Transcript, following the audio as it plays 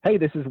Hey,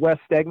 this is Wes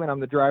Stegman.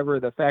 I'm the driver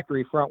of the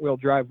factory front-wheel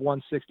drive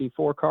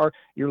 164 car.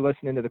 You're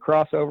listening to The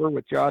Crossover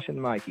with Josh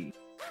and Mikey.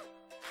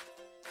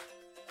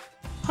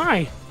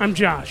 Hi, I'm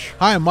Josh.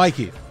 Hi, I'm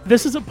Mikey.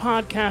 This is a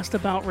podcast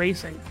about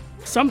racing.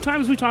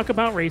 Sometimes we talk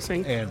about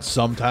racing. And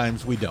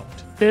sometimes we don't.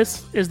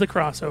 This is The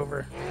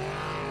Crossover.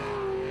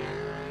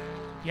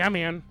 Yeah,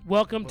 man.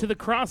 Welcome to The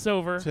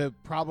Crossover. To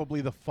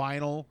probably the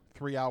final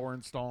 3-hour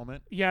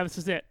installment. Yeah, this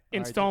is it.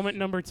 Installment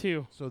number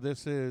 2. So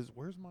this is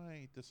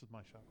my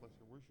shot list.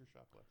 Where's your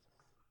shot list?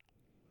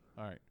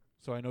 All right.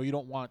 So I know you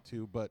don't want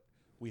to, but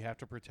we have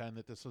to pretend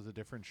that this is a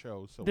different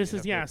show. So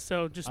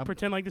so just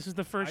pretend like this is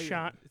the first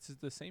shot. It's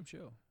the same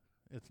show.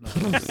 It's not.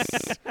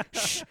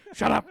 Shh,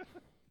 shut up.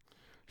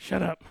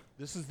 Shut up.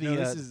 This is the.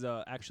 This is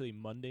actually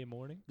Monday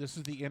morning. This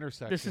is the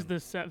intersection. This is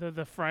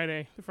the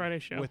Friday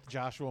show. With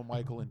Joshua,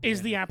 Michael, and Is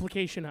Daniel. the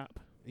application up?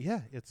 Yeah,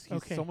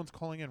 okay. Someone's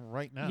calling in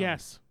right now.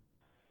 Yes.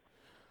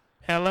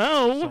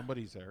 Hello.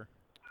 Somebody's there.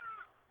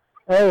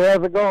 Hey,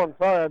 how's it going?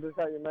 Sorry, I just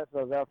got your message.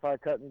 I was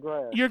outside cutting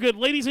grass. You're good.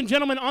 Ladies and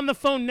gentlemen, on the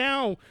phone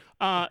now,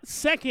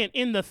 second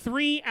in the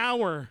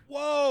 3-hour.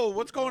 Whoa,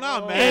 what's going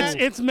on, man?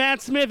 It's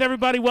Matt Smith.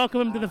 Everybody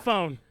welcome him to the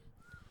phone.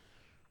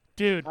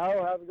 Dude.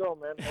 Oh, how's it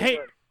going, man? Hey,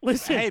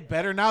 listen. Hey,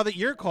 better now that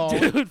you're calling.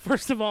 Dude,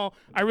 first of all,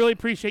 I really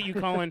appreciate you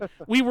calling.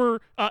 We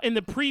were in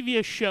the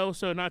previous show,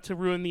 so not to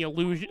ruin the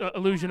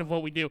illusion of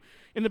what we do.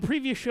 In the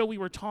previous show, we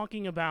were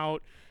talking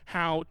about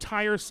how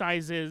tire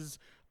sizes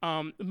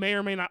may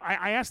or may not.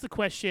 I asked the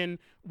question: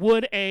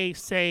 would a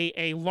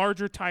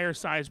larger tire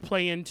size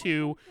play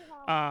into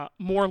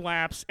more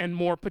laps and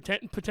more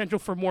potential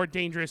for more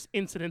dangerous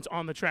incidents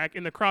on the track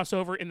in the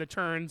crossover, in the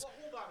turns?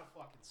 Well,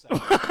 hold on a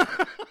fucking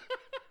second.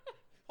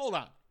 Hold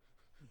on.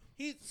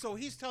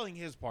 He's telling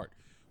his part.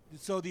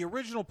 So the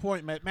original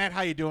point, Matt,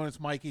 how you doing? It's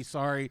Mikey.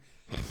 Sorry,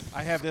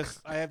 I have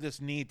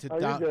this need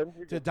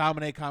to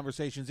dominate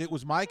conversations. It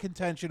was my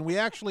contention. We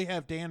actually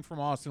have Dan from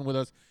Austin with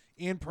us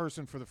in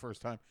person for the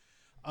first time.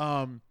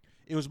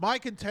 It was my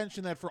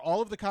contention that for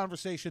all of the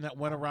conversation that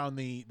went around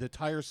the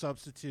tire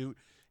substitute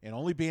and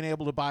only being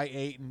able to buy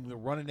 8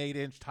 and running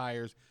 8-inch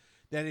tires,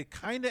 that it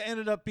kind of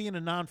ended up being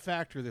a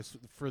non-factor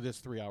for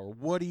this 3-hour.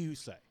 What do you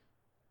say?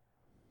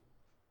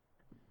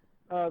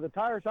 The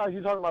tire size,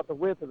 you're talking about the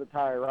width of the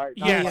tire, right?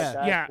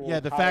 Yeah.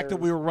 The fact that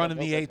we were running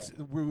the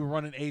 8s, we were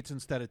running 8s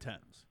instead of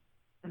 10s.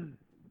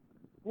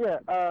 Yeah,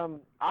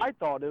 I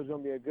thought it was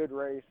going to be a good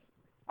race.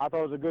 I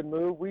thought it was a good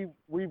move.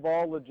 We've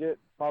all legit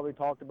probably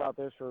talked about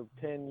this for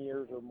 10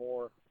 years or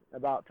more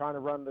about trying to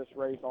run this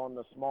race on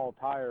the small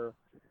tire.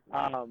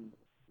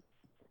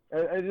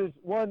 It is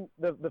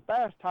the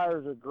fast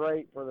tires are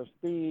great for the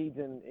speeds,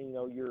 and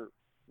your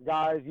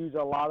guys use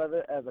a lot of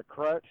it as a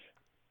crutch.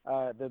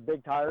 The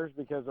big tires,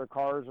 because their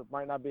cars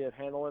might not be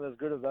handling as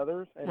good as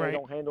others, and right. They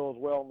don't handle as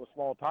well on the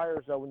small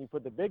tires. So when you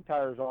put the big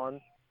tires on,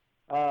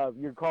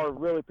 your car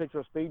really picks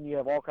up speed, and you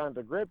have all kinds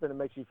of grip, and it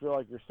makes you feel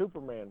like you're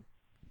Superman.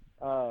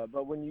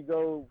 But when you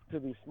go to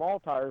these small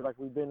tires, like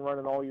we've been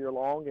running all year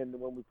long, and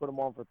when we put them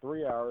on for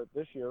 3 hours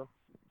this year,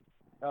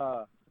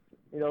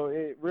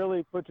 it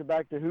really puts you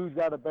back to who's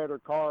got a better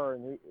car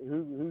and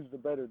who's the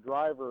better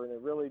driver, and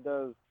it really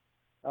does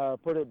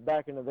put it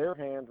back into their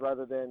hands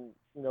rather than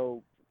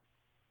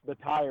the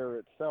tire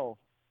itself.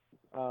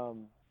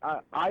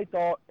 I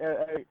thought,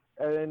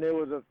 and it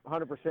was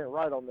 100%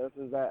 right on this,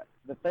 is that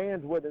the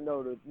fans wouldn't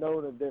have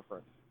known the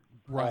difference.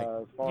 Right.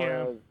 As far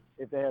as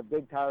if they have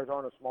big tires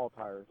on or small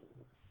tires.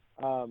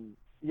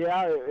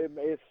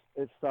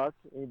 It sucked.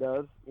 He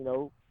does,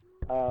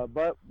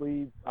 but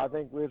I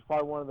think it was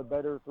probably one of the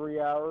better 3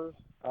 hours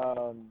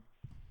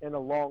in a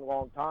long,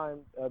 long time.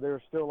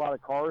 There's still a lot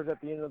of cars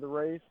at the end of the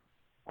race.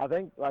 I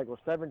think like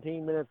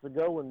 17 minutes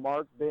ago when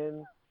Mark,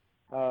 Ben,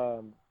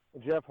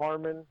 Jeff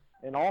Harmon,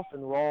 and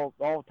Austin were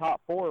all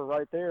top 4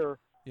 right there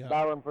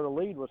battling for the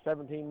lead with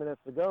 17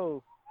 minutes to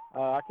go.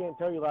 I can't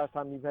tell you last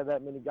time you've had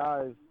that many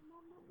guys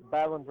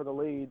battling for the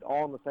lead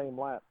all in the same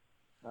lap.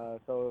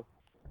 So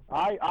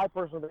I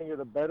personally think it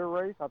was a better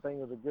race. I think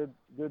it was a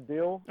good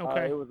deal.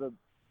 Okay. It was a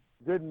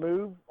good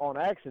move on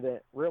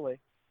accident, really.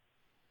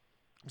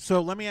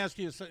 So let me ask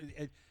you,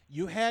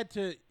 you had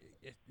to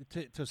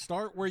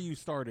start where you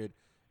started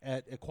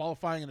at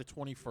qualifying in the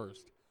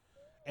 21st.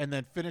 And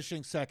then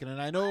finishing second,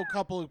 and I know a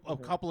couple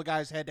of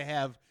guys had to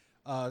have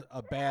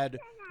a bad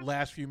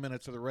last few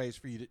minutes of the race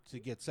for you to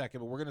get second,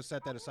 but we're going to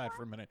set that aside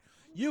for a minute.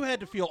 You had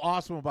to feel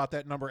awesome about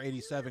that number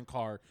 87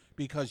 car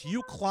because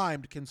you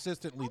climbed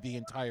consistently the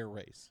entire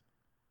race.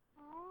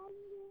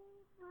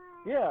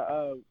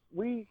 Yeah,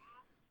 we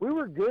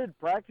were good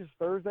practice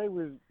Thursday.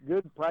 We was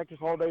good practice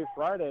all day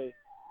Friday.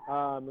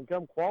 And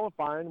come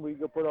qualifying, we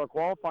go put our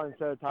qualifying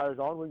set of tires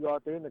on. We go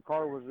out there, and the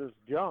car was just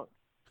junk.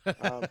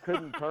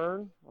 Couldn't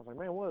turn. I was like,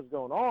 man, what is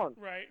going on?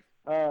 Right.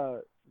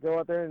 Go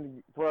out there,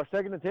 and for our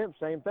second attempt,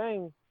 same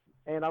thing.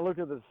 And I looked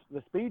at the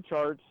speed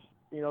charts,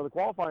 the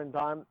qualifying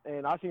time,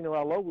 and I seen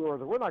how low we were. I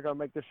was like, we're not going to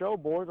make the show,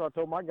 boys. I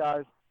told my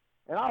guys,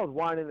 and I was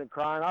whining and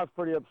crying. I was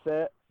pretty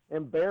upset,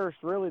 embarrassed,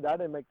 really, that I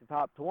didn't make the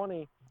top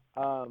 20.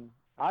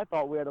 I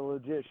thought we had a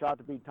legit shot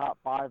to be top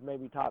 5,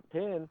 maybe top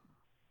 10,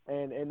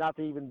 and not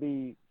to even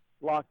be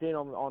locked in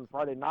on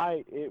Friday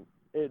night, it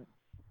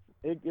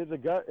is a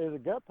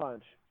gut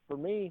punch for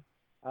me.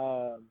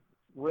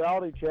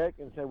 Reality check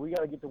and said we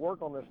got to get to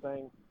work on this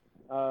thing.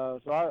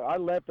 So I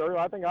left early.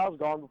 I think I was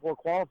gone before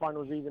qualifying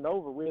was even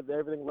over. We had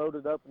everything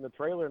loaded up in the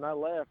trailer, and I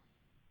left.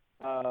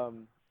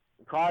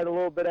 Cried a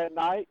little bit at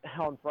night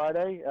on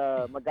Friday.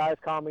 My guys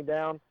calmed me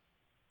down.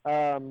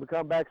 We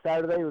come back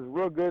Saturday. It was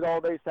real good all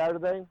day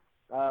Saturday.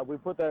 We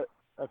put the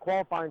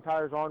qualifying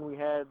tires on we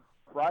had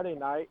Friday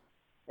night,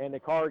 and the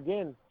car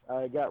again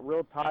got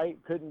real tight,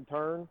 couldn't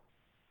turn,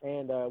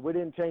 and we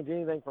didn't change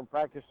anything from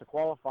practice to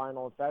qualifying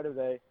on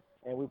Saturday.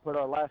 And we put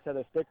our last set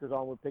of stickers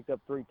on. We picked up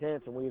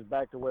 3/10, and we was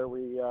back to where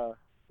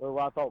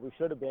I thought we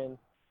should have been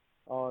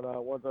on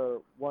what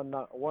the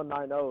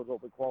 190 is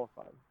what we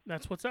qualified.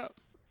 That's what's up.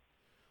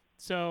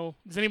 So,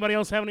 does anybody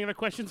else have any other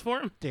questions for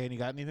him? Dan, you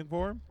got anything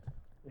for him?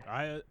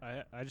 I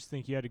just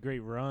think you had a great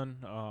run.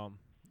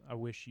 I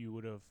wish you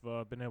would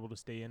have been able to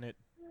stay in it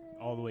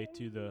all the way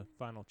to the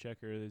final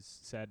checker. It's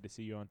sad to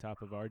see you on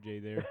top of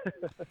RJ there,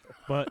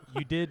 but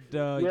you did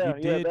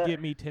get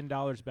me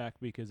 $10 back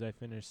because I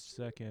finished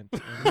second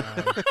in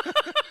my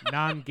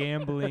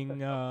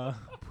non-gambling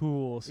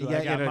pool, so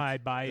I got my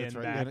buy-in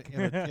back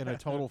in a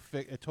totally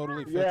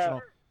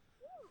fictional.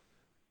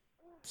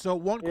 So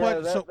one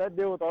question. That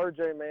deal with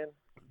RJ, man.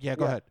 Yeah,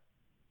 go ahead.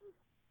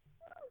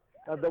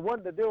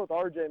 The deal with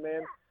RJ,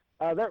 man.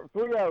 That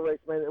 3-hour race,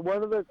 man.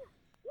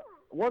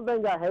 One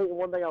thing I hate and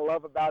one thing I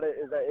love about it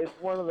is that it's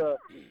one of the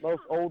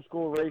most old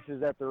school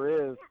races that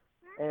there is,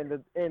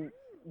 and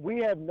we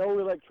have no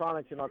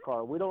electronics in our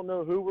car. We don't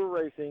know who we're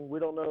racing. We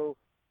don't know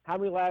how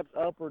many laps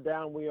up or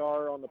down we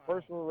are on the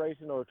person we're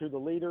racing or to the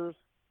leaders,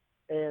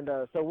 and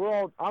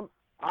so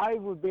I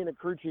was being a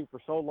crew chief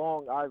for so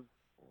long. I've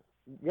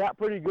got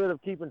pretty good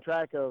of keeping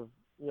track of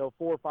 4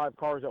 or 5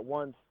 cars at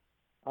once,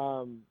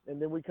 and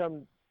then we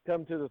come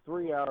to the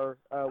 3-hour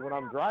when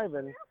I'm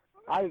driving.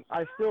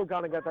 I still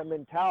kind of got that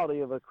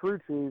mentality of a crew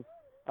chief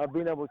of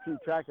being able to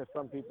keep track of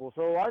some people.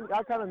 So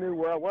I kind of knew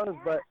where I was,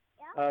 but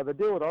the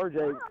deal with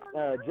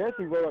RJ,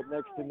 Jesse rode up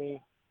next to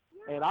me,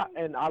 and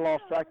I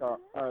lost track of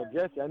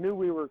Jesse. I knew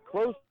we were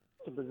close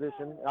to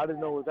position. I didn't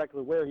know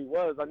exactly where he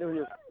was. I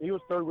knew he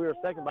was third, we were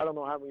second, but I don't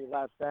know how many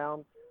laps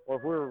down or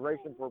if we were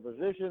racing for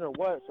position or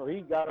what. So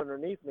he got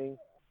underneath me.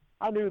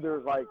 I knew there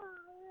was like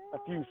a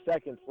few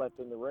seconds left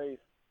in the race,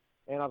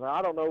 and I was like,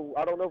 I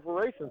don't know if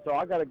we're racing, so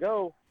I got to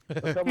go.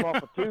 I'm coming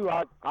off of 2,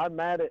 I'm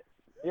mad at.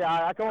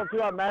 Yeah, I come off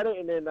 2, I'm mad at,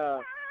 and then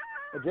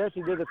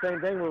Jesse did the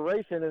same thing. We're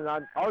racing, and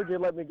RJ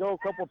let me go a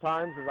couple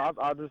times, and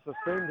I just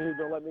assumed he was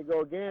gonna let me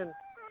go again,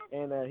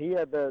 and he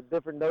had the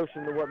different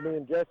notion of what me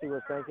and Jesse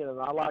was thinking, and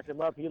I locked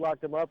him up, he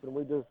locked him up, and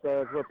we just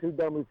were 2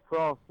 dummies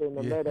crossed in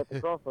the net at the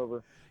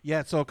crossover.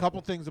 Yeah, so a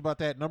couple things about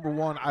that. Number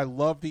one, I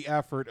love the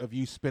effort of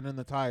you spinning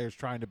the tires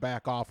trying to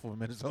back off of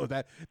them, and so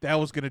that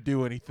was going to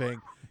do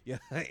anything. Yeah,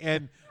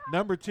 and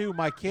number two,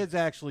 my kids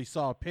actually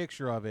saw a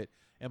picture of it,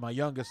 and my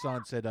youngest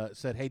son said,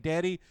 "Hey,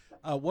 Daddy,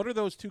 what are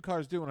those 2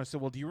 cars doing?" I said,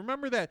 "Well, do you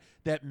remember that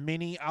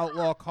mini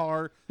outlaw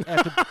car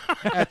at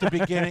the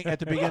beginning of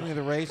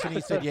the race?" And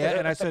he said, "Yeah."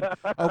 And I said,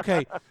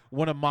 "Okay,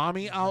 when a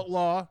mommy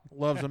outlaw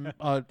loves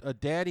a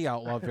daddy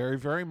outlaw very,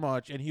 very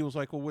much," and he was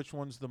like, "Well, which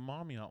one's the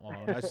mommy outlaw?"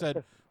 And I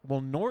said,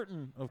 "Well,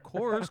 Norton, of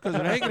course, because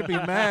it ain't gonna be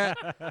Matt."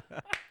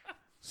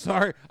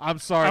 Sorry, I'm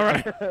sorry. All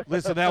right.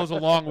 Listen, that was a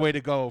long way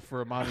to go for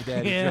a mommy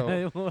daddy joke.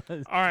 it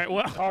was. All right.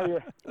 Well, Oh yeah.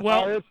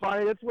 Well- it's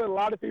funny. It's what a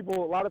lot of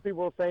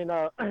people are saying.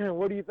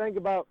 What do you think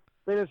about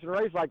finishing a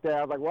race like that?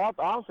 I was like, well,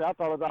 honestly, I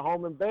thought I was at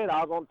home in bed.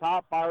 I was on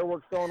top,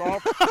 fireworks going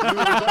off. and we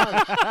were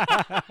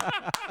done.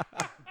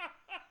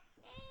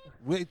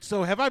 Wait,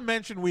 so have I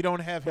mentioned we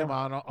don't have him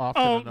on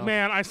often oh enough?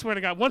 man, I swear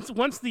to God,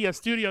 once the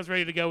studio's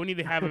ready to go, we need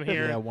to have him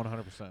here. Yeah,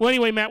 100%. Well,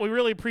 anyway, Matt, we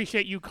really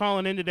appreciate you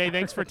calling in today.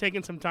 Thanks for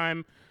taking some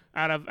time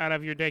out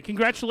of your day.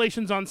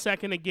 Congratulations on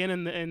second again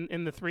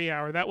in the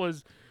 3-hour. That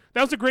was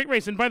a great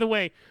race. And by the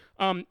way,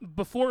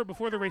 before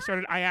the race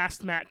started, I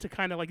asked Matt to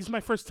kind of like, this is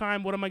my first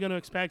time. What am I going to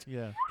expect?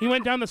 Yeah. He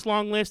went down this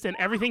long list, and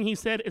everything he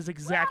said is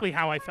exactly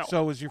how I felt.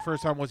 So was your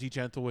first time? Was he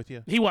gentle with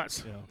you? He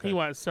was. Yeah, okay. He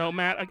was. So,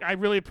 Matt, I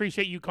really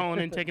appreciate you calling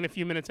in, taking a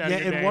few minutes out Yeah,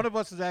 of your and day. one of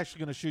us is actually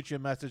going to shoot you a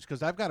message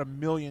because I've got a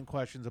million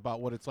questions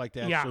about what it's like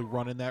to actually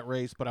run in that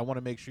race, but I want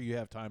to make sure you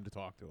have time to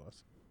talk to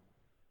us.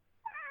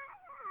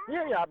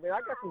 Yeah. I mean,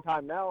 I got some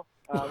time now.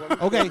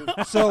 Okay,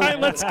 so All right,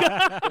 let's go.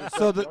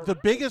 So the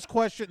biggest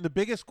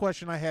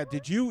question I had,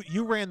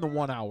 you ran the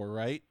 1 hour,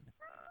 right?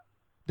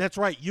 That's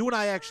right. You and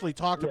I actually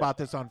talked about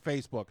this on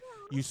Facebook.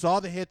 You saw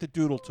the hit that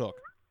Doodle took.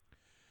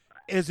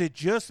 Is it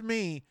just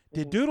me?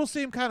 Did Doodle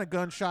seem kind of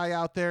gun shy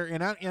out there?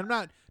 And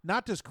I'm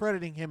not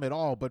discrediting him at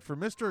all, but for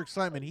Mr.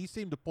 Excitement, he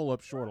seemed to pull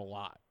up short a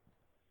lot.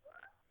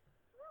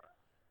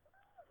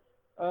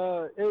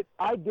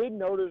 I did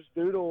notice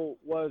Doodle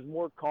was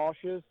more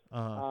cautious.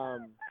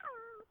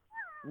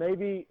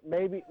 Maybe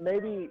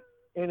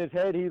in his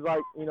head he's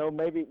like,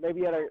 maybe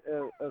he had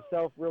a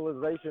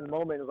self-realization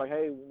moment. It was like,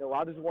 hey,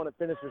 I just want to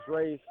finish this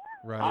race.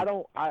 Right.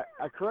 I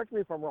correct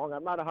me if I'm wrong.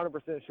 I'm not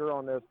 100% sure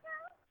on this.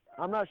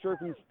 I'm not sure if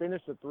he's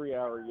finished the 3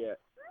 hour yet,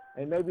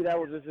 and maybe that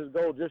was just his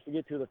goal, just to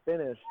get to the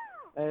finish.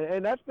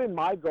 And that's been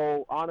my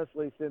goal,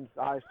 honestly, since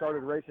I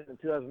started racing in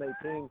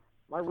 2018,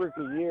 my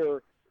rookie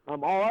year.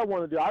 All I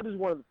want to do, I just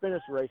wanted to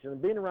finish the race. And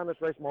being around this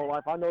race my whole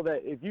life, I know that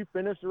if you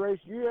finish the race,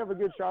 you have a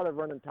good shot of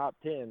running top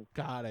 10.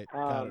 Got it. So,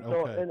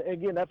 Okay. and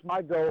again, that's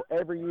my goal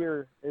every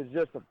year is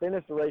just to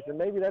finish the race. And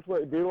maybe that's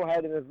what Doodle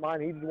had in his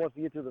mind. He just wants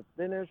to get to the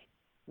finish,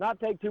 not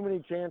take too many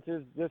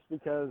chances just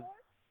because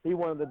he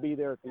wanted to be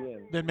there at the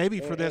end. Then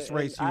maybe for this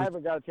race, I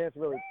haven't got a chance to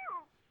really.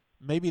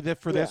 maybe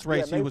for this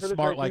race he maybe was for this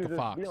smart race, like he a was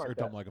fox just or like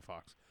dumb that. like a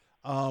fox.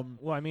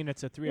 Well, I mean,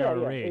 it's a 3-hour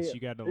race. yeah. You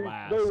got to They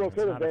last. very well It's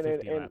could have not a been,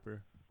 50 and- lapper.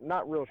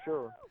 Not real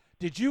sure.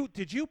 Did you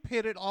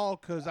pit it all?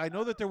 Because I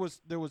know that there was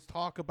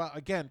talk about,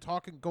 again,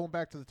 going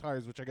back to the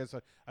tires, which I guess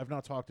I've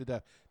not talked to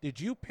death. Did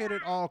you pit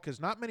it all? Because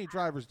not many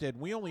drivers did.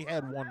 We only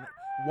had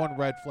one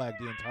red flag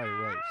the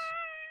entire race.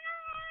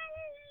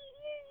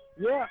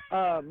 Yeah,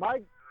 I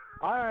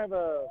have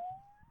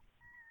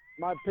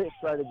my pit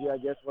strategy, I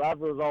guess, what I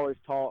was always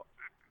taught.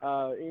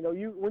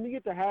 When you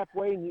get to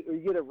halfway and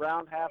you get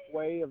around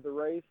halfway of the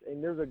race,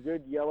 and there's a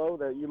good yellow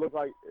that it looks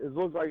like it's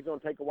going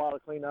to take a while to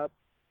clean up.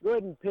 Go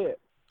ahead and pit.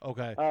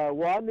 Okay.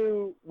 Well, I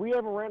knew we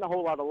haven't ran a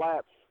whole lot of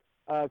laps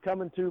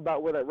coming to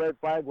about where that red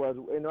flag was,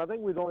 and I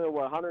think we was only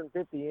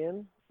 150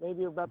 in,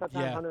 maybe about that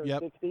time, Yeah,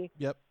 160.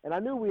 Yep. And I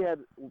knew we had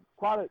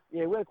quite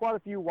a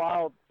few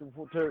while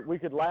we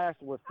could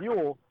last with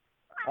fuel.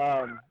 So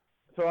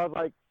I was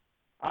like,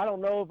 I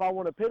don't know if I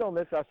want to pit on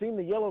this. I seen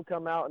the yellow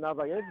come out, and I was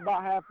like, it's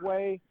about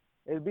halfway.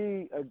 It'd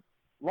be a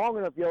long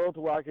enough yellow to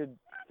where I could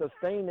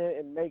sustain it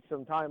and make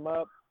some time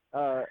up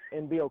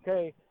and be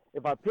okay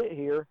if I pit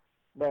here.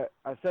 But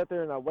I sat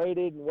there and I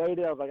waited and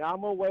waited. I was like,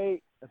 I'm going to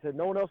wait. I said,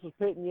 no one else was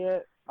pitting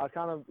yet. I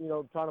kind of,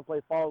 trying to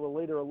play follow the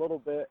leader a little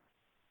bit.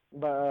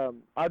 But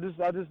I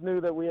just knew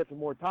that we had some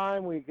more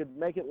time. We could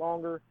make it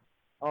longer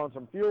on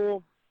some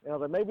fuel. And I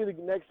was like, maybe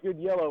the next good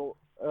yellow,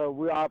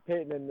 we are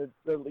pitting, and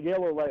the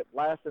yellow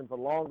lasting for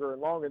longer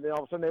and longer. And then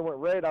all of a sudden they went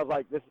red. I was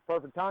like, this is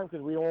perfect time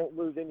because we won't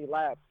lose any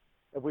laps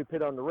if we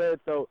pit on the red.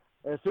 So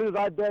as soon as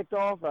I decked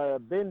off,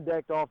 Ben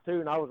decked off too,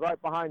 and I was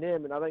right behind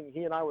him. And I think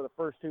he and I were the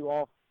first two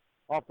off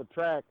the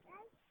track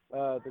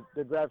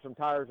to grab some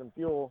tires and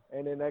fuel.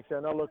 And then next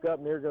thing I look up,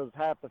 and there goes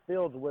half the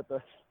fields with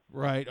us.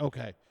 Right.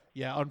 Okay.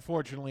 Yeah.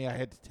 Unfortunately, I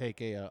had to take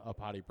a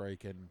potty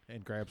break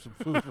and grab some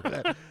food for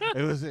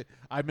that.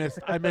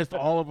 I missed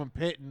all of them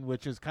pitting,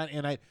 which is kind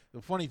of. And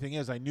the funny thing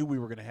is, I knew we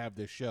were going to have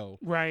this show,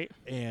 Right.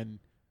 and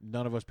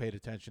none of us paid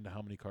attention to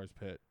how many cars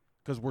pit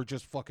because we're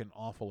just fucking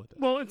awful at this.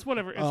 Well, it's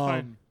whatever. It's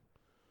fine.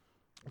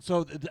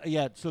 So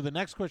So the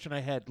next question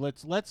I had,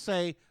 let's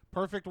say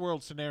perfect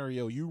world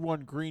scenario, you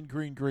run green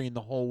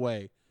the whole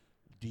way.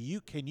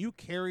 Can you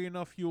carry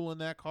enough fuel in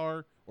that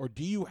car, or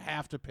do you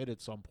have to pit at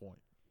some point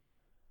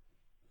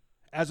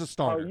as a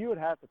starter? Oh, you would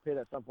have to pit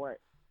at some point.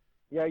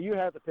 Yeah, you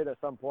have to pit at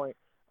some point.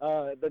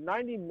 The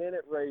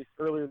 90-minute race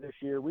earlier this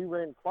year, we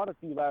ran quite a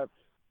few laps.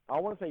 I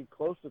want to say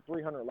close to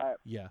 300 laps.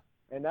 Yeah.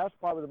 And that's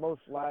probably the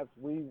most laps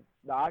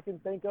that I can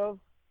think of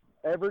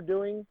ever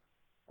doing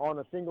on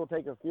a single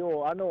take of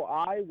fuel. I know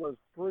I was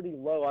pretty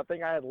low. I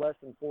think I had less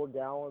than 4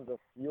 gallons of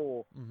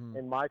fuel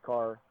in my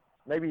car,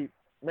 maybe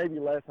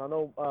less. I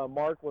know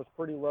Mark was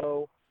pretty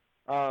low.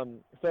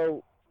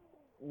 So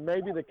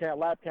maybe the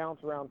lap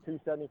count's around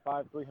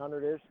 275,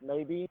 300-ish,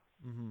 maybe.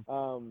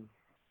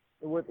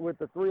 With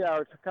the 3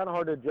 hours, it's kind of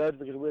hard to judge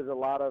because there's a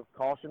lot of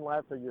caution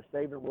laps, so you're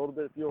saving a little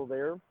bit of fuel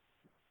there.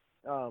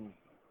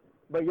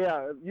 But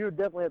yeah, you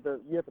definitely have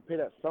to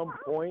pit at some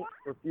point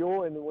for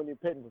fuel, and when you're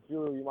pitting for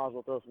fuel, you might as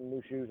well throw some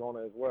new shoes on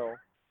it as well.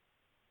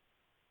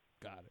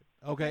 Got it.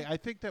 Okay, I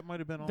think that might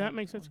have been all. That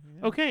makes sense.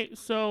 Yeah. Okay,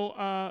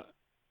 so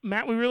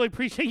Matt, we really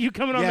appreciate you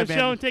coming on the man.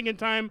 show and taking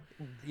time.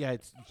 Yeah,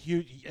 it's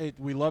huge.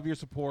 We love your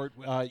support.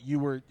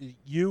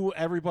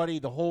 Everybody,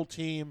 the whole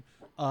team.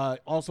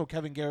 Also,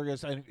 Kevin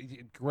Garrigus,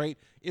 great.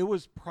 It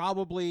was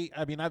probably,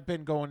 I've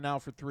been going now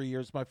for 3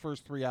 years, my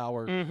first 3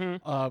 hour.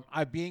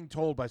 I'm being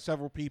told by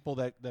several people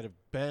that have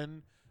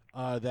been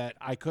that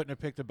I couldn't have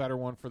picked a better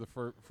one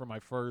for my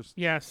first.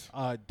 Yes.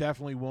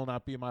 Definitely will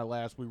not be my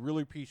last. We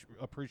really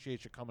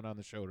appreciate you coming on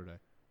the show today.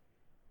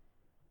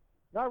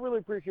 I really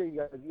appreciate you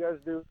guys. You guys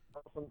do an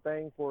awesome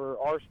thing for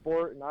our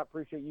sport, and I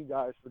appreciate you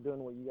guys for doing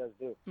what you guys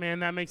do.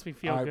 Man, that makes me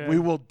feel good. We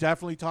will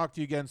definitely talk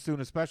to you again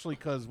soon, especially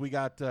because we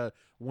got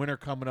winter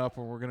coming up,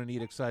 and we're going to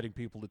need exciting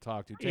people to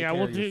talk to. Take care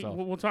of yourself.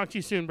 We'll talk to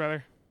you soon,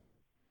 brother.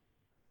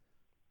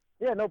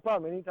 Yeah, no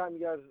problem. Anytime you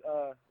guys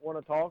want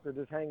to talk or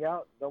just hang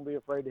out, don't be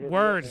afraid to hit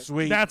Word. me up.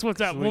 Sweet. That's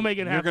what's up. Sweet. We'll make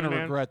it happen, You're going to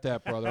man. regret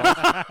that,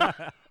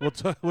 brother.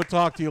 We'll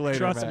talk to you later,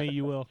 Trust Matt. me,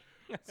 you will.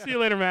 See you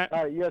later, Matt.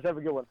 All right, you guys have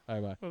a good one.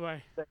 All right, bye.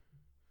 Bye-bye.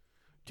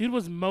 Dude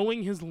was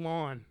mowing his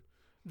lawn.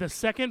 The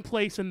second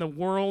place in the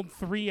world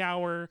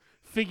 3-hour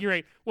figure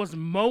eight was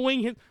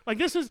mowing his. Like,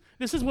 this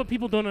is what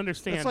people don't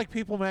understand. It's like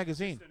People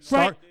Magazine.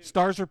 Right.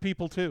 Stars are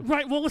people too.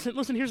 Right. Well, listen.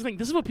 Here's the thing.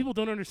 This is what people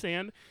don't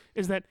understand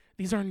is that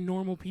these are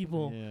normal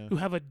people who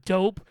have a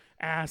dope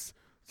ass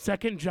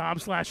second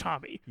job /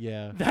 hobby.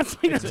 Yeah. That's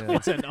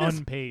It's an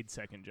unpaid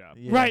second job.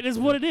 Yeah. Right, is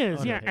what it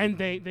is. Yeah,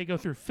 Unpaid. and they go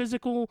through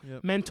physical,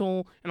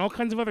 mental, and all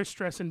kinds of other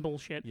stress and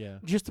bullshit Yeah.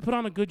 just to put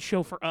on a good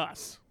show for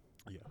us.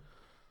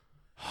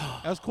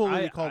 That was cool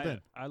that he called I,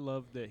 in. I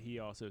love that he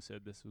also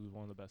said this was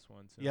one of the best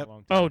ones in Yep. a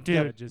long time. Oh,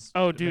 dude. It just,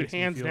 Oh, it dude, makes me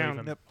hands feel down.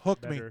 even Yep.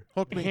 Hooked better.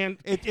 me. Hand-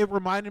 It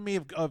reminded me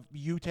of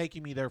you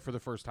taking me there for the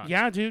first time.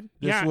 Yeah, dude.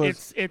 This Yeah,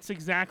 was- it's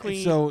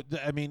exactly. So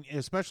I mean,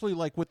 especially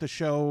like with the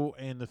show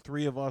and the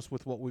three of us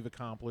with what we've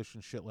accomplished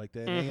and shit like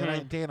that.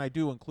 And Dan, I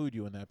do include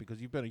you in that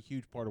because you've been a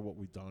huge part of what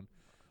we've done.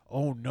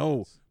 Oh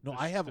no,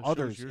 I have the show's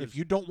others. yours. If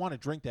you don't want to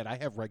drink that, I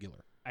have regular.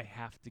 I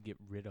have to get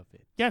rid of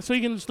it. yeah, so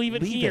you can just leave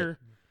it Leave here.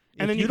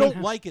 And if then you can don't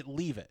have- like it,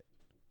 leave it.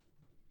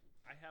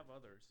 I have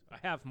others. I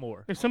have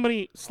more. There's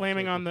somebody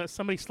slamming take on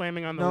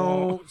the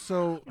wall. No,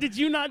 so Did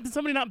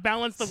somebody not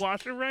balance the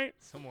washer right?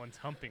 Someone's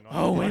humping on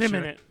Oh, the wait a washer.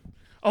 minute.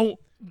 Oh,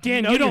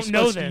 Dan, know you you're don't know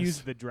supposed to this.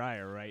 use the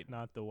dryer, right?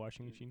 Not the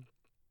washing machine.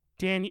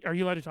 Dan, are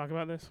you allowed to talk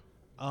about this?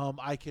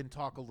 I can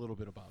talk a little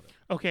bit about it.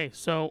 Okay,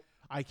 so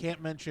I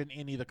can't mention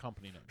any of the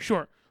company names.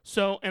 sure.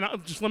 So, and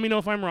just let me know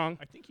if I'm wrong.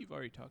 I think you've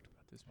already talked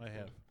about this. I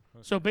have.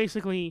 So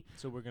basically,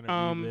 So we're gonna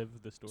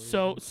relive the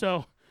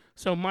story.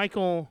 so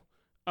Michael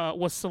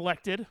was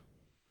selected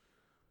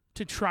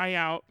to try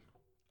out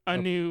a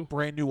new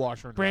Brand new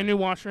washer and brand dryer.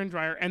 new washer and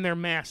dryer, and they're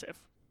massive.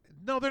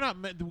 No, they're not.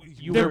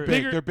 You They're were- big.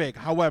 bigger- They're big.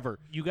 However,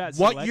 you got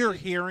what you're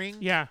selected? hearing,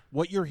 Yeah.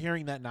 what you're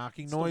hearing, that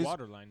knocking It's noise the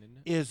water line, isn't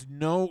it? is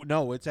no.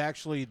 It's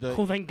actually the.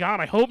 Oh, thank God.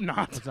 I hope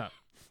not. What's up?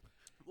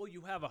 Well,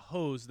 you have a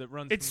hose that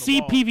runs. It's from the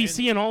wall,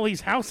 CPVC in all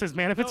these houses,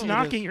 man. If it's No, it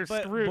knocking, is. you're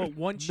but, screwed. But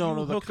once No, you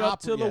no, the hook up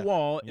copper- to the yeah,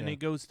 wall and yeah. it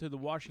goes to the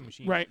washing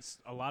machine, Right.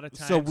 A lot of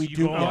times So we you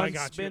do go know- I on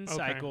got you. spin Okay.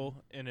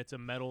 cycle and it's a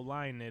metal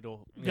line.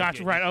 It'll make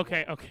Gotcha. it Right. hit the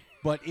Okay. wall. Okay.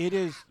 But it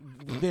is.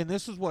 Then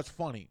this is what's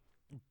funny.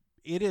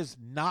 It is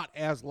not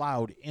as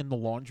loud in the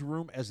laundry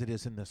room as it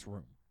is in this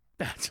room.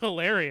 That's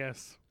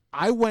hilarious.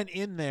 I went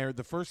in there.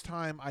 The first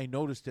time I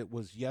noticed it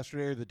was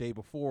yesterday or the day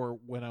before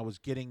when I was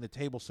getting the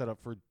table set up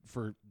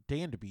for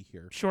Dan to be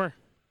here. Sure.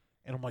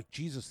 And I'm like,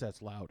 Jesus, that's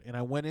loud. And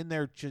I went in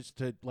there just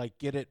to like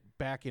get it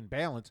back in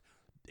balance.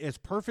 It's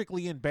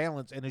perfectly in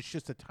balance, and it's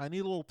just a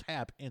tiny little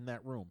tap in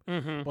that room.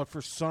 Mm-hmm. But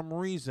for some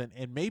reason,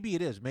 and maybe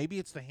it is, maybe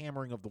it's the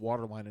hammering of the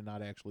water line and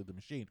not actually the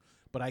machine.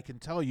 But I can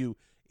tell you,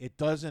 it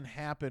doesn't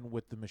happen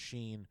with the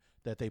machine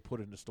that they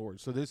put into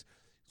storage.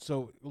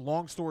 So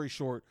long story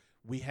short,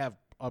 we have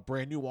a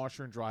brand new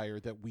washer and dryer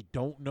that we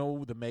don't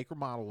know the make or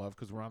model of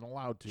because we're not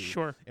allowed to.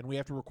 Sure. And we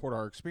have to record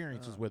our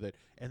experiences with it.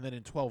 And then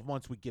in 12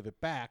 months, we give it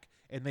back,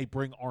 and they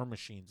bring our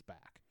machines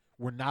back.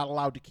 We're not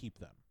allowed to keep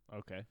them.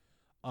 Okay.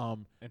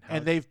 And how,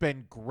 they've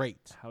been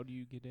great. how do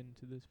you get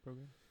into this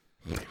program?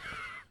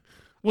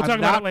 We'll I'm talk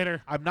about not- it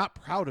later. I'm not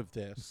proud of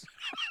this.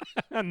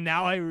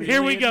 Now I really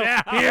Here we go.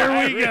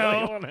 Here we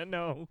go. want to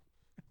know.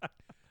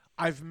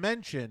 I've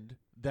mentioned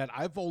that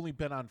I've only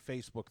been on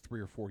Facebook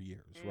 3 or 4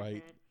 years,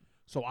 right?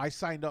 So I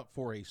signed up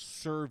for a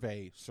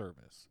survey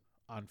service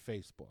on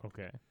Facebook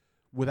Okay.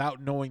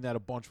 without knowing that a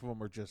bunch of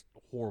them are just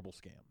horrible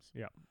scams.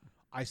 Yeah.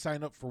 I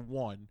signed up for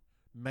one,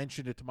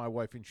 mentioned it to my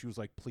wife, and she was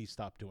like, please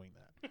stop doing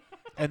that.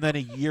 And then a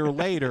year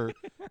later,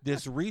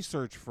 this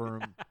research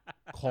firm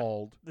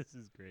called, This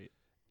is great.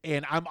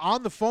 and I'm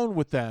on the phone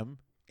with them,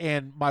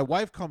 and my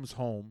wife comes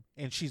home,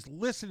 and she's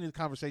listening to the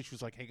conversation.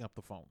 She's like, hang up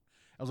the phone.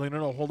 I was like,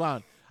 no, hold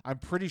on. I'm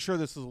pretty sure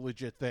this is a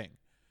legit thing.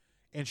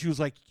 And she was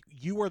like,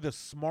 you are the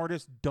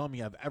smartest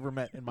dummy I've ever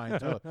met in my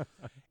entire life.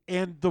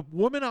 And the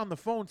woman on the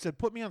phone said,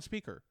 put me on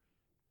speaker.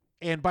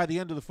 And by the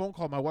end of the phone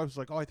call, my wife was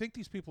like, oh, I think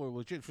these people are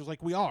legit. She was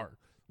like, we are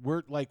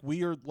the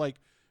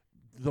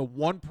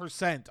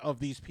 1% of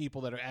these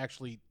people that are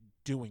actually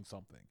doing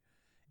something.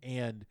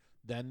 And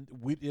then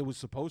it was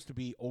supposed to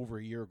be over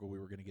a year ago we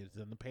were going to get it.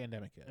 Then the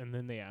pandemic hit. And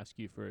then they ask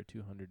you for a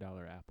 $200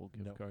 Apple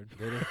gift No, card.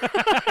 they didn't.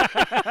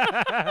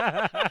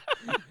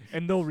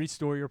 And they'll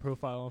restore your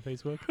profile on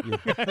Facebook.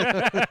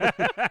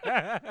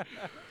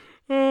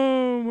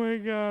 Oh my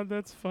God,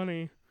 that's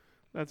funny.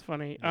 That's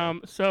funny. Yeah.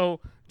 So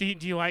do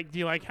you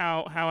like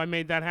how I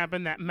made that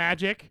happen? That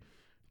magic?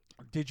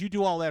 Did you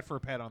do all that for a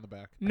pat on the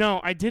back?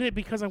 No, I did it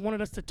because I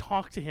wanted us to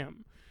talk to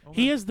him.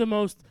 He is the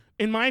most,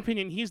 in my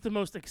opinion, he's the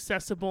most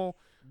accessible.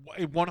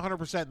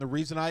 100%. The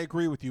reason I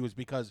agree with you is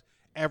because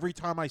every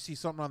time I see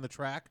something on the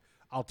track,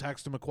 I'll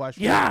text him a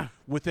question. Yeah.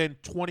 Within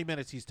 20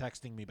 minutes, he's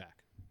texting me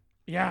back.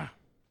 Yeah.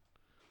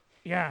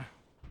 Yeah.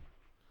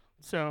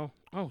 So,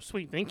 oh,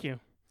 sweet. Thank you.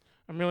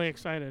 I'm really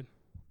excited.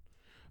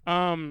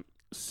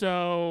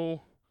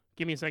 So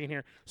give me a second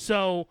here.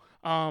 So,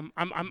 I'm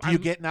Do you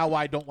get now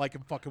why I don't like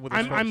him fucking with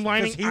his I'm friends?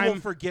 lining- 'Cause he I'm-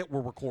 will forget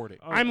we're recording.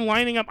 I'm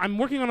lining up. I'm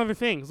working on other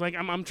things. Like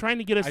I'm trying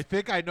to get us I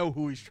think I know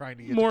who he's trying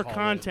to get more to call in.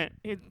 content.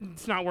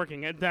 It's not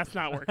working. That's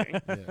not working.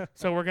 Yeah.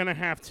 So we're gonna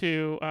have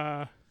to.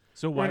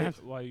 So We're gonna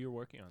while you're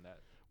working on that,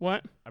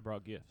 What? I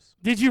brought gifts.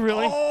 Did you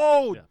really?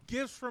 Oh, Yeah.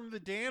 gifts from the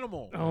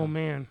Danimal. Oh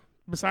man!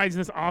 Besides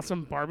this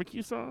awesome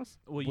barbecue sauce,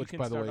 Well, you Which, can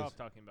by the start way, off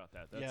talking about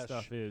that. That yeah,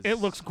 stuff is. it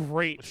looks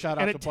great, Shout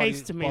out and to it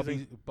tastes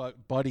amazing.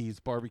 Buddy's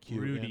Barbecue.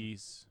 and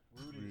Rudy's.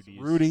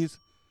 Rudy's.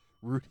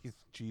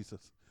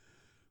 Jesus.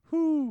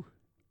 Whoo.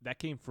 That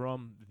came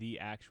from the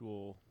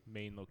actual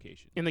main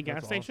location. In the gas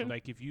That's awesome. station?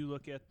 Like if you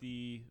look at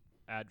the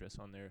address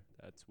on there,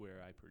 that's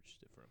where I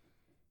purchased it from.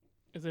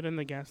 Is it in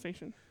the gas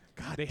station?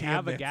 God They damn,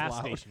 have a that's gas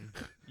loud. station.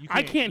 You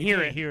I can't hear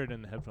can't it. hear it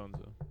in the headphones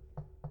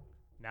though.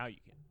 Now you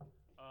can.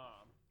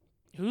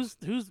 Who's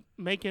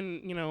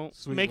making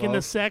Sweet making the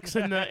love. sex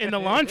in the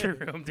laundry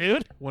room,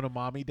 dude? When a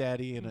mommy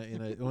daddy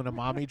when a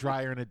mommy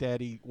dryer and a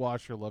daddy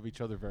washer love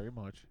each other very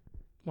much.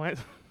 What?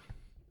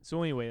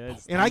 So anyway,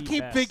 that's And I the keep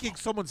best. thinking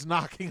someone's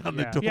knocking on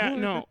the Yeah. door. Yeah,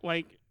 no,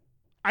 like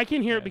I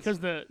can hear it Yes. because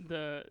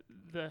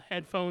the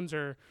headphones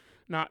are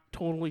not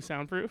totally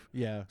soundproof.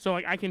 Yeah. So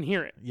like I can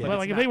hear it. Yeah. but It's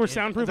like if not they were in it.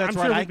 soundproof, That's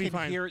I'm right. sure I we'd be can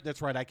fine. hear it.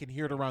 That's right. I can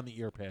hear it around the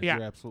ear pads. Yeah.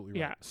 You're absolutely right.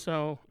 Yeah,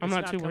 so I'm It's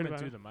not too worried coming about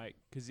through it. the mic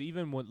because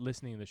even when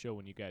listening to the show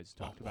when you guys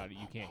talked about it,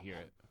 you can't hear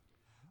it.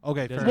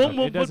 Okay. Doesn't Fair come-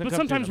 enough. it doesn't but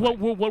come through sometimes the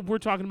what mic. we're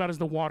talking about is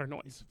the water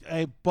noise.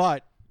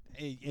 But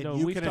and No,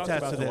 you we've can talked attest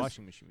about to the this.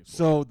 washing machine before.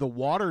 So the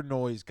water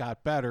noise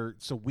got better.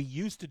 So we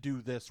used to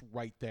do this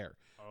right there.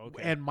 Oh,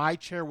 okay. And my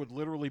chair would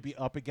literally be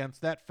up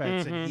against that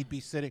fence, Mhm. and he'd be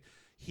sitting.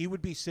 He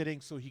would be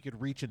sitting so he could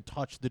reach and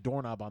touch the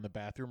doorknob on the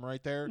bathroom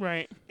right there,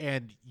 Right.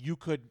 and you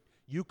could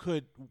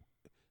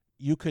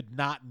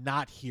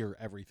not hear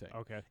everything.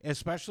 Okay.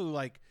 Especially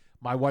like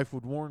my wife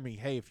would warn me,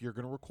 hey, if you're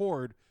going to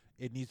record,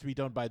 it needs to be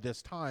done by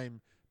this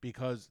time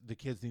because the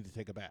kids need to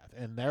take a bath,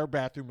 and their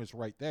bathroom is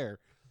right there,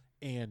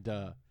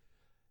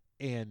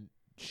 and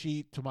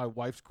she, to my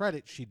wife's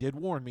credit, she did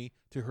warn me.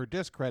 To her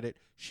discredit,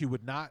 she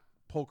would not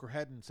poke her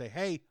head and say,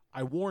 hey,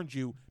 I warned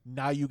you.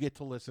 Now you get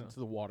to listen to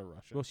the water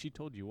rushing. Well, she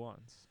told you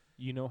once.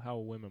 You know how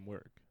women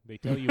work. They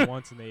tell you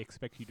once and they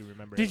expect you to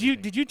remember. Did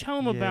everything. you tell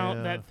him about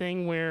Yeah. that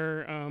thing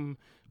where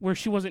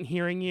she wasn't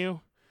hearing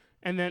you?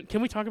 And then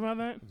can we talk about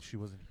that? She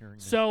wasn't hearing me.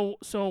 So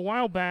a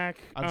while back,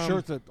 I'm sure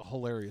it's a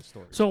hilarious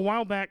story. So a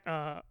while back,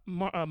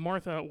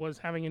 Martha was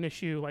having an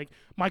issue. Like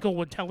Michael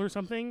would tell her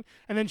something,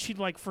 and then she'd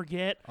like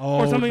forget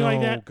or something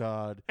like that. Oh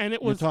God! And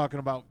it You're was. talking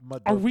about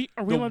Are we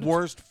the allowed to-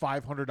 worst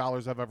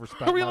 $500 I've ever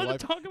spent Are we in my allowed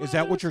life. to talk about Is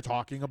that what this? you're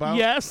talking about?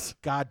 Yes,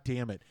 God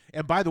damn it!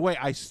 And by the way,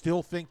 I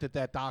still think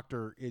that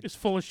doctor it's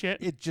full of shit.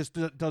 it just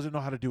doesn't know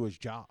how to do his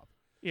job.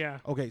 Yeah.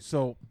 Okay,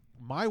 so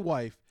my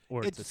wife.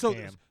 Or it's a so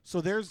scam.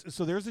 so there's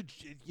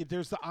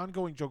the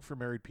ongoing joke for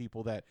married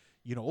people that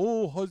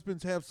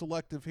husbands have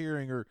selective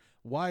hearing or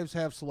wives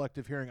have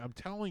selective hearing. I'm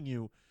telling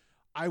you,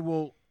 I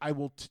will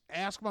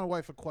ask my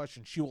wife a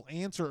question. She will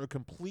answer a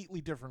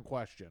completely different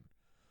question.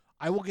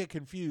 I will get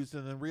confused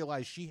and then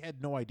realize she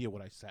had no idea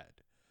what I said.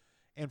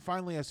 And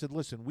finally, I said,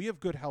 "Listen, we have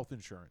good health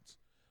insurance.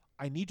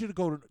 I need you to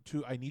go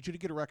to I need you to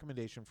get a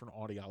recommendation for an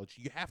audiologist.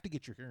 You have to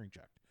get your hearing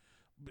checked."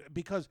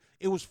 Because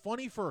it was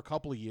funny for a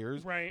couple of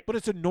years, Right. but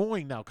it's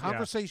annoying now.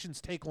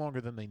 Conversations take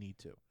longer than they need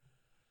to.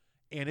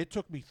 And it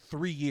took me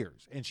 3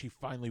 years, and she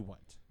finally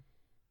went.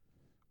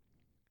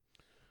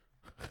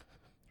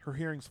 Her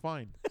hearing's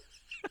fine.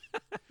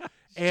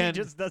 And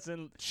she just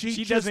doesn't. she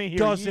just doesn't hear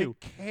doesn't you.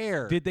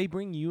 care. Did they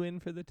bring you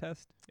in for the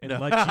test and No.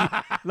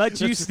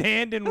 let you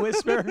stand and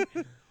whisper?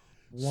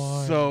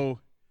 So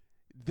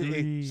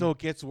three. it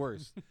gets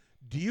worse.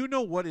 Do you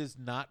know what is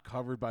not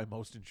covered by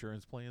most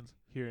insurance plans?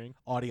 Hearing.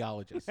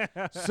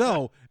 Audiologists.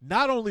 So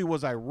not only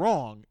was I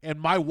wrong, and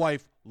my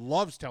wife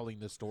loves telling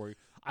this story,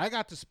 I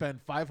got to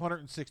spend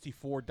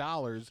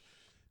 $564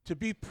 to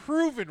be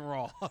proven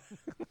wrong.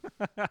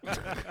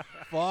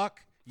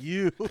 Fuck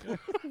you.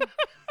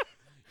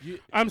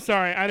 I'm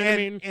sorry. I didn't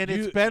mean. And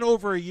it's been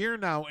over a year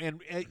now,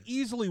 and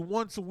easily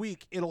once a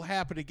week it'll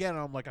happen again.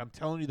 And I'm like, I'm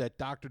telling you, that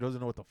doctor doesn't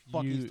know what the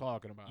fuck he's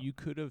talking about. You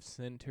could have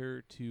sent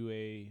her to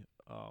a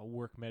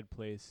work med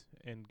place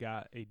and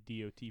got a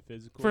DOT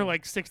physical For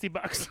like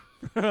 $60.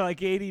 for like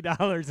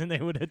 $80, and they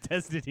would have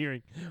tested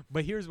hearing.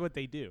 But here's what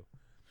they do: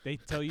 they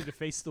tell you to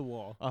face the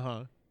wall,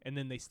 and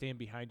then they stand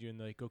behind you and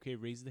they're like, "Okay,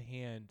 raise the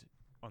hand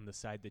on the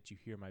side that you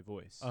hear my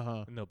voice,"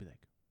 and they'll be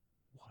like,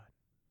 "What?"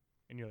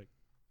 And you're like.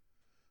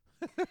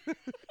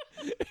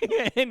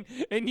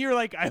 and you're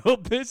like, I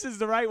hope this is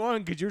the right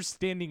one because you're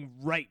standing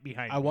right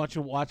behind I me. want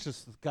you to watch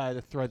this guy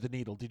that thread the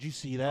needle. Did you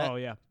see that? Oh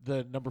yeah,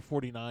 The number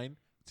 49.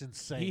 It's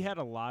insane. he had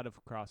a lot of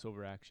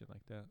crossover action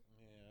like that.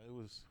 Yeah, it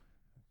was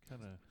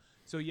kind of.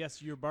 So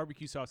yes, your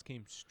barbecue sauce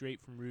came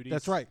straight from Rudy's.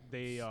 That's right.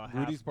 They have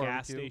Rudy's gas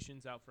Barbecue.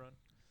 stations out front.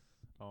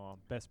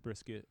 Best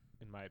brisket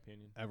in my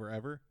opinion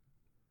Ever.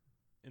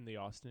 in the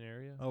Austin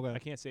area. Okay. I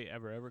can't say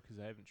ever because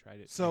I haven't tried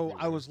it. So I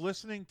everywhere. was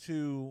listening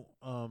to,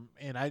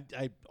 and I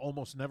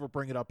almost never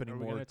bring it up Are we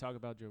anymore. gonna talk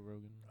about Joe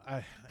Rogan?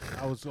 I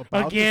was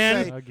about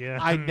Again? to say Again.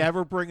 I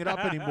never bring it up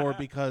anymore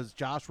because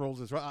Josh rolls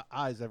his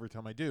eyes every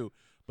time I do.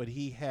 But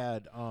he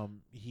had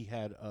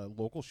a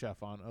local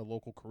chef on, a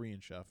local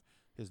Korean chef.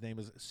 His name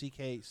is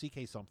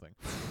CK something,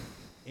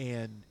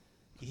 and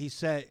he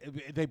said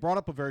they brought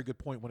up a very good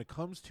point when it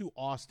comes to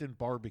Austin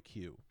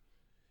barbecue.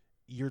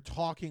 You're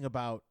talking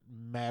about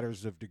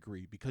matters of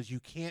degree because you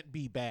can't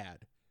be bad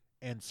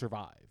and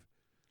survive.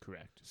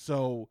 Correct.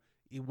 So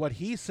what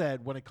he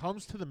said, when it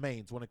comes to the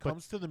mains, when it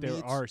comes to the There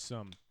meats, are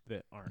some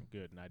that aren't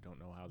good, and I don't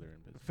know how they're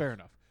in business. fair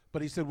enough.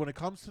 But he said when it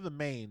comes to the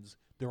mains,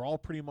 they're all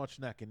pretty much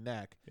neck and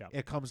neck. Yeah.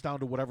 It comes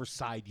down to whatever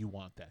side you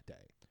want that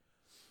day.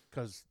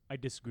 Because I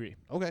disagree.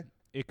 okay,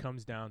 It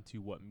comes down to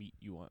what meat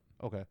you want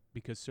okay,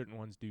 because certain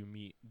ones do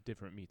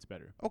different meats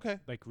better. okay.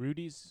 Like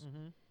Rudy's,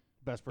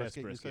 Best Best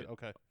brisket, you said? brisket.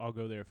 Okay. I'll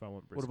go there if I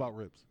want brisket. What about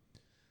ribs?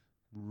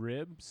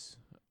 Ribs?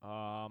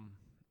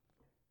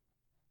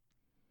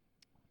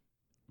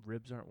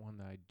 Ribs aren't one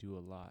that I do a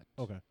lot.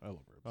 Okay. I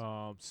love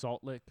ribs.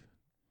 Salt lick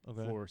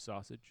Okay. for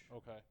sausage.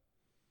 Okay.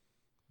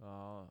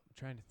 I'm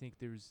trying to think.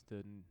 There's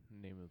the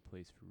name of the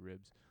place for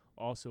ribs.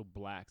 Also,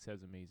 Black's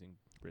has amazing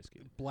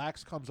brisket.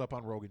 Black's comes up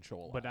on Rogan Show a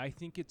lot. But I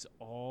think it's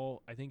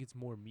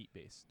more meat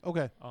based.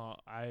 Okay.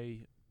 I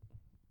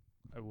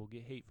will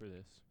get hate for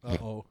this,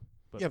 Uh-oh.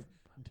 but Yeah.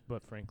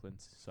 but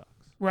Franklin's sucks.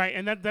 Right,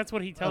 and that's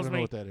what he I tells don't know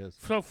me. what that is.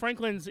 So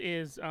Franklin's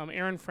is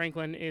Aaron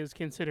Franklin is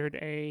considered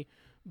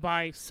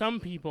by some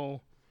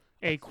people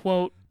a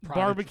quote Prodigy.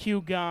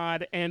 barbecue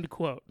god end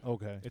quote.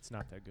 Okay. It's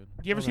not that good.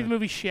 Do you ever see Okay. the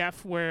movie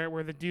Chef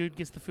where the dude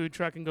gets the food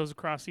truck and goes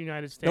across the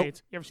United Nope.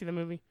 States? You ever see the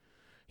movie?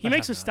 He I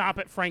makes a have not. stop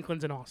at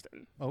Franklin's in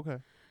Austin. Okay.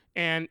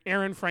 And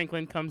Aaron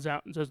Franklin comes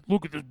out and says,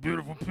 "Look at this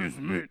beautiful piece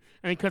of meat."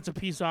 And he cuts a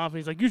piece off and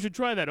he's like, "You should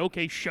try that."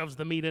 Okay, shoves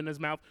the meat in his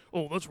mouth.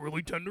 "Oh, that's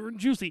really tender and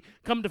juicy."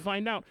 Come to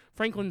find out,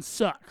 Franklin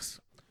sucks.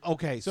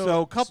 Okay.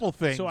 So, couple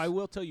things. So I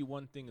will tell you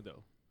one thing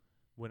though.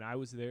 When I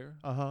was there,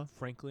 Uh-huh.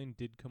 Franklin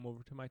did come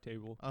over to my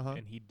table, Uh-huh.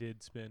 and he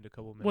did spend a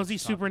couple minutes. Was he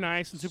talking- super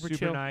nice and super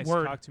chill? nice?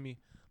 Word. Talk to me,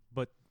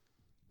 but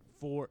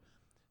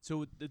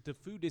the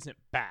food isn't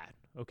bad.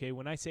 Okay,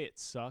 when I say it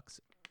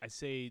sucks, I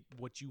say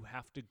what you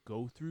have to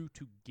go through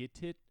to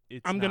get it.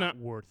 It's I'm not gonna-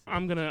 worth it.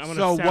 I'm gonna So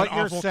sound what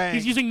you're awful. saying-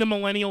 He's using the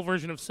millennial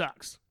version of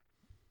sucks.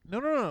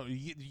 No.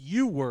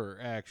 You were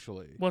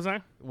actually. Was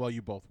I? Well,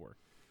 you both were.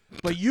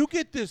 But you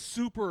get this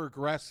super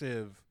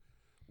aggressive,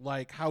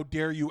 like, how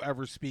dare you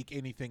ever speak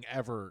anything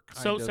ever kind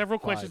So of several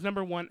vibe. questions.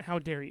 Number one, how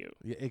dare you?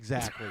 Yeah,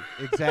 exactly.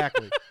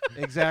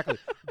 Exactly.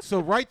 So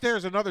right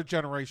there's another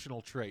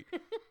generational trait.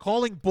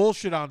 Calling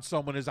bullshit on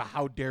someone is a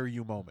how dare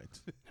you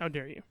moment. How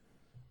dare you?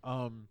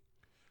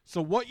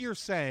 So what you're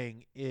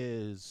saying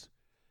is,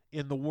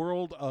 in the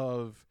world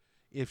of,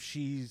 if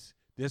she's,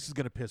 this is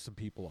going to piss some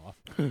people off.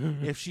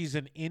 If she's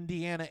an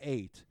Indiana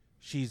 8,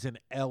 she's an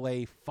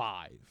LA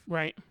 5.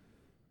 Right.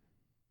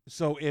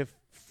 So if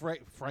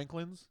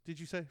Franklin's, did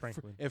you say?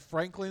 Franklin. If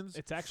Franklin's,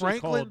 It's actually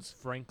called Franklin's,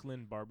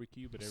 Franklin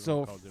Barbecue, but everyone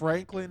so calls it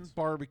Franklin Franklin's.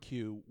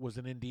 Barbecue was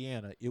in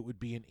Indiana, it would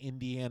be an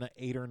Indiana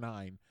 8 or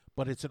 9,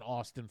 but it's an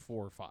Austin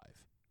 4 or 5.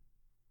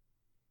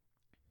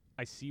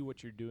 I see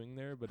what you're doing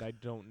there, but I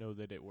don't know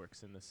that it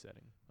works in this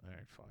setting. All right,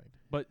 fine.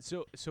 But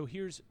so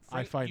here's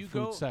I find you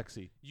food go,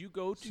 sexy. You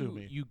go Sue to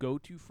me. you go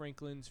to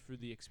Franklin's for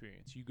the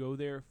experience. You go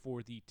there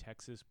for the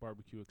Texas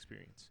barbecue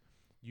experience.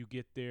 You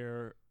get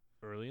there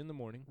early in the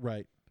morning.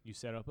 Right, You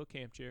set up a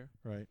camp chair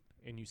right.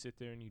 and you sit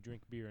there and you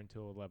drink beer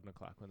until 11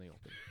 o'clock when they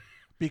open.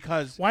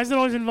 Because, Why does it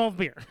always involve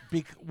beer?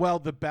 well,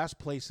 the best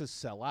places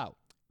sell out.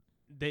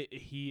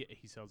 He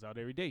sells out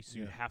every day, so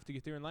you Yeah. have to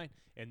get there in line.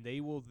 And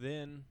they will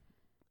then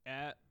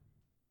at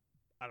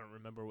I don't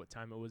remember what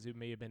time it was. It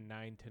may have been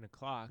 9, 10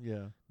 o'clock.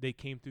 Yeah. They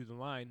came through the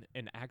line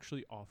and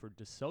actually offered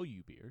to sell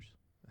you beers,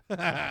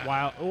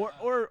 while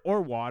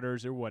or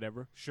waters or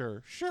whatever.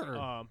 Sure.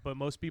 But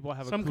most people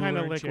have Some a cooler kind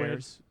of and liquid.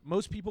 chairs.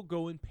 Most people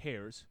go in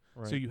pairs,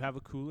 Right. so you have a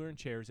cooler and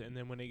chairs, and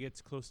then when it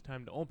gets close to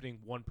time to opening,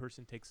 one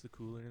person takes the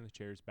cooler and the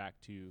chairs back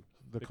to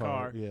the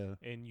car, yeah.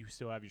 and you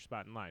still have your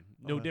spot in line.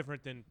 No Okay.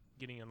 different than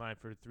getting in line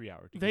for 3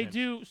 hours. They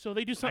do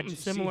something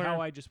similar. See how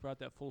I just brought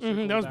that full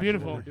circle. That was back to what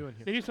beautiful. we're doing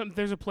here. They do something.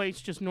 There's a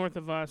place just north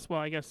of us. Well,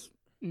 I guess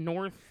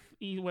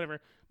whatever,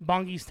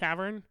 Bongi's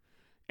Tavern,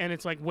 and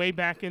it's like way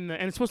back in the.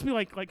 And it's supposed to be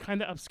like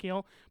kind of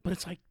upscale, but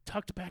it's like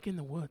tucked back in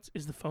the woods.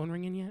 Is the phone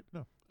ringing yet?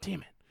 No.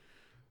 Damn it.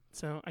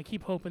 So I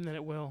keep hoping that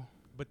it will.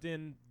 But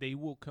then they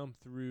will come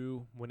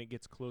through when it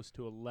gets close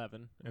to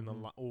 11, and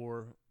Mhm.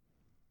 or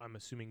I'm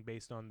assuming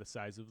based on the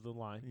size of the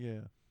line,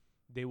 Yeah.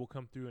 they will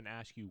come through and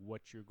ask you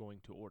what you're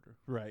going to order,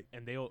 Right.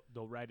 and they'll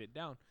write it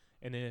down.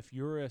 And then if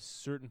you're a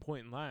certain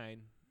point in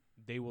line,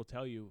 they will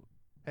tell you,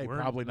 Hey, we're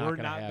probably not we're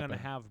gonna not happen.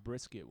 gonna have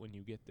brisket when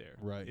you get there.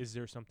 Right. Is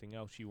there something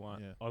else you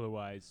want? Yeah.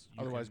 Otherwise,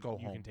 Otherwise go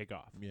you home. can take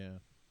off. Yeah.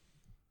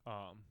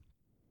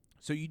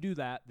 So you do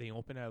that. They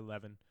open at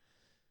 11.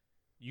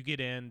 You get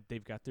in.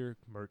 They've got their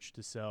merch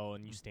to sell,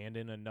 and you stand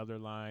in another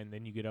line.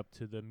 Then you get up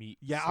to the meat.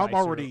 Yeah, slicer,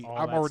 all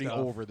I'm that already stuff.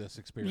 over this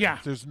experience. Yeah.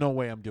 There's no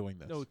way I'm doing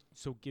this. No,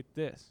 so get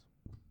this.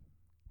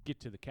 Get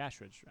to the cash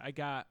register. I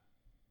got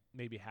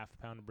maybe half a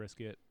pound of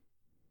brisket,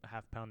 a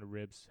half pound of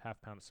ribs, half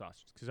pound of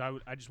sausage, because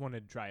I just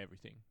wanted to try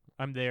everything.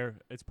 I'm there.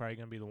 It's probably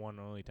gonna be the one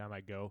and only time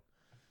I go.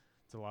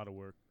 It's a lot of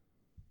work.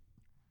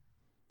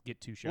 Get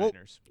 2 Whoa.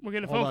 shiners. We're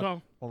getting a Hold phone on.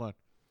 call. Hold on.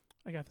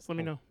 I got this. Let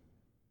me know.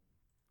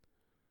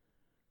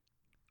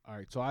 All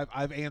right. So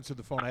I've answered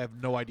the phone. I have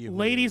no idea who it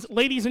Ladies, is.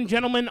 ladies and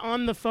gentlemen,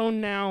 on the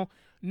phone now,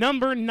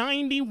 number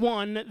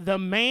 91, the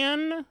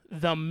man,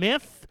 the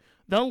myth,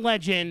 the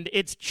legend.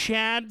 It's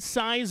Chad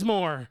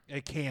Sizemore.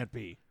 It can't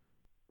be.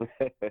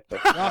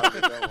 How's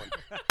it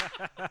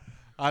going?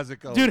 How's it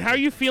going? Dude, how are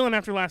you feeling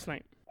after last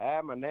night?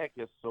 My neck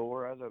is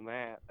sore. Other than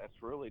that, that's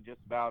really just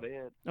about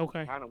it.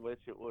 Okay. Kind of wish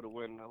it would have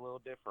went a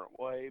little different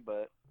way,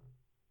 but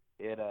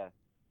it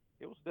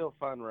was still a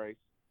fun race.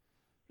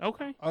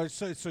 Okay.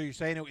 So you're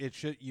saying it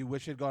should? You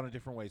wish it had gone a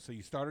different way. So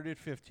you started at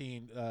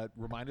 15.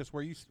 Remind us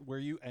where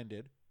you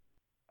ended.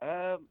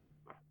 I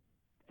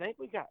think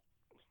we got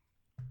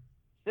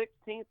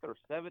 16th or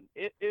 7th.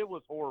 It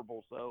was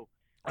horrible. So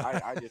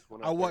I just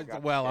went up there and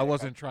got the I check.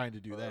 wasn't trying to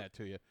do that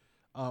to you.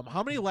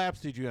 How many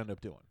laps did you end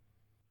up doing?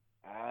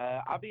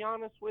 I'll be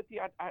honest with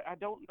you. I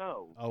don't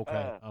know.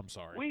 Okay, I'm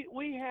sorry.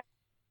 We had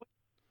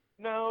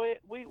no.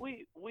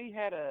 We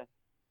had a.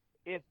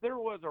 If there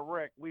was a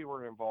wreck, we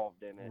were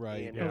involved in it.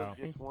 Right, And yeah. it was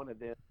just one of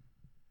them.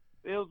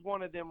 It was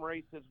one of them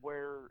races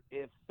where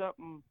if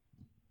something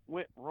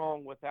went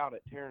wrong without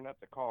it tearing up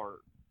the car,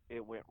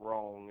 it went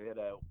wrong.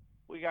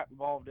 We got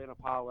involved in a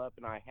pileup,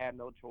 and I had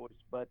no choice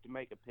but to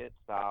make a pit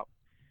stop.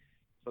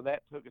 So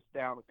that took us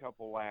down a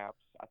couple laps.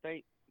 I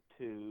think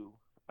to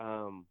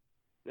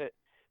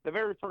the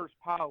very first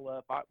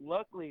pileup.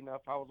 Luckily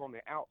enough, I was on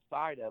the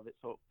outside of it,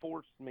 so it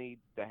forced me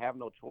to have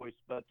no choice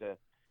but to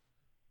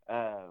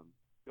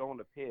go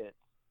into pits.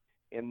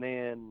 And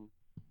then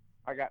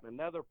I got in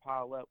another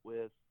pileup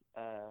with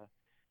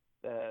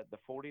the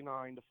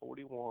 49 to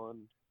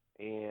 41,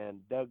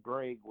 and Doug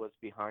Gregg was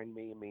behind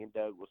me, and me and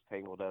Doug was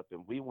tangled up,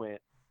 and we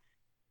went,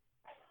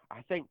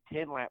 I think,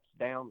 10 laps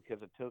down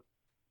because it took.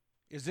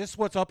 Is this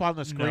what's up on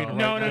the screen?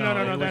 No. right No.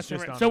 now? it was That's just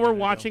different. on So a we're minute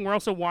ago. watching. We're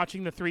also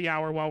watching the 3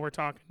 hour while we're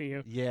talking to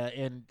you. Yeah,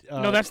 and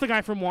No, that's the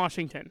guy from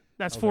Washington.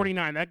 That's Okay.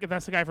 49.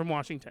 That's the guy from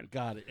Washington.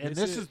 got it. And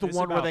this is the this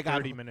one where about they got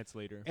 30 minutes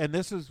later. And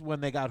this is when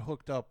they got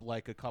hooked up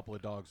like a couple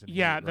of dogs in the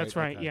Yeah, heat, that's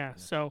right. Okay. Yeah.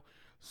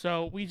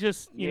 So we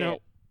just you know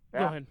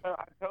go ahead.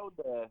 I told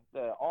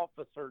the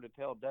officer to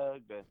tell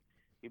Doug that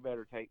he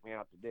better take me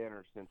out to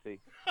dinner since he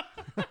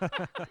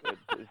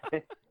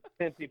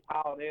since he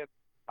piled in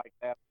like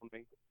that on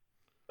me.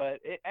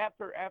 But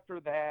after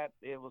that,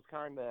 it was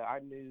kind of, I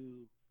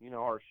knew,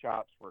 our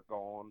shots were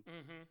gone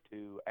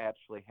to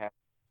actually have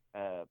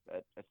a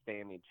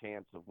standing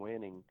chance of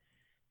winning.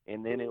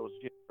 And then it was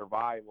just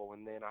survival.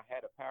 And then I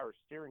had a power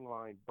steering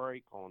line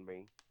break on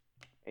me.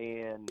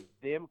 And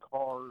them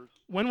cars.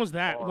 When was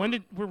that? When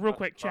did real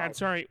quick, Chad? Right.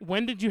 Sorry.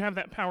 When did you have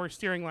that power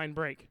steering line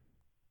break?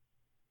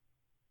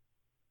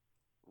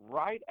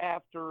 Right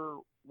after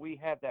we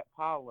had that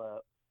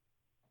pileup,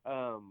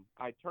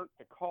 I turned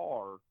the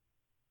car,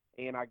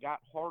 and I got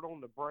hard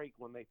on the brake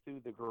when they threw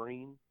the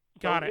green.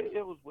 Got it.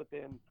 It was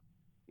within,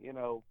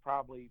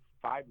 probably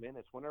 5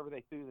 minutes. Whenever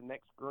they threw the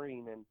next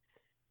green, and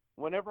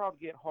whenever I would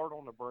get hard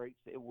on the brakes,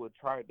 the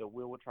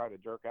wheel would try to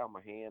jerk out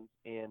my hands,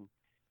 and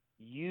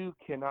you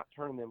cannot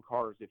turn them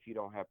cars if you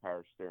don't have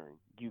power steering.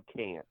 You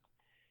can't.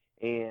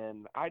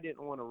 And I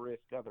didn't want to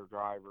risk other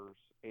drivers,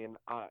 and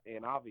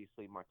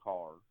obviously my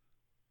car.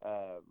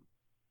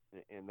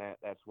 And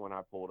that's when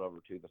I pulled over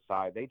to the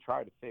side. They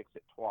tried to fix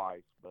it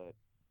twice, but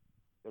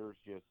there's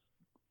just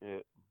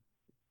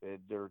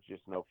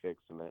no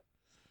fixing it.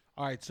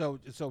 All right, so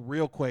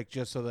real quick,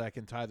 just so that I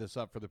can tie this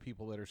up for the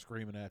people that are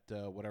screaming at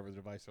whatever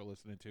device they're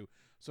listening to.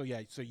 So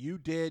yeah, so you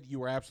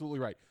were absolutely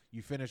right.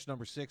 You finished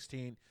number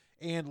 16,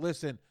 and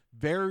listen,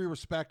 very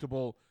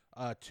respectable,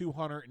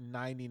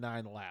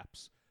 299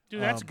 laps.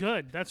 Dude, that's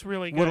good. That's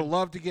really good. Would have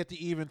loved to get to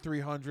even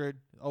 300.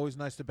 Always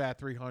nice to bat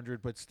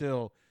 300, but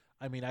still,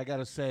 I mean, I got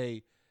to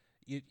say,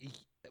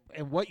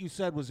 and what you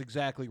said was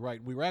exactly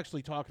right. We were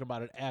actually talking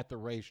about it at the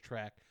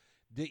racetrack.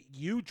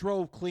 You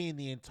drove clean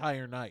the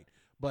entire night,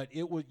 but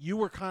you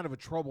were kind of a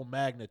trouble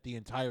magnet the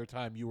entire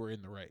time you were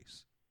in the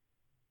race.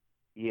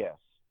 Yes.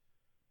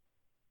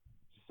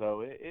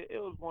 So it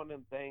was one of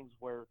them things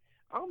where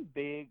I'm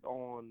big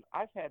on.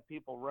 I've had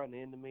people run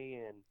into me,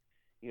 and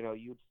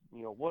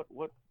what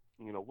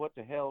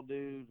the hell,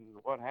 dude, and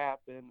what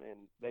happened,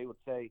 and they would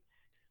say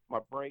my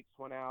brakes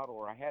went out,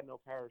 or I had no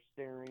power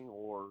steering,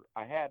 or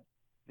I had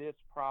this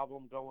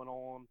problem going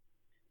on.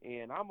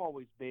 And I'm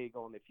always big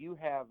on, if you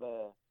have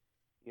a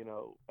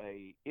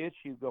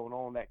issue going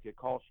on that could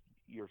cost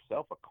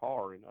yourself a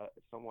car and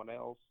someone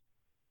else,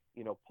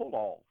 pull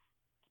off,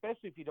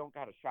 especially if you don't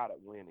got a shot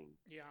at winning.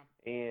 Yeah.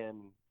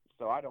 And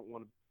so I don't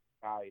want to be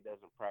a guy who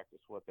doesn't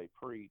practice what they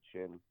preach.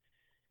 And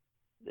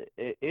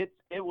it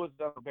was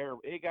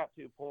unbearable. It got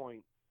to a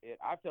point.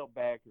 I felt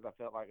bad because I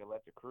felt like I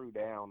let the crew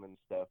down and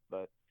stuff.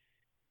 But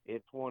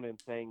it's one of them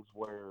things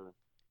where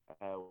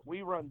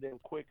we run them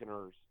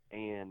quickeners,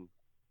 and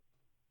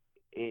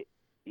it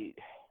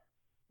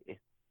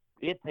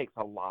takes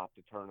a lot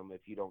to turn them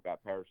if you don't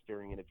got power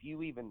steering. And if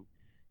you even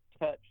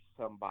touch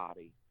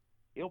somebody,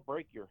 it'll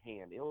break your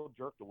hand. It'll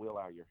jerk the wheel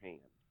out of your hand.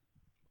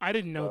 I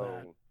didn't know So,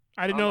 that.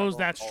 I didn't know it was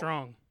that I'm not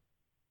strong.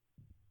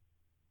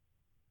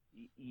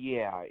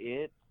 Yeah,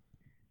 it's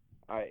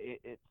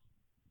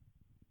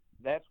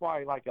that's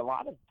why, like, a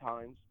lot of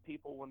times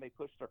people, when they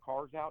push their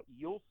cars out,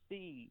 you'll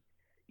see,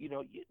 9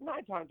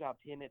 times out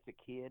of 10 it's a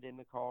kid in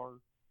the car.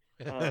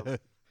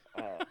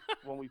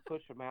 When we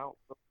push them out,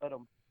 we'll let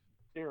them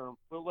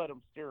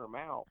steer them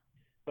out,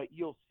 but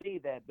you'll see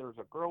that there's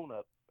a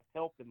grown-up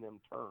helping them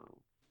turn.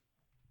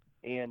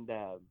 And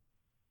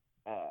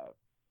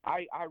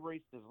I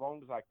raced as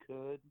long as I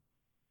could,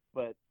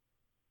 but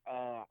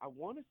I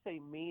want to say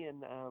me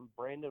and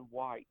Brandon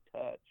White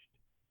touched,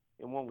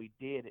 and when we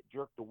did, it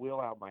jerked the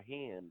wheel out of my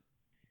hand,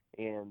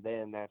 and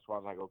then that's why I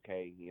was like,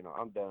 okay,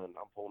 I'm done.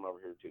 I'm pulling over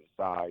here to the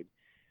side.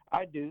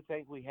 I do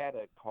think we had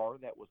a car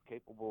that was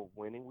capable of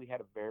winning. We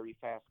had a very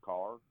fast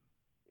car.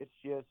 It's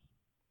just,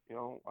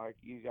 like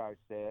you guys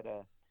said,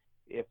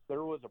 if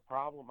there was a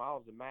problem, I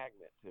was a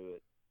magnet to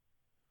it.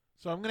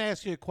 So I'm going to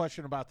ask you a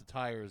question about the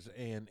tires,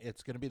 and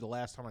it's going to be the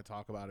last time I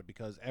talk about it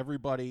because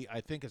everybody,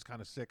 I think, is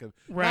kind of sick of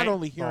Right. not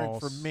only hearing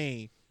False. from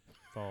me,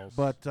 False.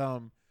 but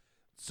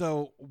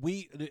so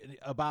we,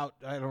 about,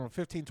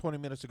 15, 20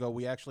 minutes ago,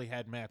 we actually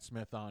had Matt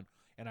Smith on,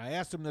 and I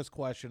asked him this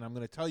question. I'm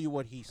going to tell you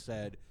what he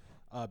said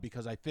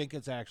because I think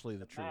it's actually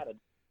the truth.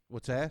 Matador.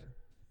 What's that?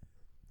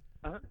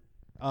 Uh-huh.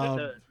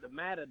 The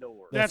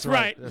Matador. That's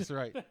right. That's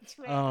right. That's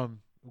right.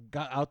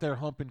 Got out there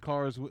humping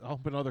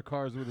other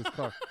cars with his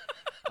car.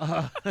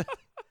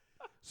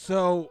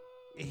 So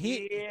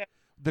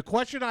the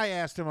question I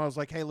asked him, I was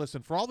like, hey,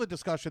 listen, for all the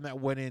discussion that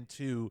went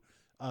into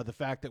the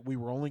fact that we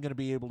were only going to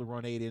be able to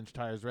run 8-inch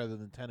tires rather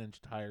than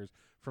 10-inch tires,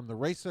 from the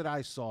race that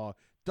I saw,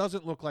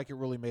 doesn't look like it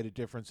really made a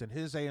difference. And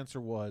his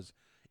answer was,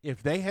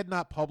 if they had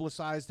not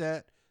publicized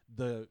that,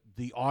 the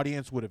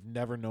audience would have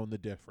never known the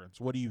difference.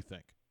 What do you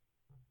think?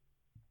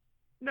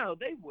 No,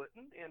 they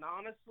wouldn't. And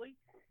honestly,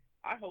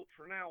 I hope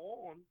from now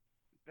on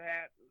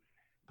that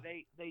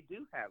they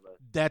do have a.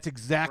 That's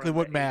exactly run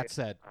what the Matt 8-inch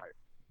said. tire.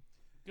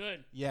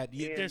 Good. Yeah,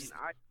 And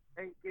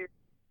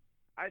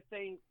I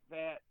think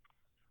that,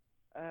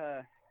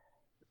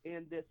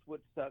 and this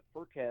would suck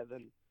for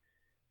Kevin,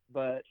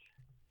 but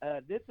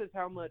this is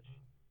how much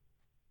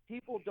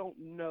people don't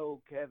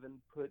know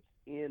Kevin puts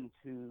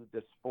into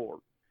the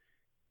sport.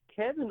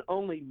 Kevin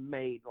only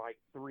made like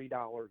 $3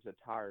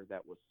 a tire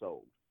that was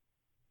sold.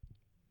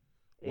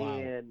 Wow.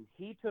 And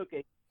he took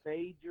a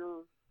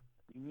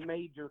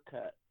major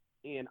cut.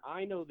 And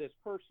I know this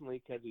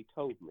personally because he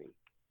told me.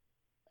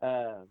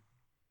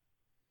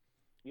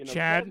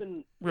 Chad,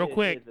 Kevin real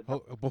quick.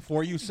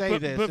 Before you say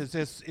But- this, but-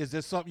 is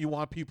this something you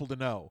want people to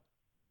know?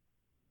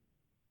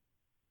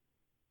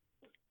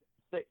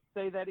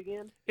 Say that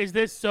again? Is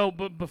this so?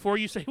 But before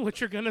you say what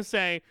you're gonna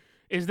say,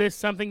 is this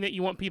something that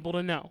you want people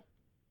to know?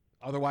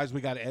 Otherwise, we're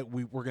going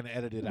to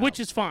edit it out. Which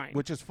is fine.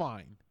 Which is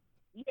fine.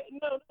 Yeah,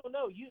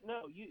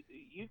 no.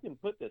 You can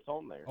put this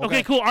on there.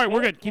 Okay, cool. All right,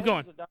 we're good. Keep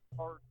going.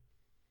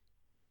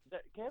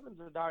 Kevin's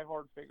a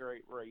diehard figure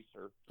 8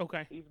 racer.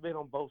 Okay. He's been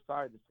on both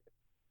sides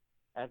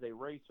as a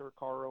racer,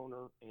 car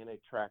owner, and a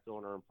track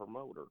owner and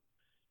promoter.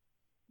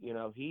 He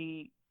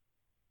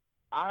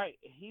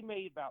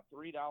made about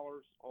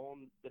 $3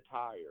 on the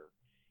tire,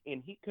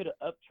 and he could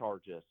have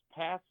upcharged us.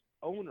 Past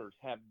owners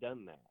have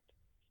done that.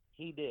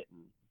 He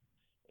didn't.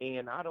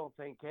 And I don't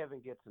think Kevin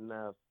gets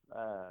enough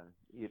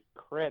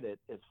credit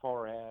as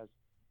far as,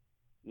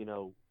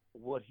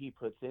 what he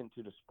puts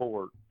into the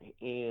sport.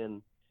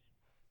 And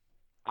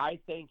I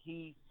think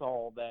he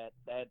saw that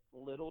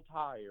little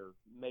tire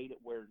made it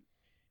where,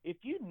 if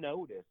you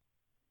notice,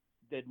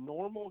 the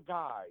normal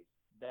guys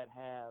that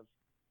have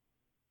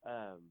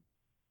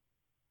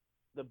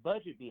the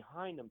budget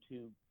behind them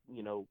to,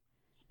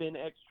 spend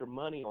extra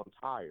money on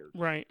tires,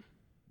 Right.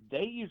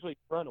 they usually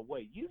run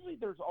away. Usually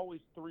there's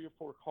always 3 or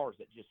 4 cars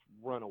that just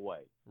run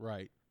away.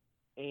 Right.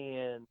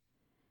 And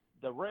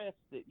the rest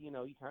that, you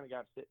kind of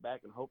got to sit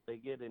back and hope they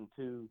get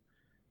into,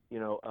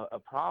 a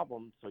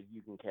problem so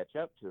you can catch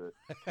up to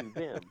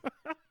them.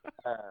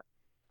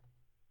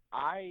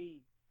 I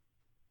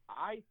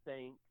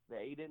think the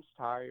 8-inch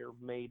tire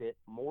made it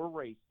more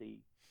racy.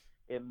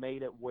 It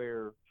made it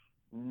where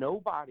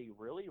nobody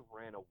really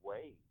ran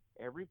away.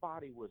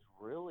 Everybody was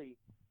really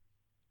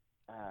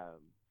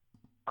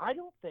I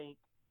don't think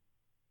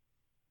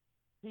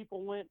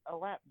people went a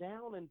lap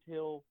down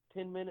until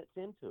 10 minutes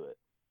into it.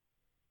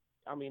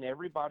 I mean,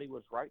 everybody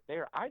was right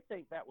there. I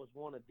think that was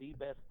one of the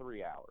best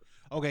 3 hours.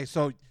 Okay,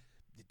 so,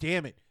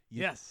 damn it.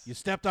 Yes. You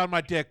stepped on my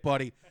dick,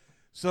 buddy.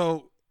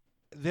 So,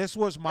 this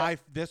was my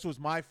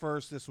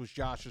first. This was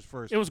Josh's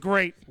first. It was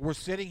great. We're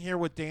sitting here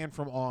with Dan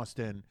from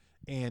Austin,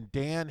 and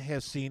Dan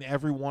has seen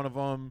every one of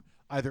them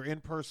either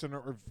in person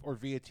or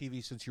via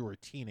TV since you were a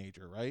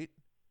teenager, right?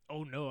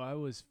 Oh, no, I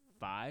was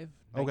 5,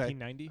 Okay.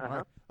 1990. Uh-huh. All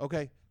right.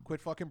 Okay,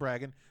 quit fucking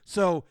bragging.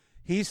 So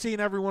he's seen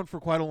everyone for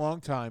quite a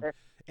long time,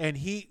 and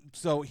he's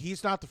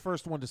not the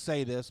first one to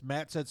say this.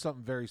 Matt said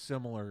something very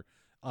similar,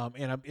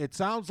 and it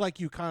sounds like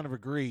you kind of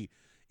agree.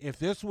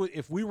 If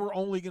we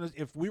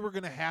were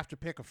gonna have to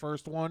pick a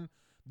first one,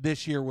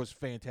 this year was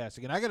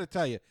fantastic. And I got to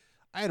tell you,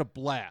 I had a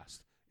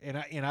blast, and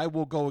I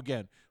will go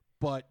again.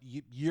 But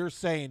you're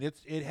saying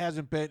it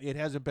hasn't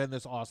been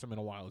this awesome in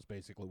a while. Is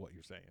basically what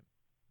you're saying.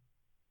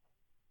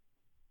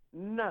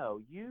 No,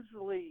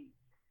 usually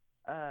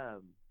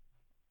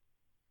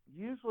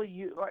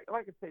you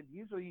like I said,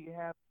 usually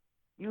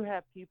you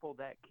have people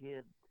that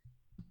can,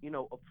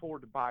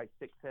 afford to buy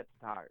 6 sets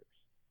of tires.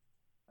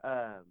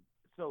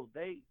 So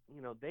they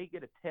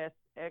get a test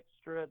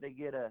extra, they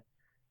get a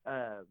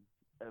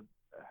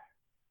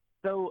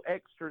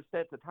extra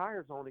sets of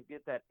tires on to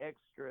get that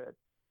extra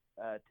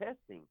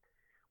testing.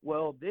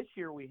 Well, this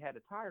year we had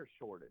a tire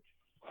shortage,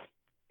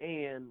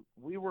 and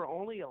we were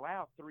only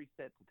allowed 3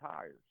 sets of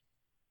tires.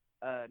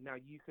 Now,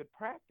 you could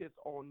practice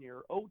on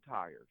your old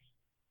tires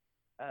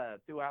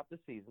throughout the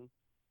season,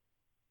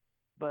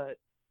 but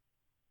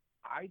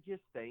I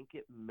just think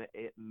it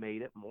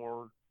made it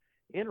more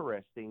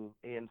interesting,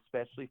 and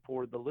especially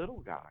for the little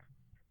guy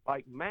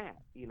like Matt.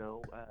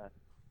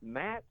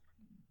 Matt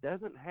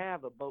doesn't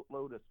have a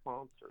boatload of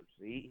sponsors.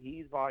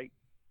 He's like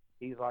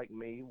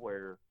me,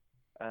 where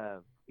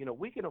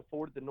we can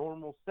afford the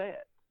normal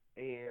set,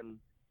 and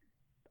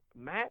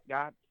Matt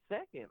got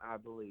second, I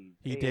believe.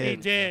 He And did. He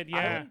did, I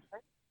yeah. only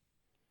think-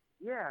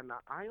 yeah, and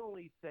I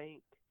only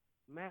think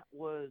Matt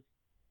was.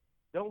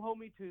 Don't hold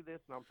me to this,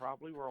 and I'm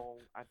probably wrong.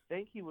 I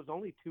think he was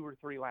only 2 or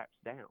 3 laps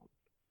down.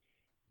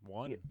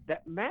 One.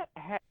 That Matt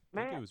had. I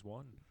think Matt, it was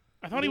one.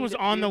 I thought he was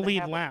didn't- on the didn't lead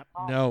have a lap.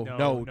 problem.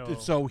 No.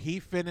 So he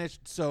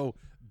finished. So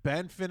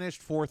Ben finished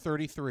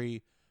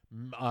 4:33.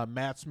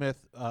 Matt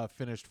Smith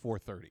finished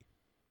 4:30.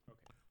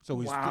 So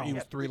Wow. he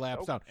was 3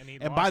 laps down. And, he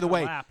And lost by the a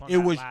way, lap on it that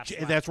was last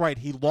lap. that's right.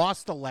 He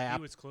lost a He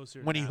lap was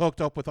closer when he than hooked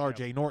up with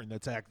R.J. Yep. Norton.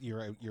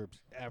 You're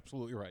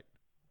absolutely right.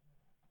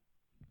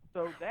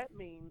 So that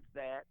means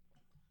that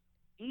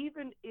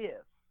even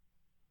if,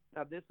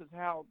 now this is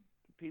how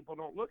people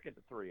don't look at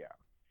the 3 hours,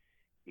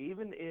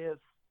 even if,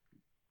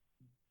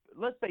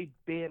 let's say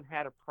Ben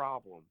had a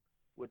problem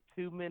with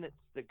 2 minutes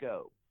to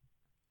go,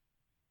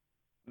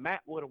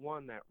 Matt would have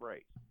won that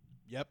race,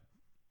 Yep.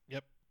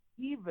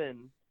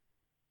 even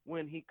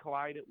when he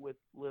collided with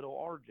little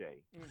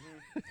RJ.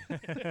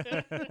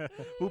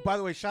 Who, by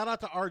the way, shout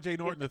out to R.J.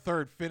 Norton the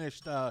third,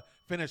 finished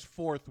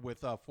 4th with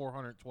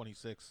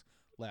 426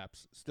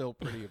 laps. Still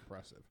pretty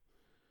impressive.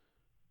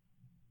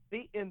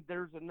 See, and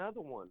there's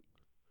another one.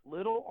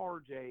 Little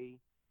RJ,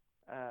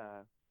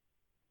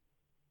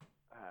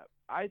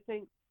 I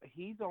think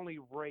he's only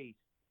raced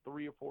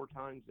 3 or 4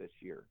 times this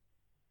year.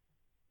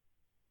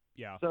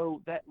 Yeah.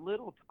 So that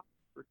little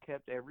tire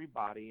kept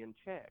everybody in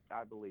check,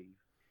 I believe.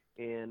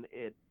 And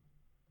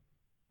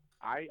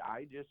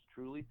I just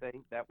truly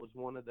think that was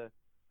one of the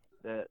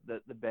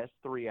best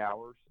 3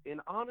 hours.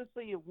 And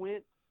honestly, it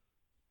went,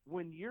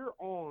 when you're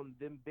on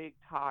them big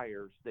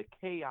tires, the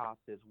chaos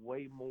is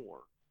way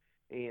more.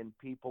 And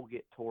people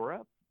get tore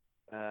up,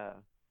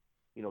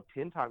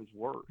 10 times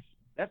worse.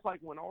 That's like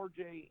when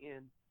RJ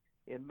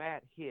and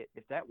Matt hit.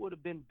 If that would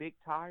have been big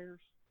tires,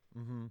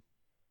 Mm-hmm.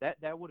 that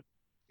would have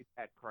been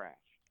that crash.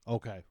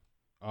 Okay.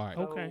 All right.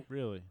 Okay.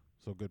 Really?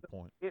 So good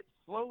point. It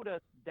slowed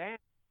us down.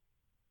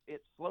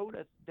 It slowed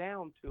us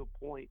down to a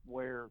point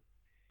where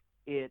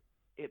it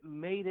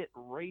made it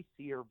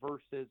racier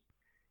versus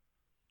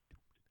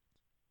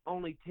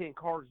only 10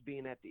 cars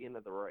being at the end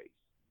of the race.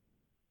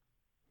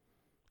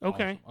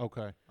 Okay. Awesome.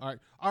 Okay. All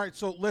right.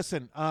 So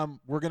listen,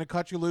 we're gonna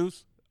cut you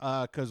loose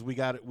because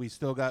we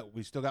still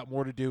got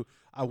more to do.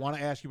 I want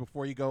to ask you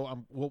before you go.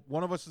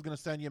 One of us is gonna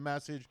send you a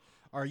message.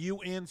 Are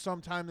you in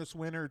sometime this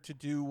winter to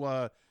do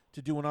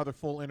another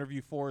full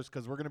interview for us?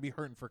 Because we're gonna be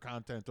hurting for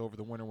content over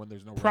the winter when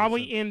there's no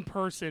Probably racing. in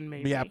person,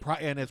 maybe. Yeah,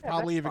 and it's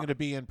probably even gonna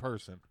be in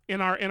person.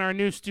 in our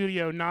new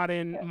studio, not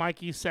in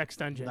Mikey's sex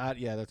dungeon.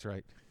 Yeah, that's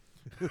right.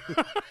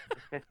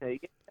 Yeah,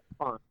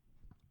 fun.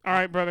 All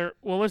right, brother.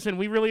 Well, listen,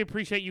 we really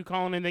appreciate you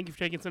calling in. Thank you for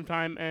taking some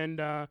time. And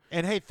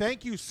hey,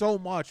 thank you so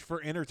much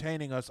for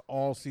entertaining us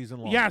all season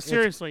long. yeah,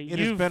 seriously, It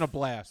has been a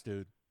blast,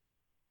 dude.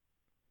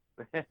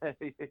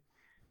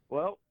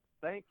 Well,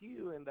 thank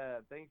you, and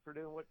thanks for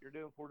doing what you're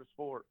doing for the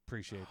sport.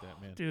 Appreciate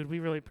that, man. dude. We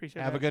really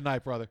appreciate. Have that. a good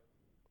night, brother.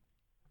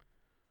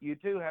 You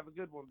too. Have a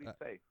good one. Be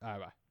safe. All right,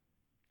 bye.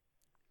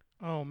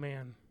 Oh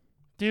man,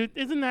 dude,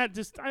 isn't that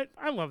just?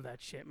 I love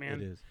that shit,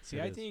 man. It is. See,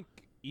 It I is. think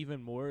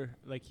even more,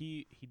 like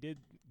he did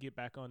get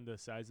back on the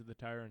size of the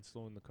tire and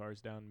slowing the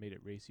cars down made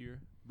it racier.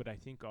 But I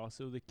think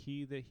also the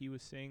key that he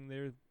was saying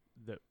there,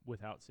 that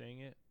without saying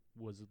it,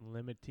 was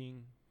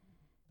limiting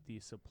the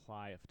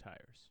supply of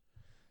tires.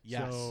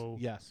 Yes. So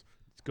yes.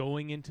 it's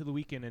going into the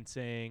weekend and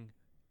saying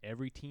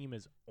every team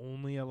is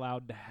only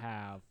allowed to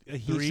have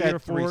He 3 said or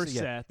 4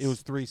 yeah, sets. it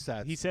was 3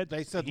 sets. He said-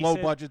 they said he low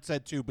said- budget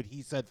said 2, but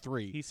he said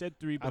 3. He said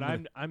 3, but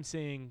I'm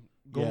saying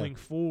Yeah. going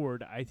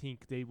forward, I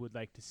think they would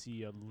like to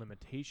see a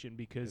limitation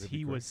because It'd be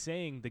he great. was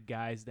saying the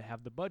guys that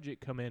have the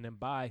budget come in and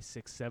buy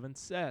 6, 7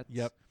 sets.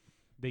 Yep.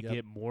 They Yep.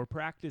 get more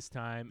practice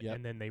time Yep.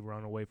 and then they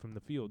run away from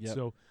the field. Yep.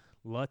 So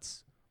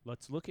let's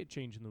look at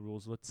changing the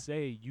rules. Let's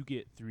say you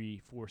get 3,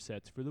 4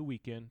 sets for the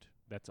weekend.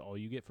 That's all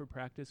you get for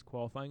practice,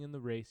 qualifying in the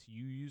race.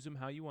 You use them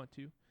how you want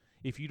to.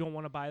 If you don't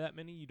want to buy that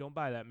many, you don't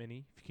buy that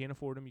many. If you can't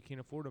afford them, you can't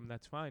afford them.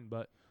 That's fine.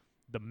 But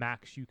the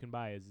max you can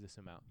buy is this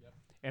amount. Yep.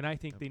 And I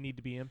think they need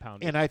to be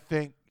impounded. And I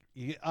think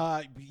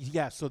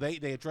yeah, so they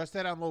addressed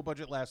that on low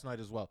budget last night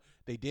as well.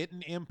 They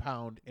didn't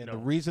impound, and the No.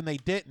 reason they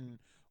didn't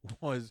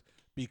was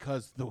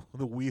because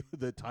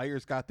the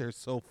tires got there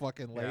so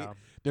fucking late. Yeah.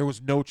 There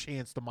was no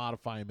chance to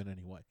modify them in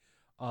any way.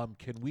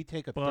 Can we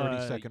take a But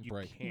 30-second you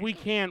break?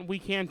 can't. We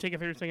can take a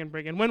 30-second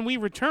break, and when we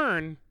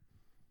return,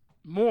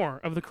 more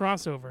of the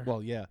crossover.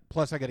 Well, yeah.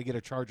 Plus, I got to get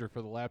a charger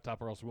for the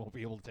laptop, or else we won't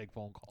be able to take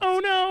phone calls. Oh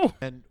no!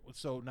 And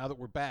so now that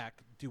we're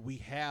back, do we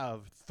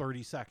have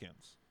 30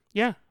 seconds?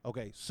 Yeah.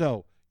 Okay,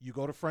 so you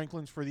go to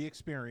Franklin's for the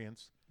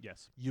experience.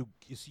 Yes. You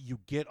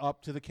get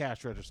up to the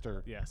cash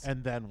register. Yes.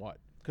 And then what?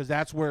 Because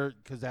that's where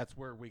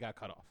we got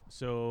cut off.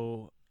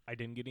 So I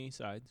didn't get any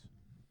sides.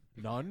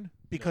 None?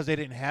 Because they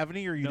didn't have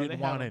any, or you No, didn't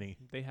they had want 'em. any?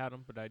 They had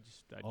them, but I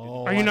didn't.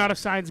 Oh, Are you not a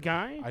sides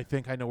guy? I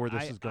think I know where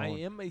this is I going.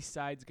 am a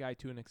sides guy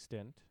to an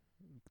extent.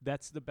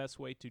 That's the best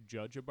way to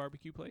judge a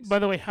barbecue place. By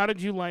the way, how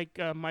did you like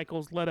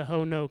Michael's let a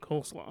hoe know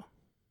coleslaw?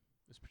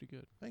 It's pretty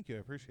good. Thank you. I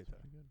appreciate that.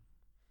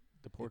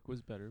 The pork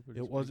was better, but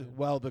It wasn't.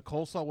 Well, the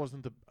coleslaw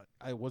wasn't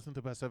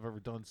the best I've ever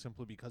done,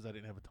 simply because I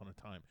didn't have a ton of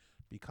time.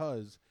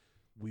 Because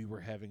we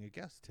were having a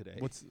guest today.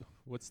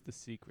 What's the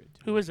secret?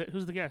 Who is it?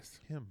 Who's the guest?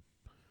 Him?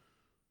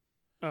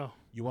 Oh,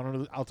 You want to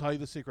know? I'll tell you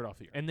the secret off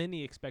the air. And then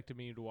he expected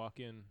me to walk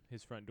in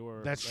his front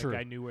door. That's like true.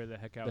 I knew where the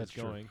heck I That's was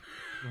true. going.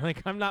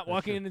 Like I'm not That's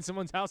walking true. in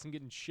someone's house and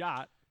getting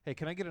shot. Hey,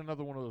 can I get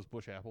another one of those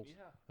bush apples?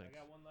 Thanks. I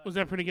got one left. was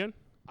that pretty good?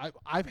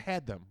 I've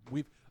had them.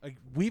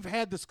 We've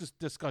had this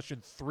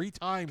discussion 3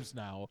 times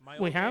now.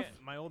 We have?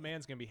 My old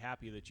man's gonna be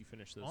happy that you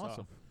finished this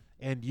Awesome. off.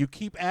 And you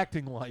keep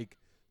acting like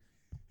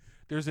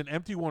there's an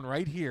empty one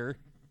right here.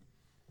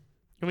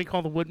 Can we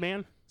call the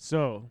Woodman?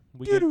 So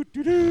we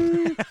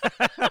Doo-doo-doo-doo.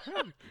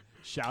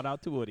 shout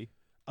out to Woody.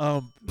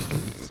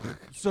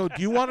 So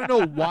do you want to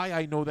know why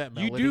I know that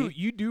melody?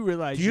 You do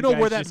realize. Do you know guys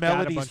where that just got a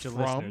melody's bunch of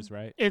from? listeners,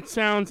 right? It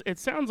sounds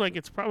like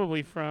it's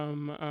probably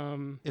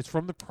from. It's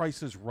from The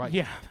Price is Right.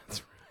 Yeah,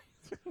 that's right.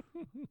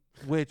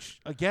 Which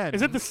again,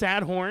 Is it the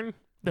sad horn?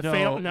 The No,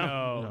 fail?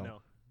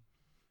 no.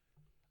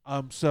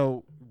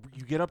 So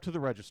you get up to the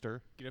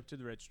register. Get up to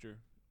the register.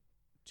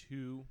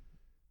 2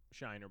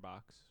 Shiner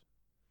box.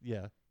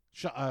 Yeah.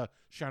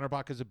 Shiner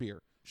Bock is a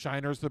beer.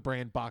 Shiner's the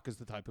brand. Bock is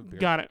the type of beer.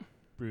 Got it.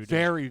 Brewed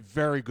Very,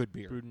 very good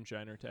beer. in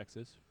Shiner,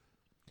 Texas.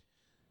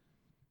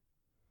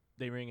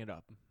 They ring it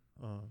up.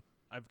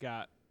 I've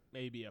got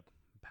maybe a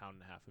pound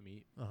and a half of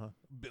meat.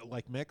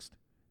 Like mixed.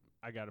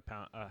 I got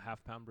a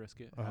half pound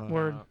brisket,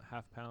 Word.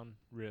 half pound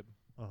rib,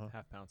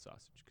 half pound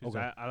sausage. Because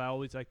Okay. I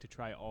always like to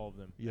try all of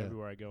them Yeah.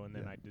 everywhere I go, and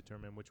then Yeah. I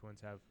determine which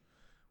ones have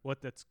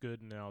what that's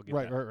good, and then I'll get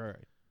Right. that.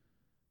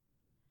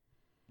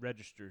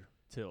 Register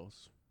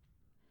tills.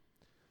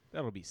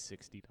 That'll be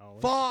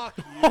 $60. Fuck.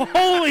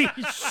 Holy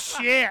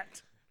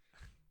shit!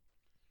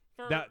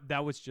 For-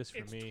 That was just for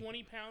it's me.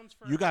 20 pounds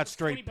for. You got it's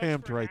straight 20 bucks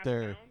pimped for a right half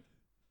there. pound?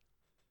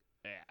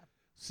 Yeah.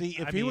 See,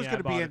 if I he mean, was I going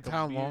to bought be a in couple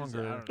town beers, I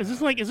longer, don't Is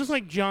know. this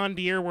like John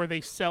Deere where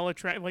they sell a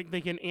like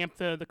they can amp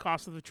the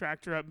cost of the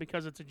tractor up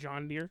because it's a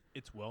John Deere?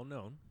 It's well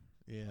known.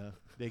 yeah,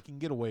 they can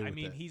get away I with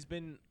mean, it. he's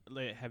been.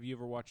 Like, have you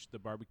ever watched the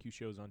barbecue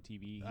shows on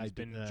TV? I He's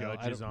d- been no, I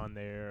judges don't- on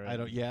there. I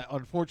don't. and- Yeah,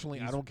 unfortunately,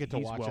 I he's- don't get to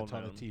he's watch a well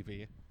ton of known.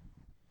 TV.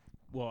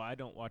 Well, I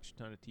don't watch a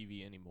ton of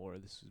TV anymore.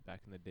 This was back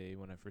in the day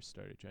when I first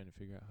started trying to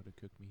figure out how to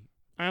cook meat.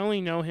 I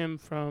only know him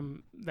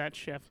from that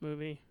chef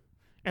movie,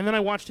 and then I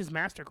watched his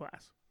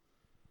masterclass.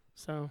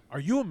 So Are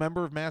you a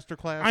member of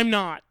Masterclass? I'm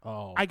not.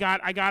 Oh, I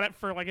got it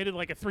for I did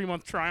like a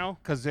 3-month trial.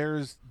 because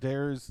there's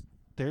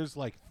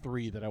like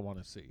 3 that I want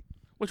to see.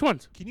 Which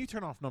ones? Can you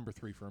turn off number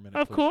 3 for a minute?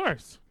 Of please?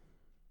 course.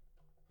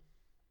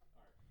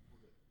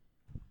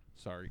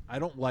 Sorry, I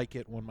don't like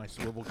it when my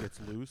swivel gets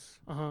loose.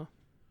 Uh-huh.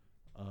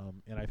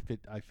 And I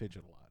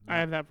fidget a lot. I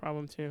have that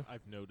problem too.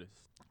 I've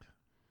noticed.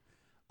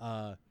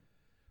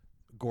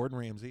 Gordon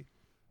Ramsay,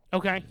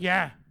 Okay.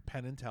 Yeah.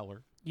 Penn and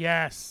Teller.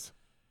 Yes.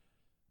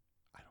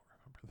 I don't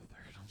remember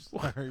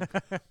the third. I'm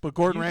sorry, but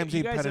Gordon Ramsay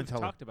you and guys Penn have and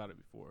Teller. talked about it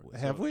before.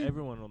 Have so we?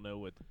 Everyone will know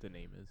what the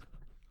name is.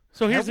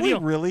 So here's Have the we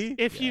deal. really?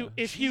 If you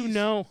Jeez.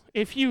 know,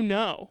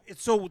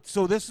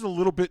 So this is a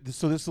little bit.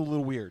 So this is a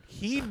little weird.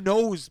 He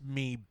knows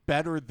me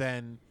better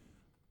than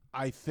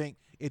I think.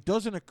 It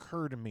doesn't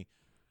occur to me.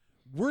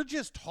 We're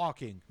just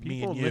talking, me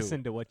People and you.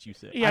 listen to what you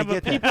say. yeah, I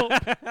but get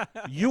that.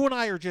 people. You and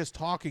I are just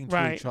talking to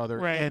Right, each other,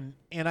 right.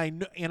 and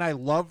I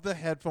love the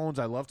headphones.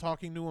 I love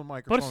talking to a But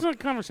microphone. it's not a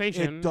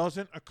conversation It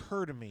doesn't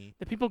occur to me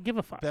that people give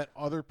a fuck. that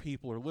other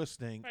people are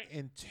listening Right.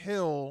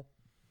 until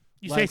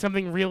You like- say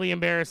something really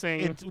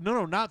embarrassing.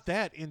 no, not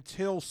that.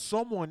 Until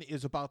someone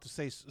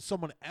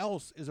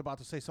else is about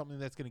to say something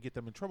that's going to get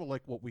them in trouble,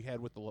 like what we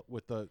had with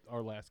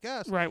our last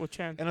guest. Right, with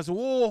Chen. And I said,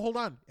 whoa, hold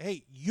on.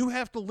 Hey, you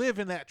have to live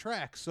in that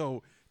track,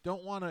 so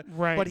don't want to.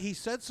 Right. But he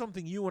said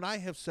something you and I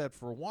have said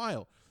for a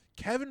while.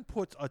 Kevin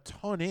puts a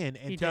ton in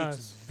and He takes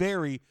does.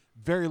 very,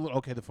 very little.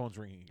 Okay, the phone's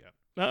ringing again.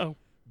 Uh-oh.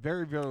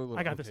 Very, very little.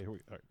 I got okay, this. Here we,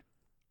 all right.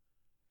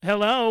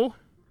 Hello.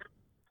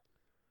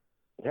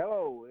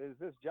 Hello, is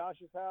this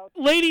Josh's house?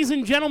 Ladies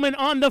and gentlemen,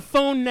 on the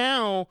phone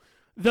now,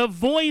 the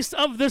voice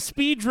of the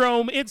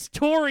Speedrome, it's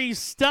Torry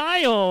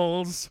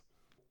Stiles.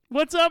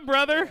 What's up,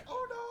 brother?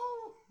 Oh,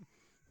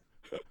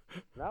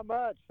 Not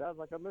much. Sounds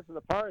like I'm missing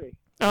the party.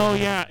 Oh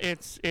yeah,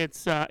 it's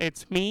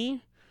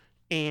me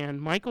and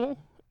Michael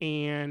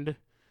and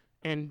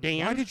Dan.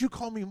 no. Why did you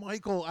call me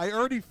Michael? I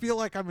already feel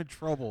like I'm in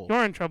trouble.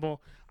 You're in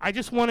trouble. I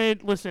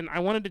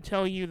wanted to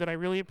tell you that I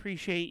really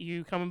appreciate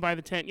you coming by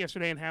the tent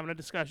yesterday and having a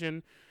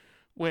discussion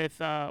with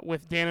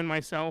Dan and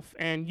myself.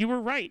 And you were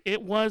right.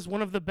 It was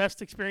one of the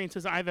best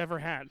experiences I've ever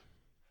had.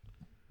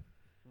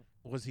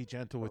 Was he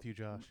gentle with you,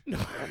 Josh? You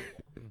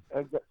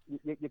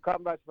caught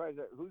me by surprise.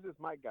 Who's this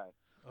Mike guy?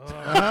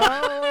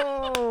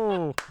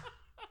 Oh,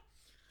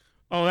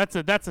 Oh,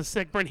 that's a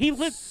sick burn. He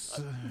lit.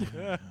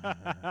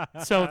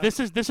 So this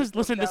is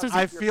listen. This is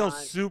I feel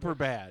super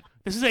bad.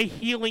 this is a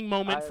healing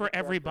moment I for understand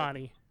that.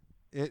 everybody.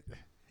 It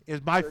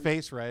is my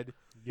face red.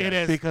 It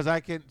is. Because I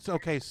can.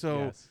 Okay,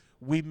 so Yes.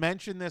 we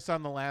mentioned this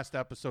on the last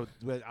episode,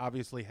 but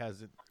obviously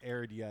hasn't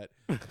aired yet.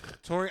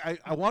 Torry,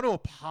 I want to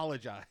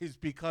apologize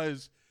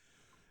because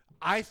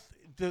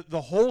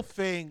the whole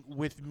thing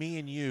with me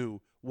and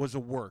you was a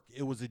work.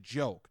 It was a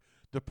joke.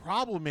 The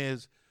problem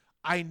is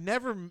I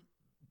never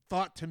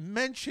thought to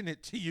mention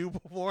it to you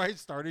before I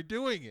started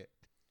doing it.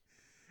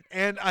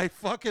 And I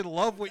fucking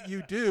love what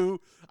you do.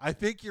 I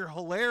think you're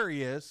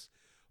hilarious,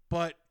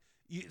 but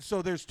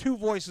so there's two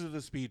voices of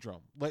the speed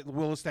drum.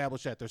 We'll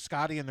establish that. There's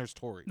Scotty and there's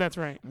Torry. That's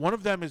right. One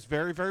of them is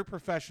very, very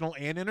professional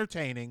and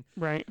entertaining.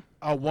 Right.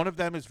 One of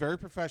them is very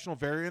professional,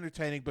 very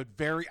entertaining, but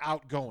very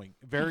outgoing,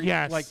 very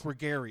Yes. like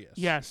gregarious.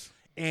 Yes.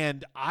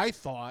 And I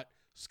thought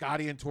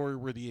Scotty and Torry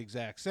were the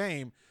exact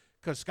same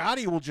because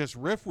Scotty will just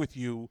riff with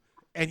you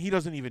and he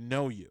doesn't even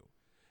know you.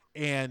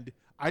 And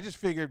I just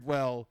figured,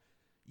 well,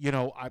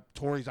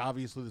 Torry's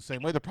obviously the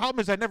same way. The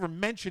problem is I never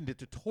mentioned it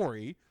to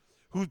Torry,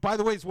 who, by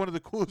the way, is one of the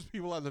coolest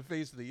people on the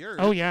face of the earth.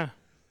 Oh yeah.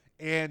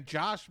 And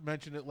Josh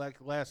mentioned it like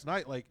last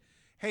night, like,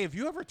 hey, have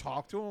you ever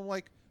talked to him? I'm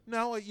like,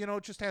 no, it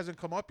just hasn't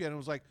come up yet. And it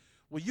was like,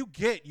 well, you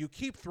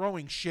keep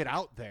throwing shit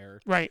out there.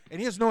 Right. And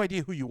he has no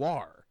idea who you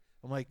are.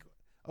 I'm like,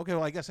 okay,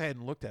 well, I guess I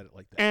hadn't looked at it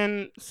like that.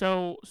 And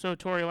so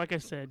Torry, like I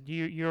said,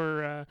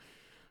 your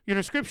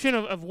description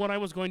of what I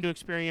was going to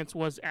experience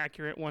was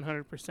accurate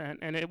 100%,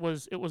 and it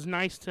was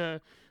nice to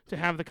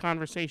have the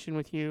conversation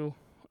with you,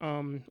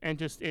 and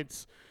just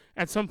it's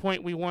at some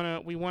point we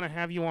want to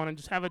have you on and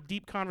just have a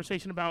deep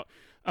conversation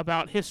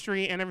about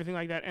history and everything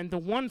like that. And the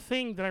one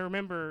thing that I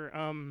remember,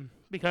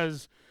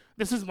 because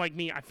this is like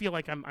me, I feel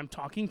like I'm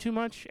talking too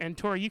much, and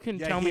Torry, you can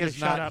tell me to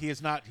shut up. He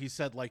is not. He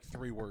said like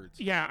 3 words.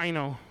 Yeah, I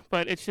know,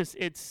 but it's just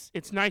it's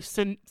nice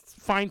to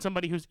find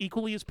somebody who's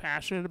equally as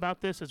passionate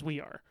about this as we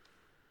are.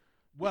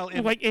 Well,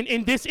 Like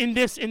in this, and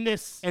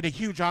a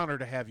huge honor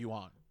to have you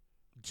on,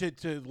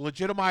 to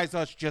legitimize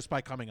us just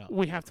by coming on.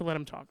 we have to let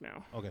him talk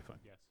now. Okay, fine.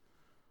 Yes.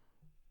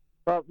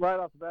 But right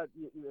off the bat,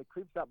 it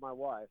creeps out my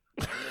wife.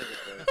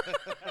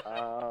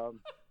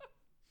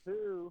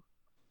 Two,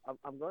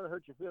 I'm going to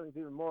hurt your feelings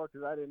even more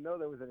because I didn't know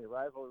there was any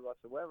rivalry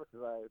whatsoever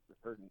because I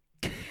hadn't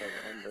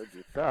heard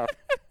your stuff.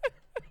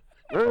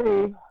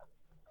 Three,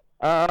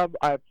 I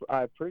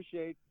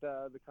appreciate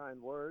the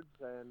kind words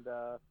and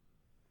the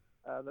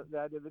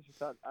idea that you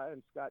thought I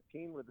and Scott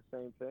Keen were the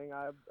same thing.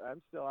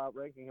 I'm still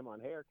outranking him on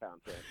hair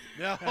contest.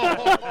 No.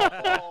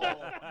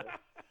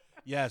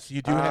 Yes,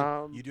 you do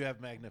have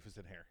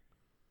magnificent hair.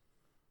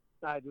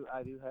 I do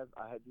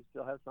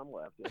still have some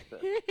left. Yes, sir.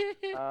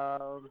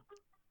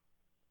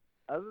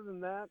 Other than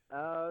that,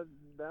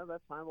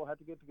 that's fine. We'll have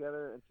to get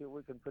together and see what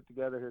we can put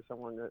together here.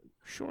 Someone that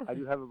Sure. I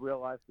do have a real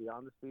life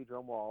beyond the speed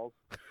drum walls.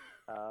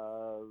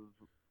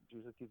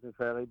 Jesus keeps me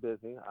fairly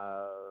busy.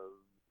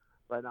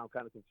 Right now, I'm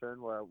kind of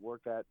concerned where I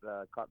work at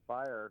caught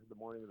fire the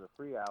morning of the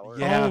free hour.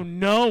 Yeah. Oh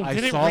no! I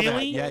Did it saw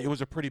really? that. Yeah, it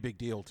was a pretty big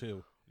deal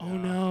too. Oh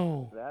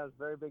no! That was a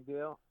very big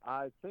deal.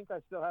 I think I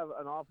still have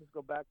an office to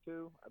go back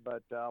to,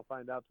 but I'll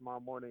find out tomorrow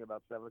morning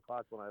about 7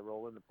 o'clock when I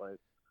roll in the place.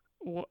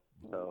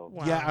 So,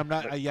 Wow. Yeah, I'm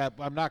not.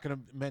 I'm not going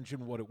to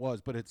mention what it was,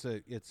 but it's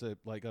a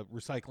like a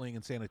recycling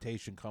and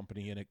sanitation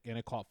company, and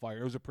it caught fire.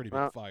 It was a pretty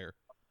big fire.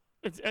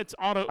 It's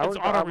auto I it's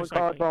would auto call it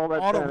recycling. all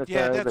that Auto, sanitary,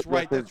 yeah, that's but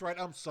right. this That's right.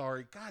 I'm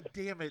sorry. God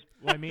damn it.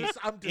 Well, I mean,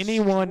 I'm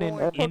anyone in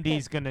destroyed.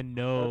 Indy's gonna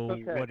know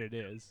That's okay. what it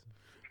is.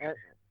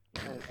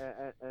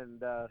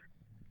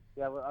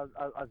 Yeah, well,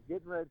 I was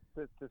getting ready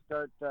to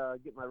start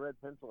getting my red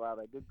pencil out.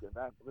 I did get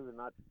that, believe it or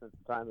not, since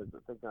the time I was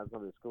thinking I was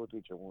going to be a school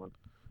teacher once.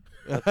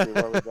 Let's see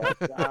where we got.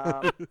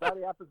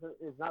 Scotty Apperson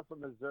is not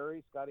from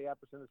Missouri. Scotty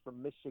Apperson is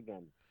from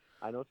Michigan.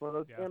 I know it's one of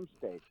those Yeah. M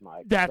states,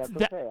 Mike. That's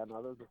okay. I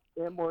know those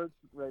M words,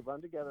 they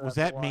run together. Was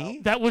after that a while. me?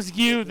 That was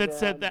you that Michigan,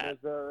 said that.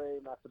 Missouri,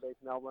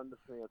 masturbation, Elmland,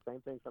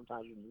 same thing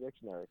sometimes in the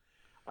dictionary.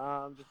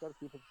 Just got to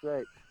keep it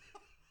straight.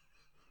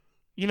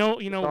 You know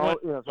It's what?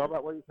 It's all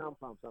about where you come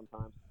from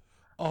sometimes.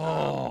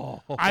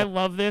 Oh, I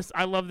love this.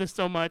 I love this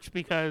so much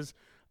because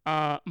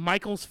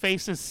Michael's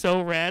face is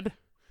so red,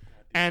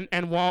 and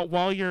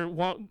while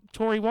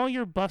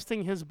you're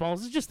busting his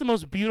balls, it's just the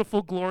most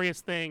beautiful,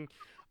 glorious thing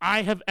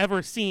I have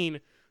ever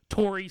seen.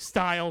 Torry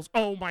Stiles.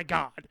 Oh my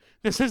God,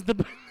 this is the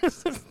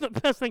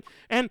best thing,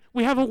 and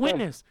we have a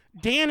witness.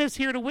 Dan is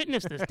here to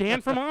witness this.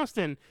 Dan from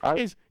Austin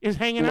is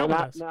hanging out with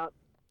us. Now,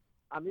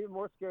 I'm even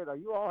more scared. Are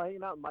you all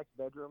hanging out in Mike's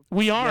bedroom?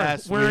 We are.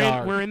 Yes, we're we in.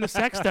 are. We're in the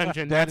sex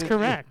dungeon. That That's is-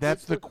 correct.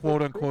 That's the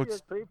quote unquote.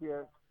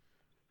 Creepier.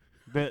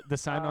 The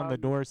sign on the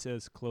door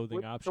says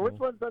clothing So optional. which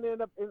one's going to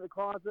end up in the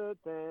closet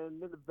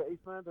and in the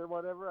basement or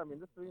whatever? I mean,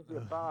 this seems to be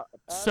a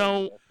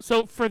pattern.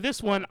 So for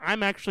this one,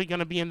 I'm actually going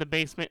to be in the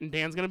basement, and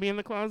Dan's going to be in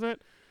the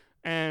closet,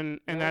 and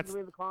that's.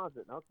 in the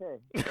closet. Okay.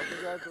 Well,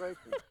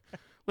 congratulations.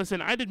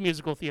 Listen, I did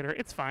musical theater.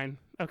 It's fine.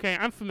 Okay,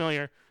 I'm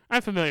familiar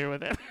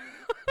with it.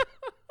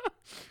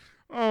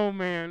 Oh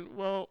man.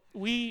 Well,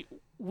 we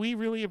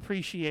really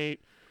appreciate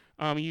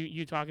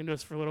You talking to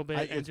us for a little bit.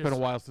 and It's just, been a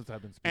while since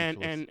I've been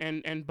speechless.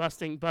 And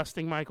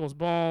busting Michael's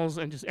balls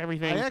and just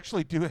everything. I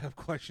actually do have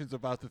questions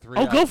about the 3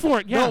 Oh, hours. go for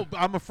it. Yeah. No,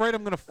 I'm afraid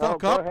I'm going to fuck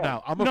go up ahead.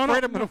 now. I'm No,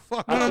 afraid no, I'm going to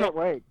fuck I up. can't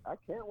wait. I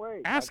can't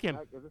wait. Ask him.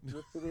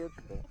 This could be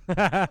interesting.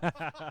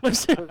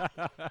 Listen.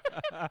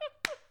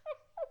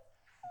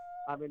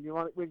 I mean,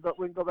 we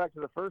can go back to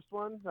the first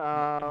one.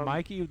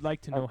 Mikey would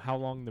like to know how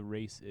long the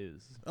race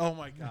is. Oh,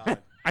 my God.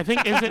 I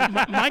think is it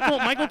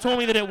Michael told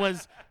me that it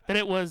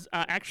was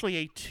actually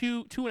a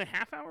 2.5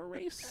 hour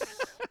race.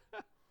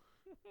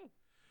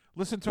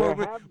 Listen,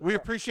 Torry, we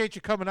appreciate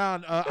you coming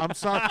on. I'm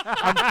sorry.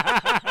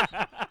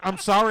 I'm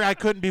sorry I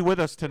couldn't be with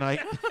us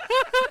tonight.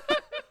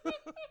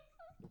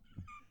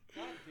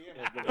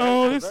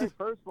 Oh, the this very is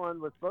first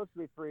one was supposed to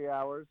be 3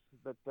 hours,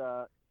 but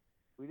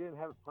we didn't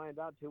have it planned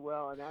out too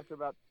well. And after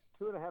about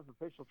 2.5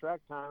 official track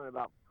time and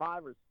about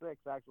 5 or 6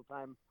 actual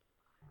time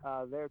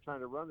there trying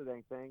to run the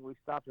dang thing, we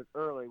stopped it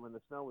early when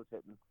the snow was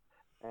hitting.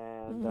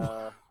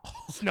 And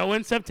snow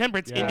in September.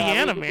 It's Yeah.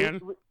 Indiana, we-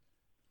 man.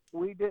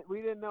 we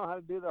didn't know how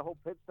to do the whole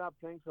pit stop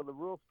thing, so the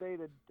rule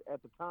stated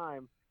at the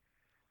time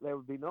there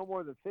would be no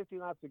more than 50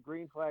 laps of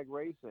green flag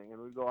racing,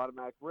 and we'd go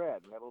automatic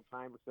red. We had a little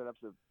timer set up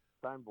to the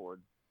time board.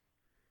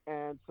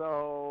 And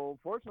so,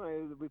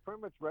 fortunately, we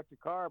pretty much wrecked a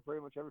car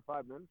pretty much every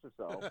 5 minutes or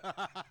so.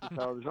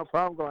 So there's no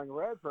problem going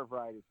red for a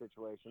variety of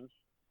situations.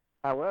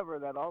 However,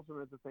 that also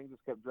meant the thing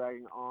just kept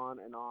dragging on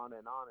and on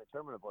and on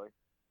interminably.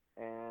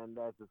 And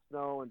as the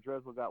snow and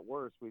drizzle got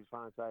worse, we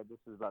finally decided this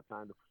is about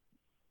time to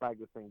flag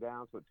this thing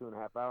down. So at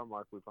 2.5 hour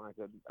mark, we finally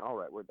said, all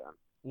right, we're done.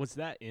 Was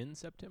that in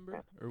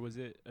September, or was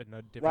it a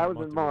different That was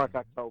month in more like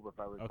originally? October, if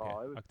I recall.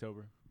 Okay, It was,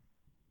 October.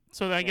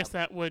 So I guess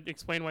that would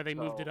explain why they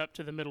moved So- it up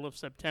to the middle of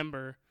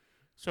September,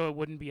 so it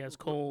wouldn't be as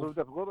cold. moved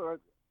up a little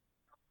bit.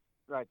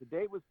 Right. The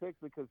date was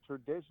picked because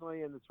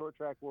traditionally in the short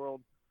track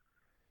world,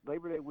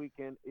 Labor Day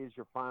weekend is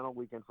your final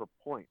weekend for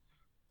points.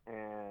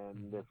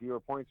 And if you're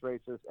a points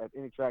racer at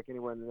any track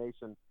anywhere in the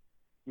nation,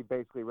 you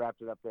basically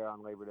wrapped it up there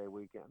on Labor Day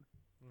weekend.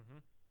 Mm-hmm.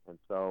 And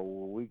so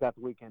we got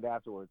the weekend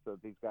afterwards so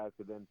these guys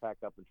could then pack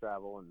up and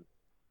travel and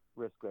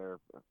risk their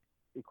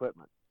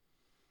equipment.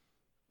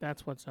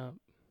 That's what's up.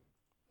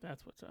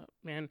 That's what's up,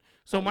 man.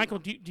 So, Michael,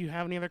 do you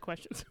have any other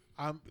questions?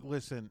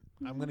 Listen,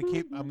 I'm gonna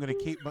keep my.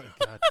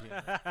 God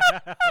damn.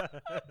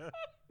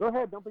 Go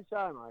ahead. Don't be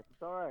shy, Mike.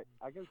 It's all right.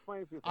 I can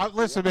explain if you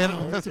Listen, man.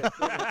 It's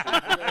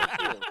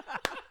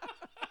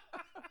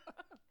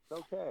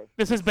okay.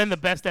 This has been the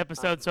best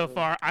episode so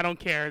far. I don't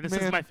care. This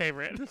is Man, my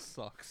favorite. This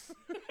sucks.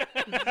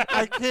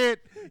 I can't.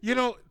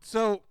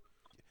 So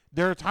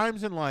there are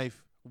times in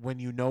life when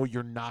you know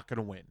you're not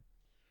gonna win.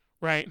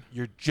 Right.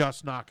 You're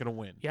just not gonna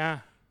win. Yeah.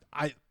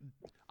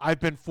 I've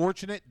been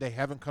fortunate. They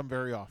haven't come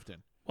very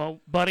often.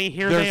 Well, buddy,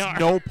 here There's they are.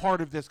 no part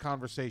of this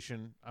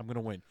conversation I'm going to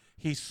win.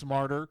 He's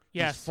smarter.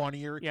 Yes. He's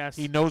funnier. Yes.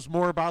 He knows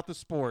more about the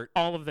sport.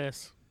 All of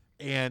this.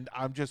 And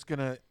I'm just going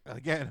to,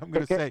 again, I'm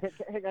going to say.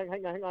 Hang on.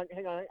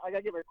 I got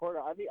to get my recorder.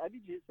 I need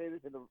you to say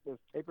this in this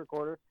tape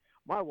recorder.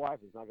 My wife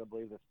is not going to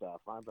believe this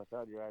stuff. I'm going to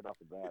tell you right off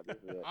the bat. This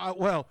is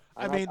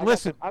it.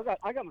 Listen. I got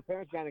my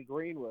parents down in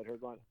Greenwood who are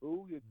going,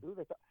 who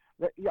they thought?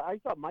 Yeah, I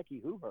thought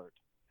Mikey Hubert.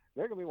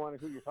 They're going to be wondering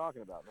who you're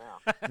talking about now.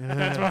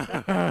 That's right.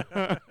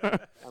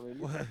 I mean,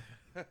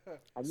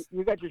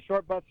 you got your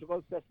short butts to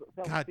both God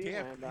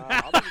damn. and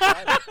I'll be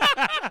excited.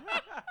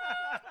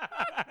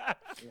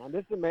 Man,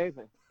 this is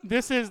amazing.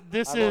 This is.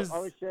 I've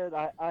always shared.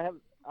 I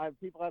have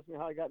people ask me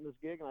how I got in this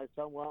gig, and I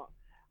tell them, well,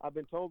 I've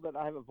been told that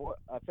I have a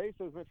face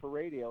that was meant for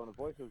radio and a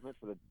voice that was meant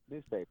for the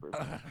newspapers.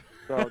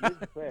 So needless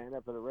to say, I ended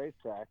up at a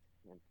racetrack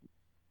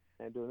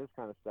and doing this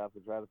kind of stuff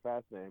is rather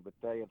fascinating. But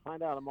you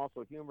find out I'm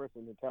also humorous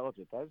and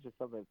intelligent. That's just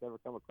something that's never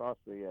come across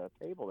the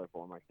table there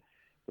for me.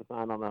 To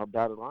sign on the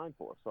dotted line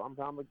for. So I'm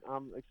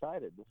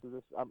excited.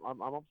 I'm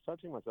almost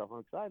touching myself. I'm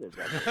excited.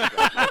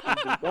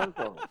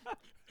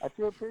 I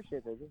feel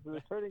appreciate this. This is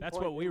a turning That's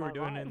point. what we in were my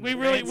doing. life. We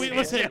really we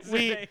listen.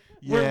 yesterday.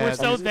 We're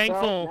so So,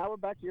 thankful. now we're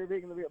back to you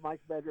being to be at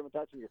Mike's bedroom and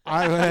touching yourself.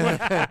 I,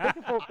 Take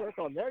it full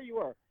circle, and there you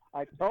are.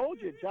 I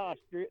told you, Josh,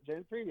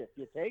 previous.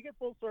 You take it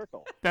full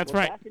circle. That's We're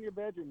right. back in your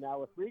bedroom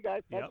now with 3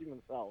 guys Yep. touching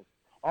themselves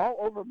all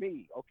over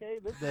me. Okay,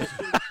 this is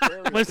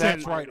Listen.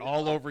 that's right.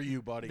 All over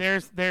you, buddy.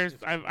 There's. This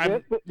is why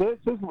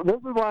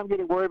I'm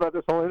getting worried about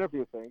this whole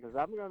interview thing, because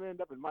I'm going to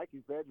end up in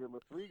Mikey's bedroom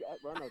with 3 guys.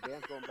 Well, no,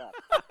 Dan's going back.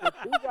 With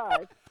 2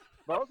 guys,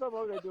 both of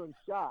them are doing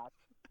shots.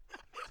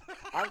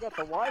 I've got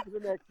the wife in the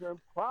next room,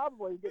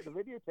 probably getting the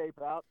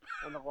videotape out,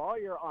 and the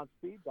lawyer on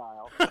speed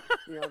dial.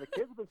 The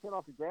kids have been sent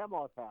off to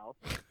grandma's house,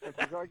 and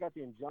she's already got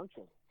the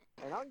injunction.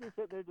 And I'm just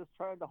sitting there just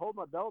trying to hold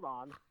my belt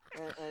on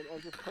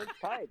and just punch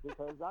tight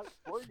because I'm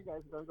worried you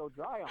guys are going to go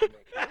dry on me.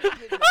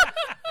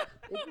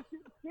 It's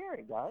just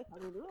scary, guys. I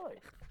mean, really.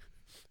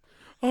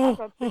 I've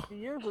got 60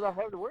 years without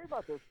having to worry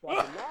about this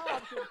stuff, and now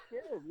I'm just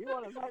scared. You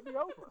want to invite me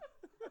over.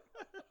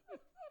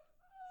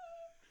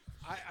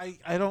 I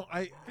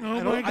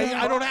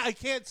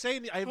can't say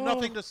anything. I have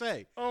nothing to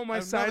say. Oh, I my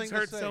have sides nothing to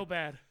hurt say. so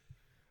bad.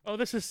 Oh,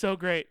 this is so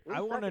great.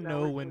 I want to Second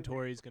know hour, when we-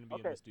 Torry's going to be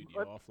in okay, the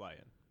studio. I'll fly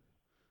in.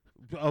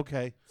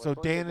 Okay, so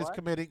What, Dan is what?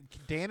 committing.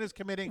 Dan is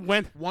committing.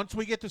 When Once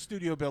we get the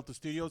studio built, the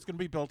studio is going to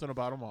be built in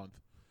about a month,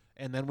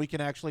 and then we can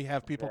actually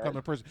have people Okay. come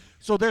in person.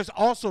 So there's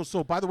also,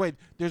 by the way,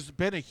 there's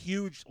been a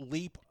huge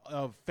leap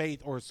of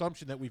faith or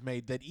assumption that we've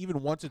made that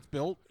even once it's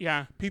built,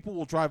 yeah. people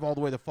will drive all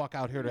the way the fuck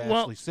out here to Well,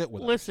 actually sit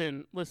with us.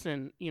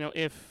 Listen. You know,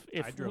 if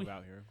I drove we,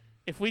 out here.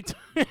 if we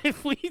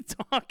if we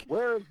talk,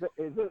 Where is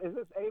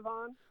this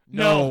Avon?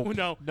 no,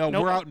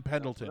 we're out in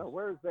Pendleton. No,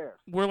 where is there?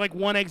 we're like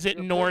one exit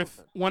You're north,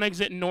 Pendleton. one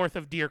exit north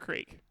of Deer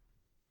Creek,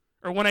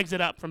 or one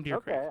exit up from Deer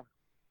Okay.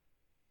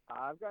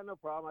 I've got no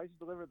problem. I used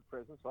to deliver at the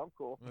prison, so I'm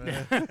cool.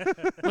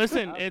 Creek.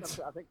 Listen, it's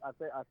I think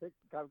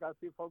I've got a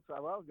few folks.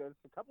 Well, there's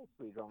a couple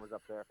speed drummers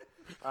up there.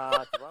 So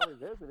why don't we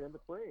visit in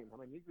between? I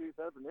mean, you could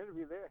set up an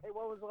interview there. Hey,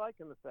 what was it like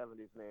in the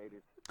 70s and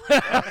 80s?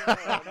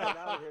 I've been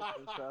out here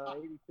since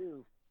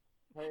 '82.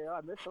 Hey,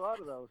 I missed a lot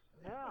of those.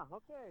 Yeah,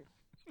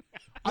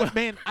 okay.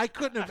 Man, I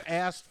couldn't have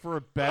asked for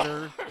a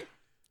better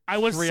I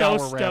was so 3-hour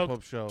stoked,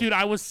 wrap-up show. dude.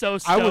 I was so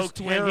I was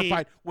stoked when he.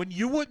 terrified when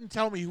you wouldn't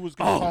tell me who was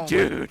going to Oh, call.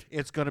 dude.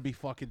 It's going to be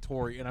fucking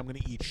Torry, and I'm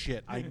going to eat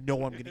shit. I know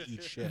I'm going to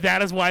eat shit.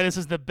 That is why this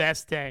is the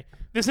best day.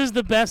 This is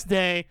the best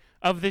day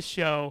of this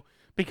show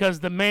because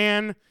the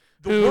man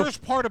The who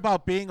worst part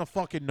about being a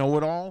fucking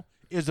know-it-all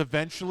is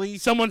eventually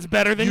someone's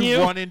better than you.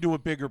 run into a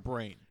bigger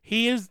brain.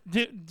 He is,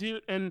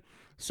 dude, and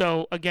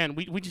so again,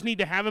 we just need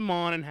to have him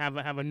on and have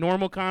a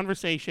normal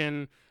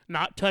conversation,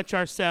 not touch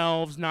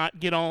ourselves, not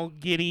get all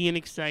giddy and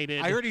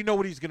excited. I already know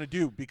what he's going to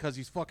do because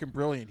he's fucking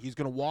brilliant. He's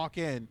going to walk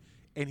in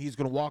and he's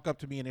going to walk up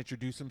to me and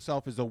introduce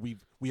himself as though we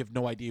have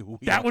no idea who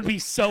he is. That would be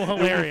so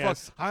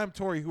hilarious. Hi, I'm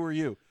Torry. Who are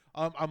you?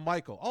 I'm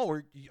Michael. Oh,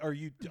 are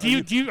you?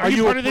 Are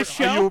you part of this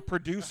show? Are you a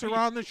producer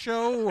on the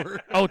show?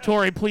 Or? Oh,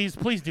 Torry, please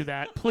do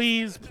that.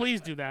 Please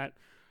do that.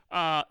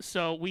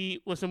 So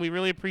we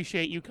really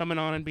appreciate you coming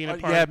on and being a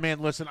part. Yeah, man.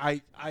 Listen,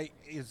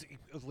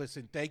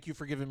 listen. Thank you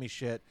for giving me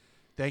shit.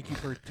 Thank you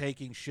for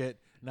taking shit.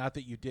 Not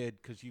that you did,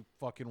 because you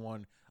fucking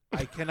won.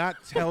 I cannot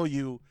tell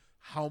you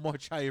how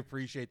much I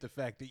appreciate the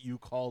fact that you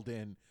called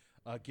in,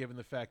 given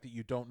the fact that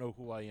you don't know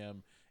who I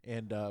am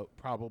and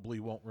probably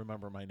won't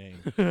remember my name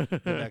the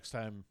next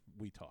time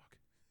we talk.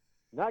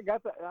 Now I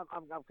got that.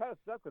 I'm kind of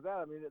stuck with that.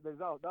 I mean, there's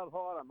not a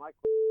whole lot of Mike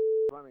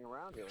running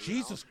around here.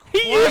 Jesus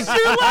He used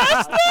Christ. your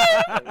last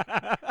name.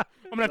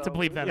 I'm gonna have to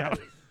bleep that out.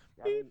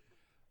 I mean,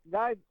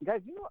 guys,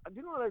 you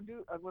know what I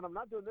do when I'm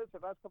not doing this?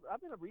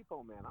 I've been a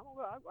repo man.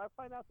 I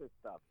find out this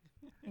stuff.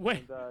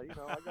 Wait, And you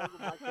know, I go to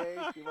my case,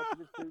 see what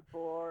this sued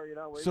for. You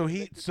know, where So you he-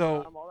 take your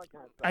so- time, all that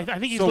kind of stuff. I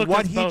think he's So looked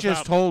what us he both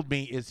just up. told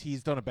me is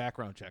he's done a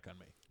background check on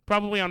me.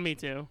 Probably on me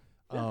too.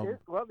 Well,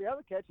 the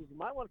other catch is you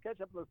might want to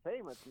catch up with those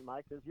payments,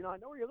 Mike, because I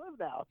know where you live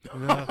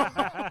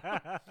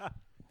now.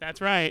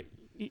 That's right.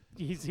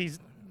 He's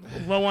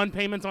low on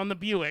payments on the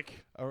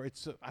Buick. Or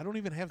I don't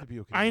even have the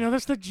Buick. I anymore. know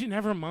that's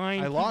never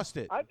mind. I lost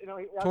it.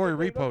 Torry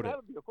Torry repoed it.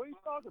 What are you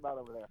talking about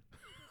over there?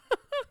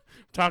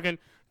 Talking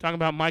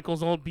about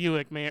Michael's old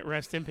Buick. May it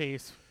rest in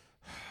peace.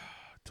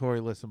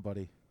 Torry, listen,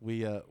 buddy.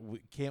 We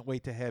can't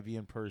wait to have you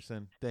in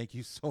person. Thank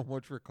you so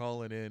much for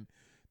calling in.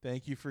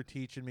 Thank you for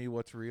teaching me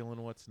what's real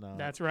and what's not.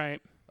 That's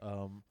right.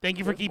 Um, Thank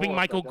you for keeping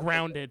Michael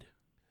grounded.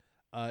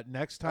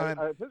 next time,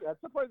 At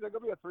some point, there's going to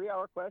be a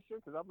 3-hour question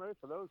because I'm ready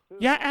for those too.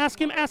 Yeah, ask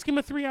him a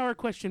 3-hour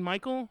question,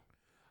 Michael.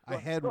 I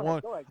had go ahead,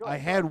 one. go ahead, go I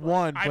ahead, had go ahead.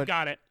 one, I've but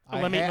got it.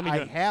 I, Let me I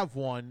do it. have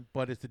one,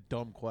 but it's a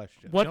dumb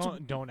question. What's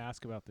Don't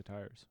ask about the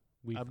tires.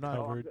 We've I'm not-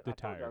 covered the I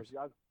told you, tires.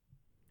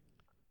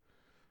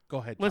 Go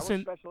ahead. I was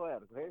Listen. special ed.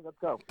 Okay, let's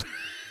go.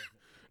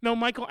 No,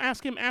 Michael,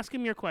 ask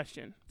him your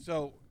question.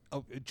 So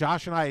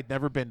Josh and I had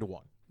never been to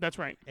one, That's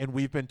right. and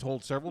we've been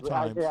told several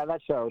times. Yeah,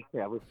 that showed.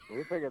 Yeah, we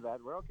figured that.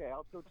 We're okay.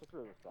 I'll go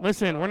through this stuff.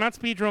 Listen, we're not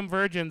speedrun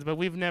virgins, but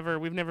we've never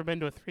been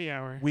to a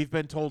 3-hour. We've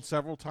been told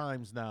several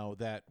times now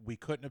that we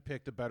couldn't have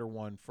picked a better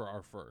one for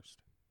our first.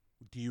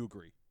 Do you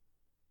agree?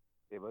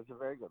 It was a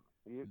very good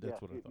one.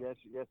 That's what I thought.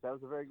 Yes, that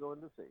was a very good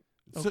one to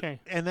see. So- Okay.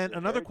 and then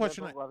another Very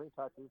question gentle, loving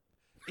touches.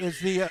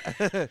 is the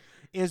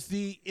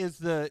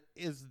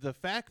is the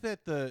fact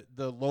that the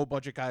low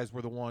budget guys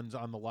were the ones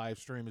on the live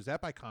stream, is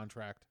that by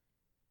contract?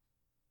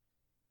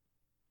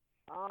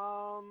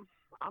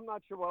 I'm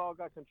not sure what all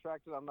got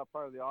contracted. I'm not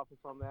part of the office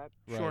on that.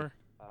 Sure.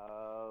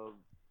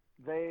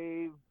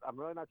 I'm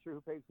really not sure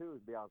who pays who, to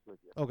be honest with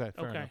you. Okay,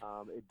 fair Okay.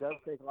 enough. It does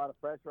take a lot of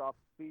pressure off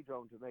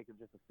Speedrome to make it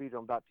just a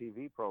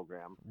Speedrome.tv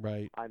program.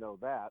 Right. I know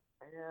that.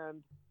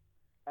 And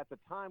at the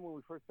time when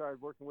we first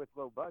started working with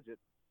low budget,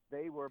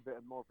 they were a bit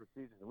more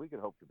prestigious than we could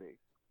hope to be.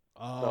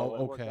 Oh, So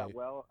it worked okay. out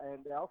well,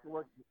 and it also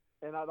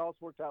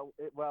worked out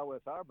well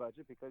with our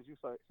budget because you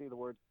see the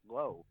word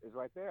 "low" is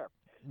right there.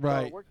 So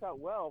Right. it worked out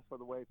well for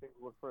the way things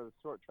work for the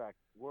short track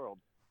world.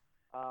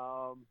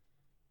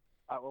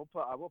 I will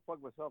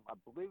plug myself. I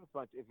believe it's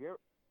much. If you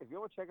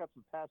want to check out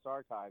some past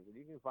archives, and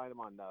you can find them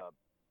on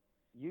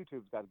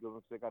YouTube's got good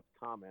ones. They got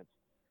the comments.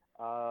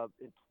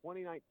 In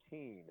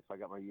 2019, if I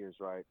got my years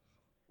right,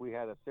 we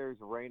had a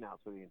series of rainouts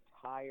for the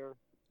entire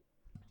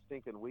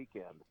stinking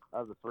weekend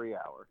of the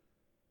 3-hour.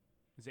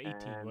 It was 18,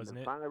 and wasn't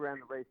it? Finally ran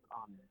the race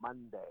on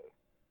Monday.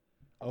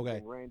 Okay.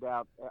 And rained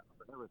out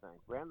everything.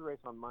 Ran the race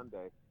on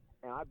Monday,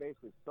 and I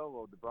basically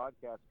soloed the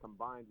broadcast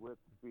combined with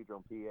the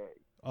Speedrome PA,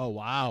 Oh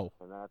wow.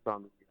 and that's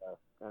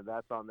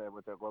on there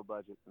with their low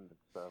budget and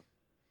stuff.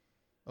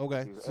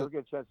 Okay. If you So ever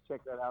get a chance to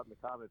check that out in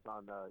the comments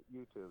on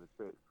YouTube,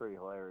 it's pretty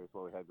hilarious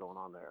what we had going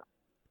on there.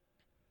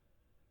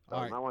 So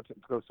all right. I want you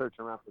to go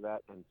searching around for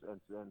that and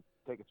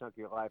take a chunk of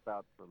your life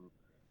out from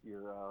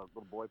your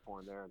little boy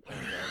porn there and go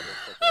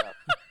check it out.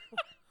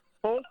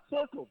 Full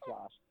circle,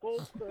 Josh. Full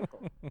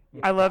circle.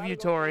 I love you,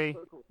 Gotta go full Torry.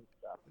 circle and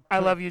stuff. I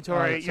love you,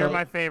 Torry. right, You're so-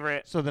 my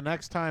favorite. So the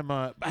next time,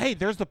 hey,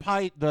 there's the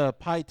pie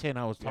tin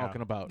I was Yeah.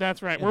 talking about.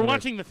 That's right. in We're the race.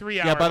 watching the 3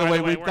 hour. Yeah. By the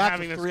way, we've we're got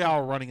having the this 3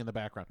 hour running in the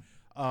background.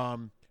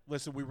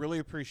 Listen, we really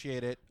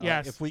appreciate it.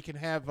 Yes. If we can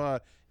have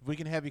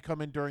you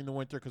come in during the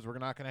winter, because we're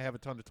not going to have a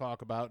ton to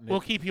talk about. And We'll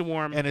keep you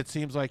warm. And it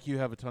seems like you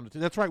have a ton of.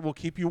 That's right. We'll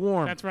keep you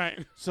warm. That's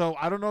right. So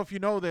I don't know if you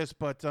know this,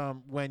 but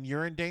when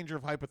you're in danger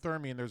of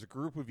hypothermia and there's a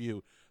group of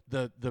you,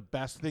 the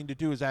best thing to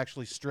do is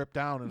actually strip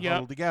down and Yep.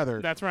 huddle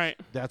together. That's right.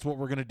 That's what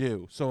we're going to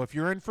do. So if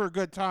you're in for a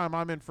good time,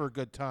 I'm in for a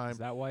good time. Is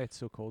that why it's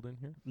so cold in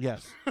here?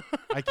 Yes.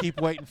 I keep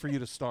waiting for you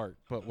to start,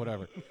 but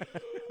whatever.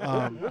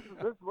 This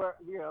is where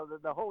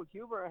the whole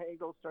humor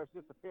angle starts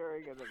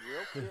disappearing and the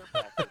real fear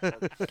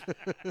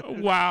factor.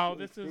 Wow,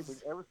 this Keeping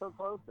is. ever so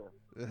closer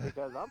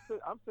because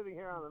I'm sitting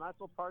here on the nice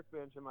little park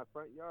bench in my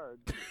front yard,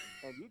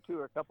 and you two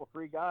are a couple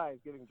free guys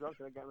getting drunk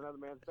in another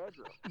man's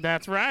bedroom.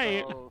 That's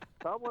right. So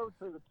somewhere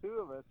between the two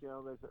of us,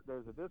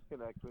 there's a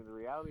disconnect between the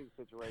reality of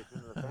the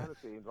situation and the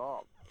fantasy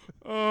involved.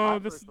 Oh, I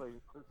this. personally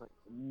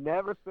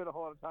never spent a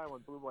whole lot of time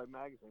on Blue Boy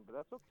magazine, but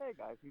that's okay,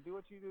 guys. You do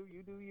what you do.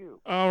 You do you.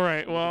 All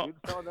right. Well, You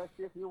can tell that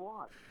shit if you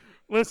want.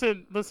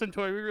 listen,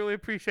 Torry. We really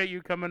appreciate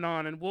you coming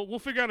on, and we'll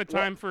figure out a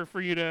time for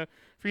you to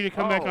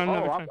come back on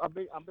another time.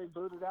 I'm being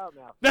booted out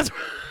now. That's.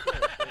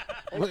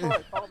 Hey,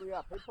 Torry, call me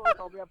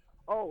up.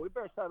 Oh, we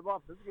better shut him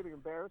off. This is getting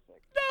embarrassing.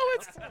 No,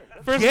 it's. First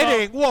of all,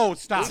 Kidding. Whoa,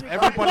 stop.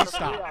 Everybody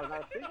stop. Now,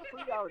 a single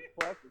 3 hour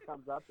question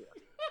comes up here.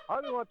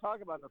 I don't want to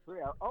talk about the 3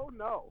 hour. Oh,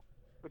 no.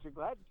 But you're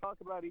glad to talk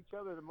about each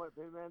other in the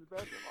man's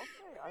bedroom.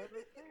 Okay, I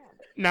understand.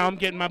 now I'm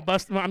getting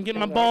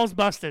my balls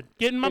busted.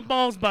 Getting my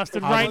balls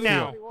busted How's right it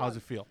now. feel? How's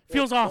it feel?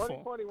 Feels It's awful.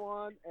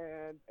 2021,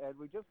 and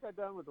we just got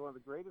done with one of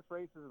the greatest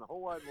races in the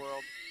whole wide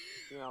world.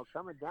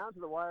 Coming down to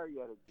the wire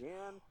yet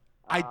again.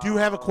 I do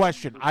have a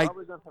question. we're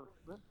probably gonna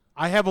have-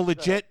 I have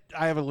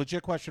a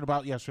legit question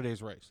about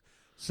yesterday's race.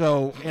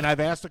 So, and I've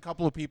asked a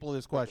couple of people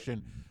this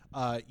question.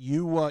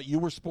 You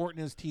were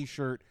sporting his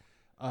T-shirt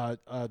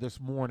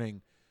this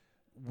morning.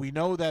 We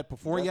know that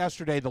before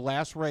yesterday, the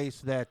last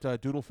race that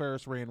Doodle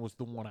Ferris ran was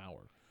the 1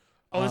 hour.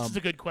 Oh, this is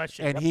a good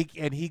question. And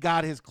he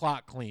got his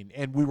clock clean,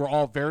 and we were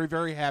all very,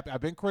 very happy. I've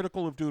been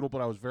critical of Doodle,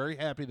 but I was very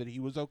happy that he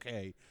was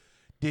okay.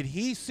 Did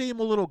he seem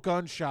a little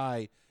gun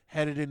shy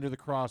headed into the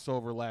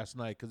crossover last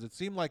night? Because it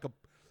seemed like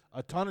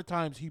a ton of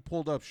times he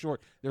pulled up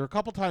short. There were a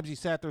couple times he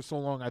sat there so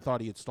long I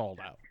thought he had stalled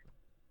out.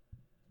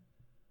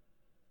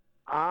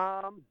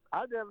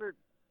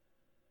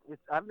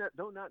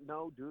 Do not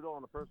know Doodle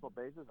on a personal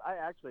basis. I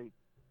actually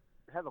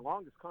had the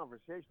longest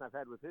conversation I've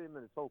had with him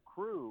and his whole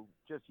crew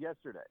just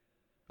yesterday.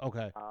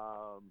 Okay.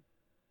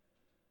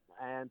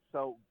 And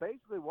so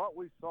basically what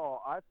we saw,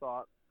 I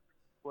thought,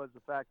 was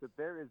the fact that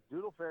there is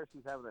Doodle Ferris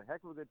who's having a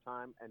heck of a good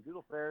time and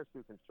Doodle Ferris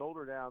who can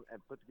shoulder down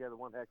and put together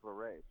one heck of a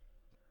race.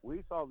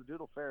 We saw the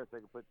Doodle Ferris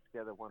that could put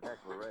together one heck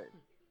of a race.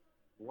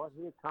 What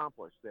he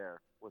accomplished there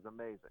was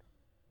amazing.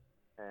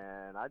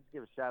 And I just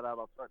give a shout out.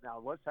 I'll start now.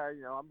 What's tired,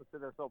 I'm gonna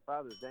sit there so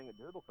proud of this dang it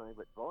Doodle thing,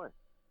 but boy,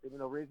 even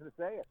no reason to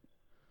say it.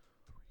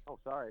 Oh,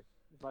 sorry.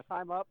 Is my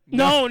time up?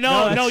 No.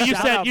 it's You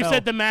shout said out, you no.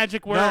 said the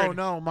magic word.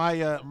 No. My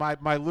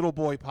little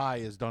boy pie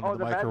is done in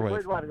the microwave.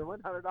 Magic word,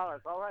 $100.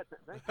 All right.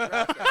 Thanks for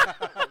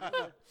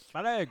that.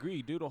 But I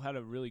agree. Doodle had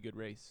a really good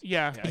race.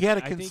 Yeah. He had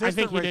a I think- consistent I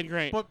think he race, did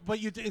great.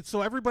 But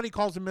so everybody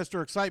calls him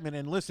Mr. Excitement,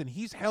 and listen,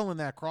 he's hell in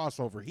that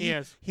crossover. He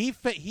is.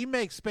 He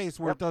makes space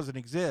where it doesn't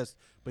exist,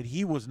 but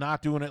he was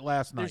not doing it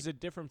last night. There's a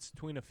difference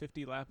between a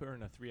 50 lapper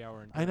and a 3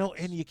 hour. I know,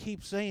 and you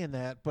keep saying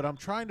that, but I'm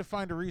trying to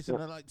find a reason.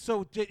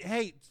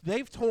 Hey,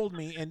 they've told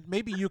me, and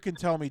maybe you can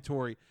tell me,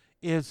 Torry,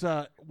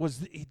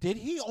 did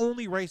he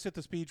only race at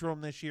the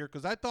Speedrome this year?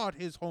 Because I thought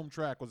his home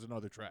track was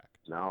another track.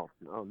 No.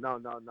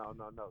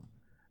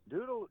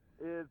 Doodle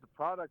is the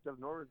product of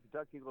Northern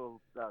Kentucky, little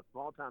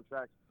small town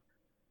tracks.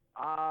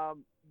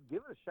 Give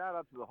it a shout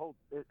out to the whole.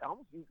 You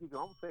can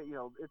almost say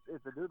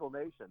it's a Doodle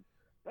nation.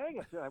 Dang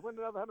it! I win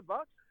another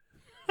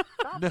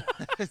 $100.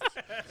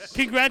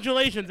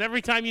 Congratulations!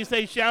 Every time you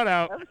say shout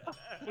out,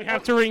 we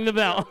have to ring the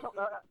bell.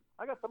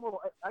 I got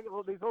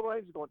these little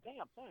angels going.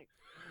 Damn, thanks.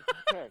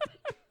 Okay,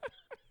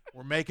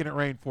 We're making it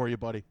rain for you,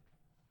 buddy.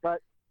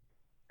 but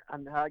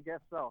I guess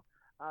so.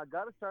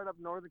 Got to start up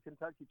Northern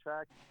Kentucky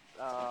track,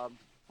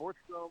 Sports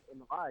Grove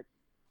and the like.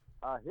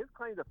 His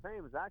claim to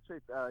fame is actually,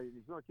 if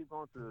you want to keep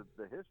going through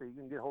the history, you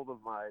can get hold of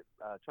my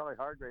Charlie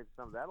Hargrave and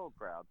some of that old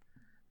crowd.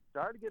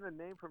 Started getting a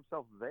name for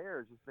himself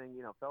there, just being,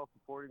 fell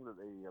supporting the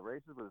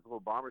races with his little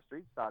Bomber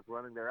Street stock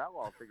running their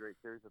Outlaw Figure 8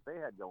 series that they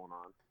had going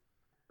on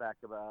back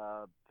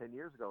about 10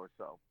 years ago or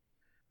so.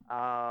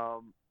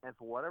 And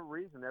for whatever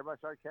reason, everybody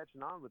started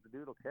catching on with the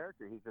Doodle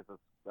character. He's just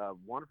a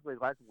wonderfully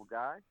likable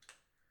guy.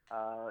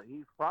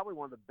 He's probably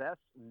one of the best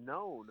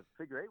known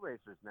figure eight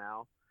racers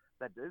now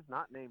that is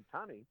not named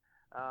Tunney.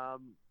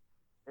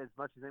 As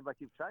much as anybody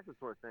keeps track of this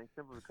sort of thing,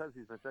 simply because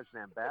he's been such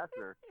an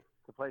ambassador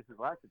to places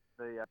like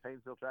the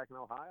Painesville track in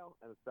Ohio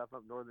and the stuff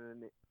up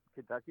northern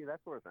Kentucky,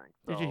 that sort of thing.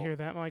 Did you hear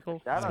that, Michael?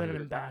 He's been an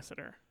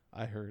ambassador.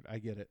 I heard. I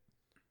get it.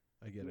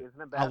 He is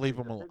an I'll leave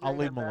ambassador. him alone. I'll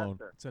leave him alone.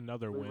 Ambassador. It's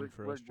another win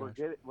for us, Josh.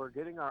 We're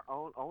getting our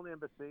own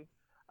embassy.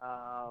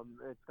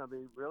 It's going to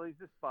be really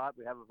easy spot.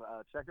 We have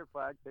a checkered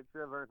flag,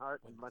 picture of Earnhardt,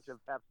 and a bunch of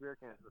Pabst beer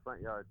cans in the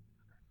front yard.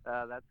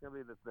 That's going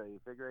to be the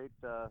figure eight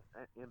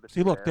embassy.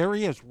 See, look, there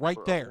he is, right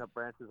We're there. opening up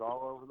branches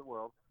all over the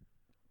world.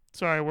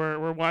 Sorry,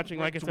 we're watching,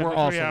 like I said, We're the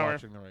also 3 hour.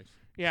 watching the race.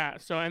 Yeah,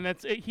 so and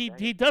that's it.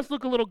 He does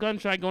look a little gun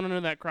shy going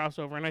into that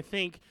crossover, and I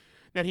think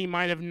that he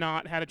might have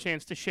not had a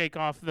chance to shake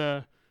off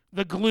the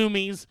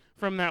gloomies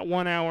from that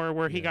 1 hour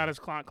where he got his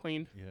clock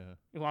cleaned. Yeah.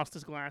 He lost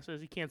his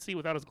glasses. He can't see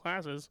without his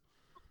glasses.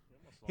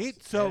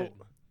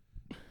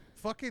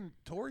 Fucking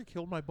Torry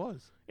killed my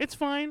buzz. It's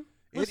fine.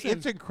 Listen,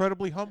 It's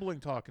incredibly humbling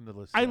talking to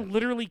this. I guy.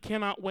 literally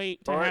cannot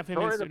wait to have him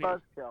in Torry the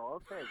studio. buzzkill.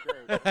 Okay,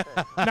 great.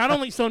 Okay. Not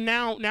only so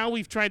now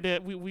we've tried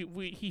to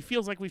he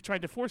feels like we've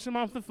tried to force him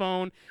off the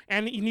phone,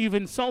 and you've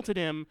insulted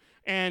him,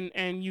 and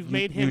you've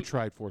made him. You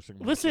tried forcing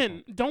me.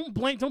 Listen, don't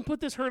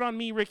put this hurt on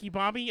me, Ricky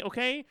Bobby.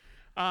 Okay,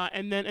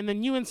 and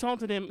then you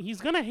insulted him.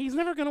 He's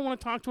never gonna want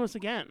to talk to us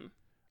again.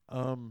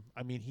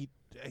 I mean,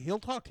 he'll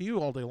talk to you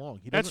all day long.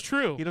 That's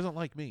true. He doesn't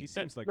like me. He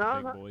seems like No, a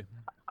big no. boy.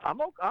 I'm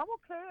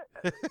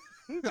okay.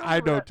 He's I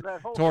over know,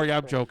 that whole Torry.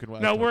 I'm thing. joking.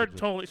 No, we're talking to you.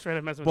 totally straight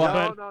up messing with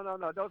But- you.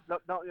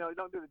 But No.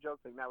 Don't do the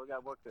joke thing. Now we got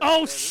to work this.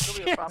 Oh, This is gonna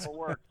be a shit. proper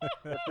work. If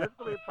there's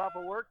going to be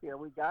proper work here,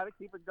 we got to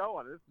keep it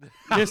going.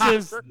 This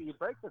is You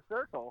break the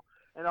circle,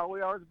 and all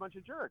we are is a bunch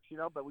of jerks,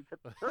 But we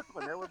kept the circle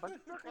in there. We're a bunch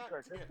of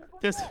jerks.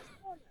 this.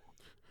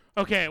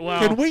 Okay,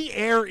 well, Can we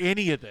air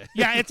any of this?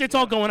 yeah, it's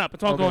all going up.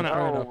 It's all Okay, going up.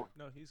 fair enough. Oh,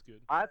 No, he's good.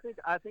 I think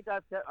I've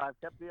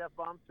kept the F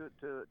bombs to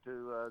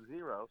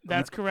zero. So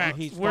That's correct.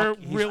 He's we're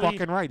he's really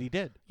fucking right. He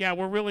did. yeah,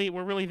 we're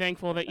really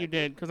thankful that you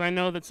did, because I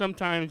know that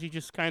sometimes you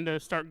just kind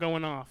of start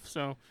going off.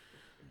 So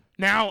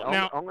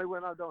now only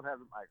when I don't have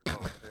the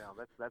microphone.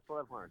 That's what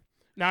I've learned.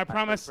 I That's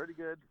promise pretty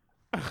good.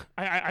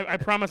 I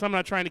promise I'm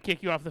not trying to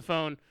kick you off the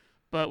phone,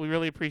 but we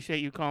really appreciate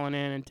you calling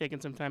in and taking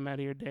some time out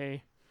of your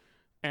day.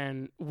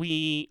 And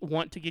we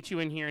want to get you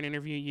in here and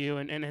interview you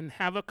and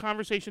have a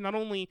conversation not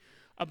only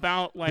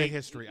about like The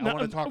history. I want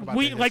to talk about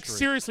we the like history.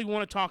 seriously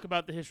want to talk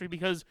about the history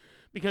because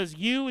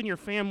you and your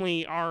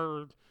family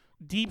are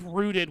deep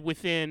rooted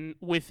within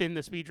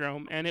the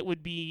Speedrome, and it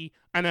would be,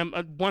 and I'm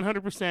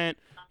 100%,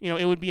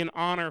 it would be an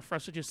honor for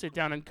us to just sit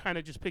down and kind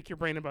of just pick your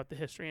brain about the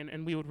history,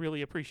 and we would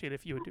really appreciate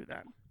if you would do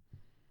that.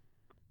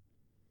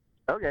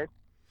 Okay,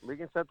 we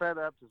can set that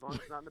up as long as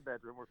it's not in the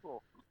bedroom. We're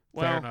cool.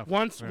 Well, enough.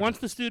 once Fair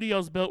the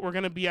studio's built, we're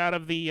gonna be out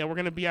of the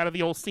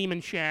old seaman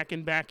shack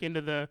and back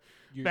into the.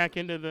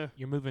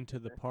 You're moving to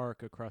the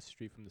park across the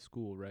street from the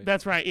school, right?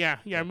 That's right. Yeah.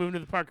 Moving to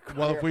the park.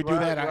 Well, if we do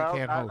that, I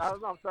can't I host.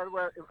 don't know. I'm starting to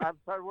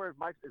worry.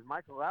 Is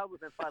Mike allowed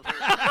within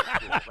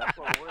 500? That's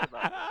what I'm worried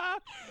about.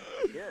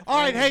 Yeah. All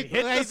right, hey,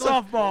 Hit hey, the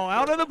softball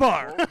out of the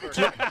bar.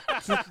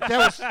 that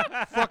was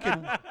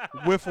fucking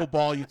wiffle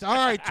ball. All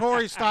right,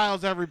 Torry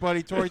Stiles,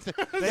 everybody. Torry,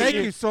 thank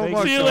you so Thank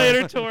much. See you man.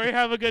 later, Torry.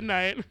 Have a good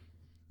night.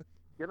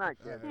 Good night,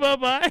 kid. Bye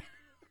bye.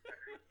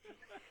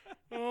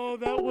 Oh,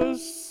 that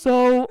was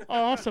so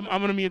awesome.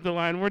 I'm gonna mute the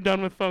line. We're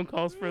done with phone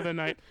calls for the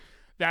night.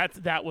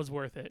 That was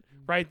worth it,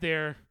 right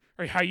there.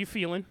 All right, how you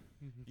feeling?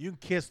 You can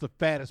kiss the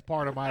fattest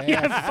part of my ass.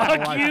 Yeah, How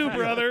fuck I you, feel.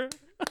 brother.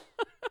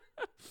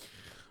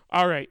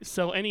 All right.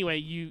 So anyway,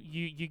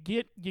 you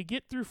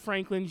get through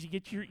Franklin's.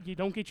 You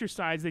don't get your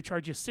sides. They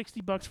charge you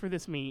 $60 for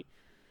this meat.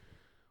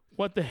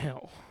 What the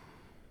hell?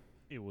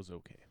 It was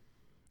okay.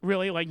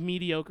 Really, like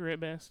mediocre at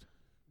best?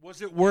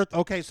 Was it worth?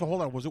 Okay, so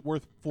hold on. Was it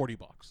worth $40?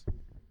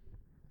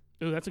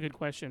 Ooh, that's a good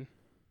question.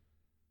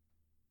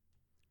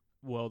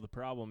 Well, the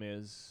problem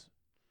is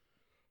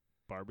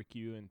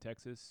barbecue in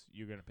Texas,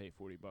 you're going to pay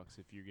 $40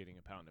 if you're getting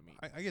a pound of meat.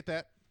 I get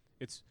that.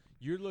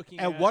 You're looking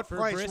At at what for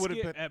price brisket, would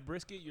it be- At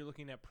brisket, you're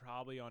looking at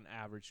probably on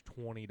average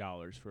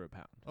 $20 for a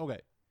pound. Okay,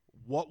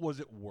 what was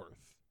it worth?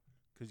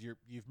 Because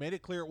you've made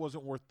it clear it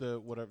wasn't worth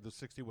the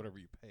 60 whatever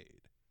you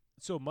paid.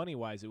 So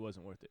money-wise, it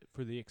wasn't worth it.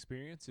 For the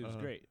experience, it was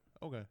great.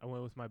 Okay, I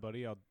went with my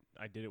buddy.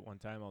 I did it one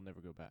time. I'll never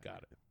go back.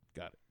 got it.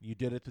 You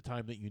did it the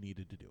time that you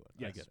needed to do it.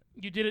 I Yes. get it.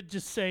 You did it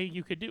just say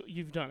you could do it.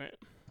 You've done it.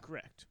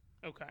 Correct.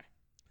 Okay.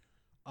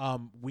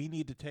 We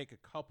need to take a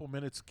couple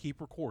minutes,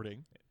 keep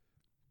recording.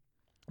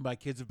 My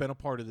kids have been a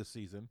part of this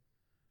season.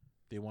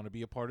 They want to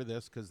be a part of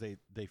this because they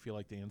feel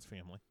like Dan's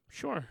family.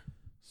 Sure.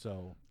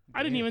 So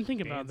I didn't even think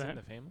about Dan's in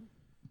that. the family?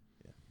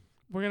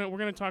 We're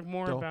gonna talk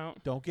more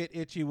about. don't get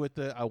itchy with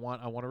the I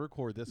want to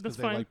record this because That's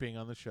they fine. like being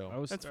on the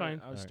show. That's fine.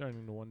 I was Alright.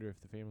 starting to wonder if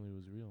the family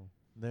was real.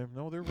 They're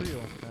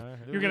real.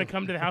 You're gonna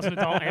come to the house and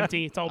it's all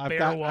empty. It's all I've bare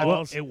got-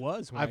 walls. It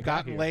was. When I've I got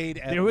gotten here. laid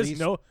at There was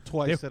least no-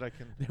 twice there- that I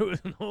can. There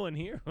was no one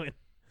here when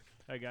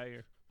I got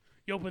here.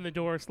 You open the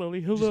door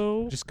slowly.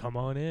 Hello. Just come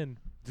on in.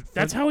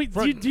 That's how he.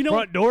 Do you know?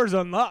 Front door's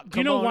unlocked. Do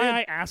you know Come on why in.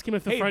 I ask him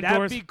if the Hey, front that'd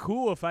doors? be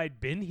cool if I'd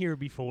been here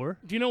before.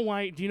 Do you know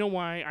why? Do you know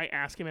why I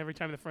ask him every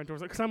time the front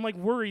door's? Because I'm like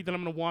worried that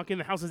I'm gonna walk in,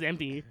 the house is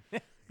empty.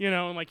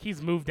 And like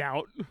he's moved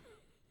out.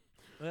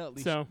 Well, at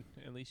least So-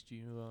 at least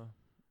you,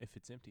 if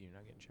it's empty, you're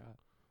not getting shot.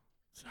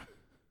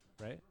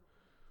 Right?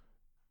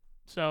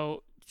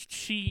 So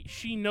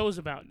she knows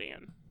about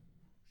Dan.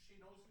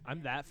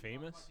 I'm that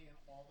famous.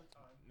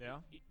 Yeah.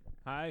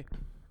 Hi.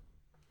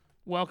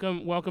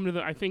 Welcome to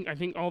the. I think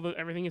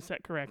everything is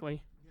set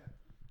correctly. So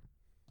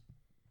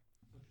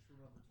just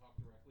remember, talk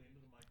directly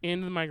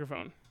Into the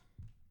microphone.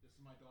 This is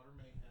my daughter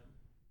Mayhem.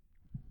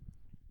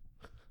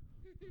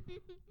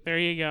 There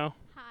you go.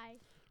 Hi.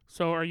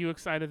 So are you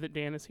excited that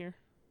Dan is here?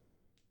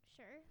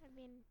 Sure. I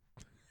mean,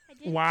 I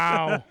did.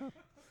 Wow.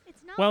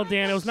 It's not. Well, like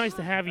Dan, it I'm was nice to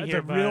not- have you That's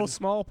here, a real bud.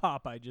 small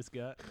pop I just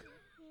got.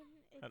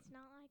 It's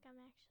not like I'm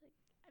actually.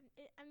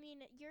 I mean,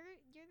 you're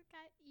the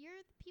guy. You're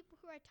the people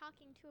who are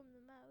talking to him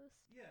the most.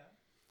 Yeah.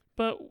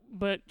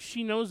 But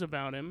she knows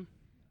about him.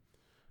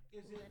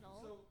 Is it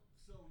Little.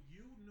 so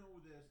you know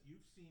this,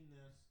 you've seen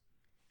this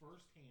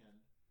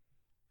firsthand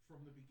from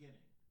the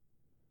beginning.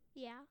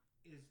 Yeah.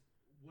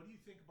 What do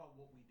you think about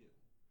what we do?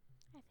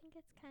 I think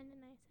it's kind of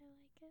nice. I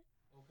like it.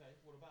 Okay,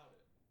 what about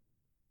it?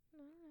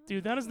 I don't know.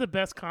 Dude, that is the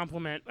best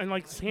compliment. And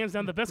like hands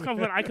down the best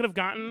compliment I could have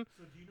gotten.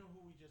 So do you know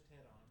who we just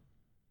had on?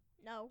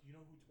 No. Do you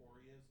know who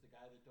Torry is? The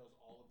guy that does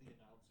all of the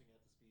announcing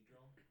at the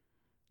Speedrome?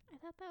 I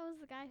thought that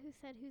was the guy who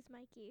said, "Who's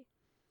Mikey?"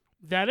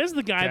 That is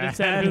the guy that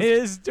said That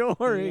is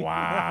Torry.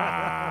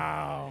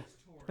 Wow. It's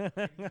Torry.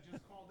 And he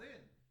just called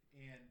in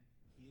and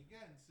he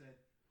again said,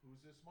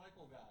 "Who's this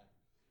Michael guy?"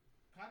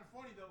 Kind of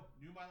funny though,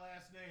 knew my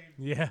last name.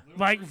 Yeah. Little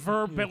Like reason.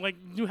 verb, but like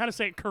knew how to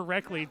say it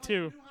correctly Yeah, like,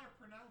 too. knew how to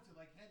pronounce it,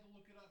 like had to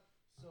look it up.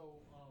 So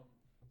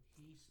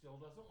he still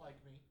doesn't like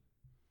me.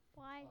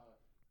 Why?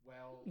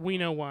 Well, We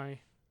know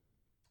why.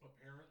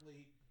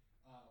 apparently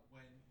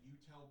when you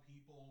tell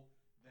people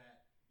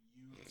that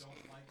you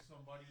don't like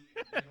somebody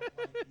and they don't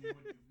like you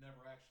and you've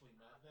never actually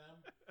met them,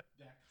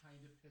 that kind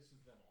of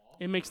pisses them off.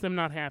 It makes them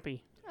not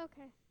happy.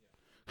 Okay.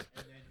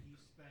 And then he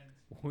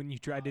spent When you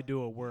tried to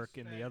do a work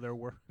and the other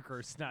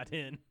worker's not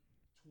in.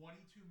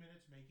 22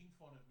 minutes making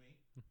fun of me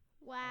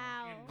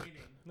Wow. and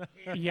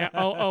winning. Yeah.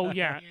 Oh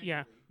yeah.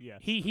 Yeah. Yeah.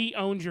 He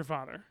owns your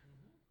father.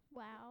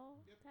 Wow.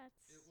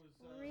 That's It was,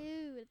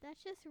 rude.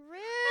 That's just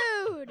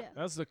rude.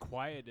 That was the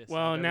quietest.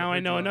 Well, I've ever now I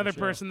heard know you on the another show.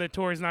 person that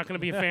Tori's not going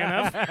to be a fan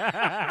of.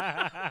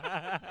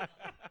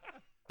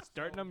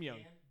 Starting them young.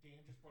 Dan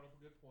just brought up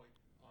a good point.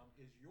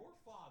 Is your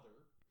father,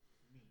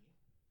 me,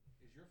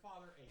 is your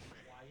father a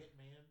quiet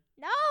man?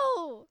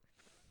 No.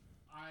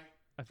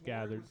 I've Torry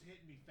gathered. was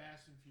hitting me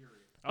fast and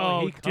furious.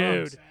 Oh, he dude.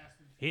 comes. Fast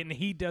and furious. And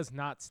he does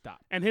not stop.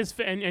 And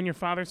and your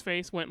father's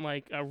face went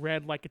like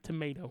red like a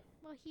tomato.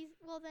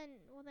 Well,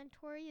 then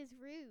Torry is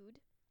rude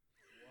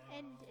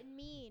and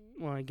mean.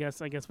 Well, I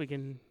guess we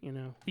can,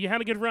 You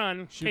had a good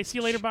run. Okay, see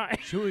you later. Bye.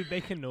 Should we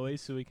make a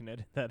noise so we can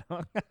edit that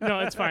on? No,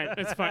 it's fine.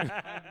 It's fine. I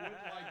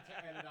would like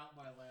to edit out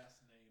my last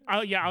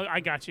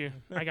name.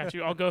 I got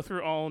you. I'll go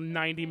through all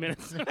 90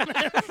 minutes.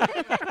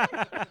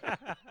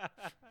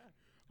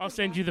 I'll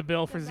send you the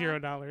bill for $0. Good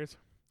luck. Where's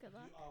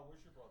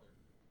your brother?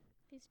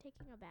 He's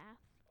taking a bath.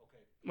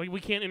 Okay. We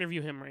can't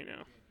interview him right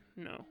now.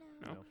 No. No.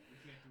 We can't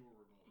do a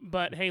remote.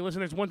 But hey, listen,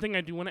 there's one thing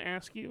I do want to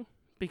ask you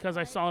because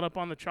I saw it up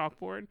on the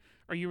chalkboard.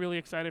 Are you really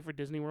excited for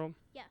Disney World?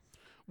 Yes.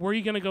 Where are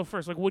you going to go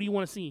first? Like, what do you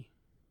want to see?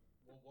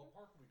 Well, what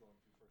park are we going to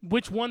first?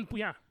 Which one?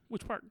 Yeah,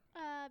 which part?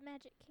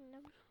 Magic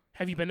Kingdom.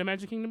 Have you been to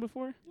Magic Kingdom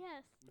before?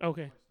 Yes.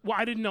 Okay. Well,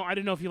 I didn't know. I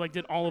didn't know if you like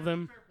did all of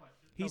them.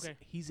 Okay.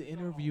 He's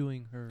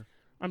interviewing her.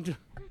 I'm just.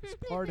 It's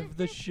part of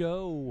the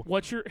show.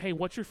 What's your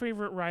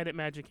favorite ride at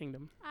Magic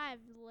Kingdom? I have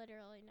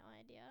literally no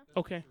idea.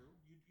 Okay.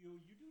 You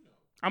do know.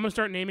 I'm gonna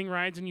start naming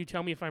rides, and you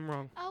tell me if I'm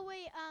wrong. Oh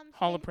wait,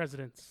 Hall of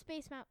Presidents.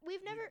 Space Mountain. We've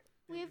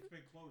It's been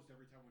closed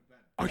every time we've been.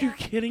 Are you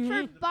kidding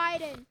for me?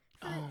 Biden.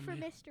 Oh, For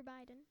man. Mr.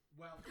 Biden.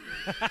 Well,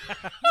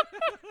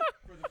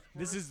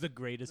 This is the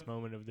greatest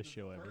moment of the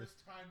show ever.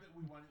 first time that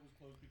we went, it was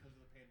closed because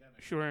of the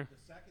pandemic. Sure. The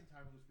second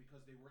time it was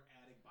because they were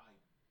adding Biden.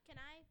 Can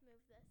I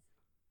move this?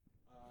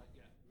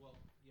 Yeah. Well,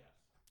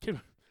 yes.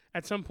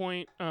 At some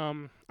point,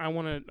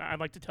 I'd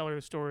like to tell her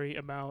the story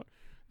about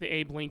the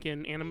Abe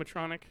Lincoln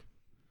animatronic,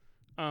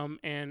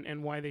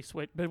 and why they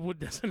switched. But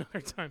that's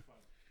another time.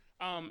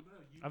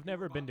 I've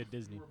never been to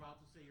Disney. You were about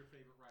to say your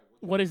favorite ride.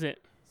 What is it?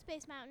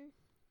 Space Mountain.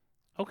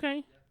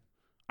 Okay.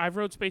 I've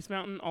rode Space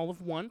Mountain all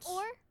of once.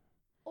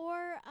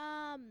 Or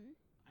I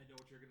know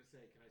what you're gonna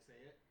say. Can I say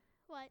it?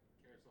 what?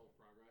 Carousel of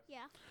Progress.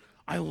 Yeah.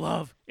 I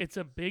love It's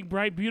a Big,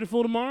 Bright,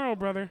 Beautiful Tomorrow,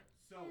 brother.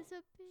 So, It's a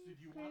so big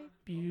do you great-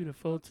 want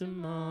Beautiful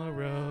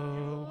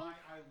tomorrow. why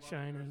I love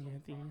Shining Carousel at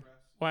of the end. Progress?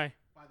 Why?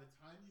 By the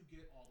time you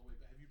get all the way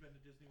back, have you been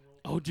to Disney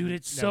World? Oh, dude,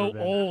 it's Never so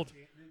been. old.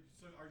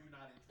 So are you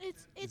not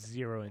interested? It's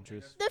Zero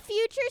interest. the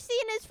future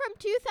scene is from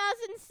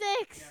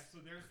 2006. Yeah, so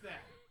there's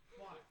that.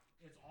 But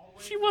it's all the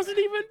way She to the wasn't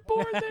back. even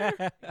born there.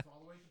 It's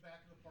all the way to the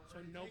back of the park.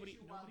 So It takes nobody-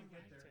 you a while nobody to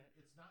get rides there.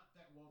 it. It's not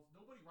that well.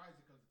 Nobody rides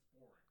it because it's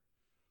boring.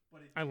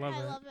 but it I love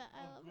takes it. I love it.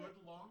 I a love good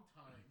it. long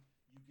time.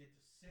 You get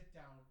to sit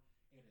down,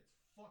 and it's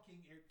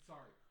fucking air.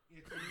 Sorry,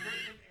 it's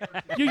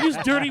freaking air. You use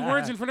dirty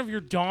words in front of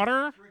your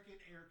daughter? Freaking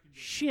air conditioning.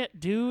 Shit,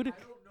 dude. I don't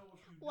know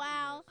if you know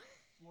Wow. this,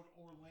 but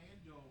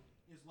Orlando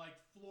is like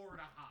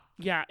Florida hot.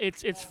 Yeah,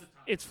 it's all the time.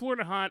 it's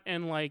Florida hot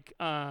and like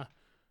a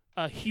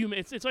humid.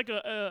 It's like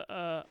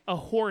a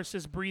horse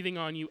is breathing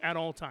on you at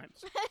all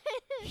times.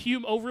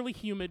 Overly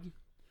humid,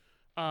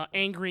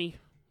 angry.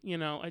 You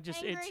know, it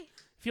Angry.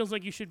 feels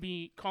like you should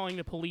be calling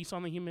the police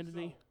on the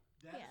humidity.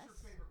 So, that is Yes. her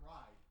favorite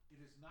ride.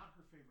 It is not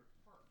her favorite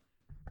park.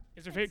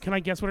 Is her favorite? Can I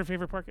guess what her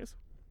favorite park is?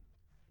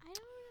 I don't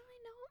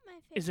really know what my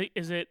favorite.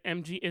 Is it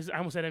MG? I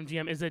almost said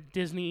MGM. Is it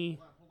Disney?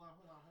 Hold on.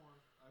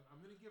 I'm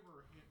going to give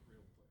her a hint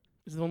real quick.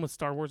 Is it the one with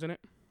Star Wars in it?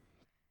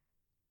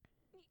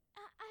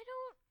 I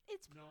don't.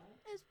 It's No?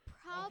 it's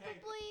probably.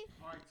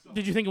 All right, so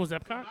Did you think it was I'm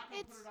Epcot? not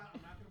gonna It's- put it out.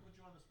 I'm not going to put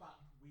you on the spot.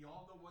 We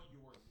all know what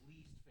your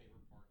least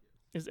favorite park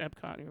is. Is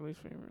Epcot your least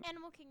favorite?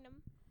 Animal Kingdom.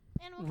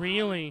 Animal Kingdom.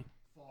 Really?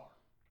 Far.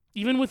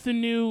 Even with the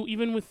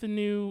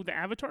the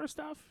Avatar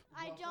stuff?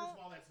 I Well, don't. First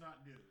of all, that's not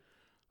new.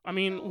 I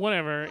mean, don't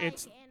whatever. like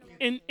It's Animal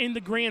in Kingdom.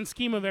 the grand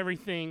scheme of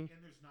everything.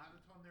 And there's not a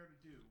ton there to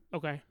do.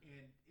 Okay.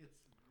 And it's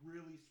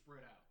really spread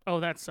out. Oh,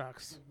 that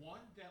sucks. The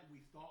one that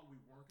we thought we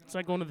weren't going to It's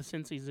like going to the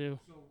Cincy Zoo.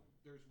 So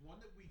there's one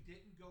that we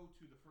didn't go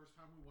to the first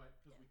time we went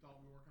because we thought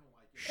we weren't going to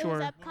like it. Sure.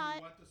 It was When we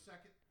Epcot. went the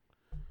second,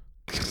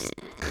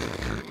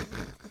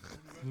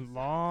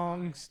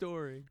 Long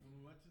story.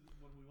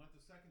 when we went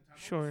the second time,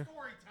 Sure. I'm a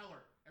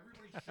storyteller.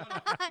 Everybody shut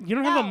up. You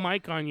don't have a No.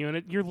 mic on you,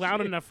 and you're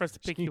loud enough for us to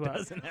pick He you up.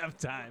 doesn't have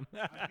time.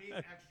 I'm being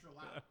extra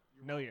loud.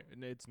 No,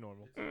 it's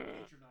normal. It's a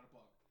feature, not a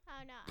bug.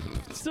 Oh no. I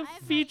know. It's a I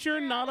have my feature,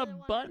 ear not a out of the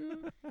one- button.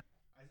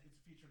 It's a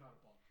feature, not a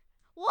bug.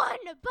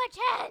 One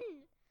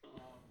button.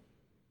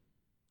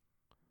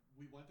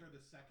 We went there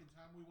the second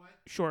time we went,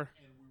 Sure.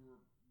 and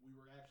we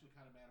were actually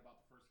kind of mad about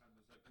the first time. It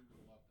was like we would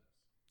have loved this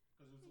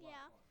because it was a lot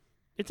Yeah. of fun.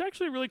 It's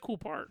actually a really cool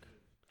park.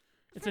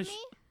 It's For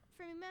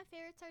me, my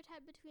favorites are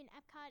tied between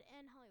Epcot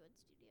and Hollywood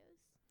Studios.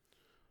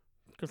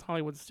 because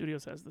Hollywood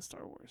Studios has the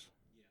Star Wars.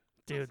 Yeah.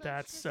 Dude, Also, it's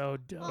that's just- so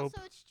dope.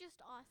 Also, it's just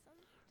awesome.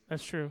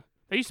 That's true.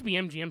 They used to be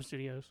MGM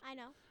Studios, I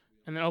know.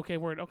 and then Okay,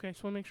 just want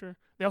to make sure.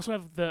 They also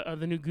have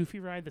the new Goofy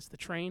ride. That's the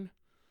train.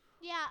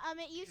 Yeah.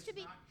 It used to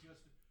be. Not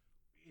just,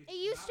 it's It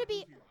used not to a be-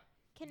 goofy ride.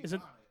 Can Is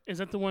it? On it. Is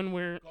that the one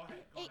where? Go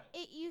ahead. Go ahead.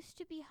 It used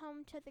to be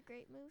home to the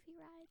Great Movie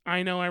Ride.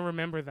 I know. I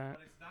remember that.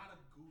 But it's not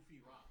a goofy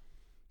ride.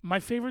 My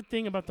favorite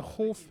thing about the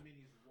whole. Mickey and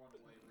Minnie's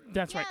Runaway Railroad.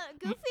 That's Yeah, right.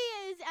 Goofy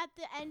is at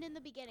the end and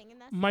the beginning, and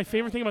that's My what I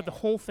favorite thing like about the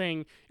it. whole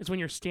thing is when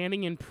you're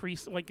standing in the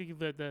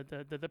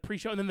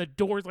pre-show, and then the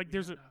doors like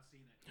there's a. Not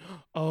seen it.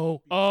 Oh,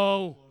 Because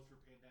oh. it closed for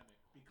pandemic.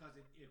 Because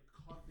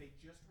they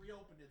just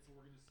reopened it, so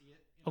we're going to see it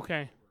in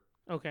Okay.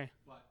 October. Okay.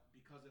 But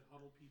because it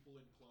huddled people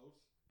in close,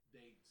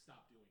 they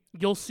stopped doing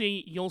it.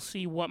 You'll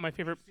see what my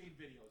favorite. I've seen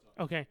videos of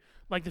it. Okay,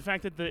 like the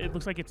fact that it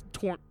looks like it's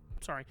torn.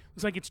 Sorry,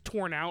 looks like it's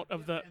torn out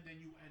of the. And then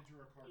you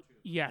enter a cartoon,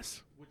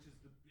 Yes. which is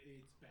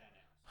it's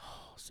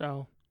badass.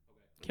 So,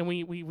 Okay. can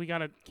we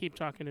gotta keep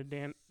talking to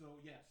Dan? So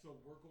yeah, so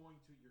you're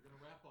gonna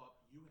wrap up.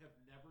 You have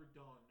never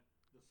done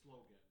the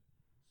slogan,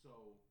 so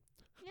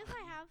Yes,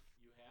 I have.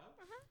 you have.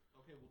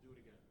 Okay, we'll do it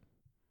again.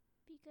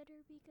 Be good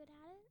or be good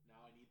at it.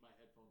 Now I need my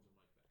headphones and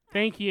mic back.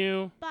 Thank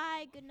you.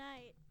 Bye. Good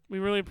night. We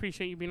really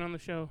appreciate you being on the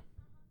show.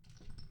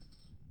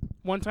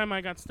 One time I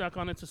got stuck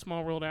on It's a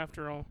Small World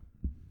After All,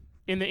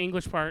 in the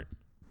English part.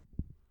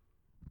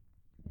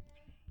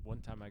 One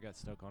time I got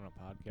stuck on a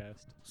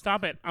podcast.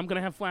 Stop it! I'm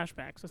gonna have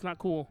flashbacks. That's not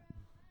cool.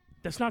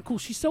 That's not cool.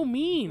 She's so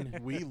mean.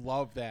 We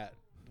love that.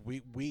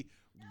 We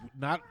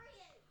not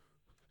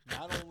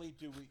only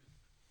do we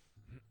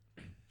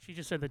She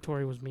just said that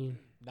Tori was mean.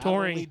 not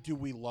Torry. only do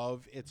we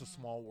love It's a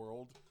Small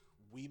World,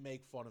 we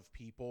make fun of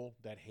people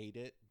that hate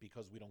it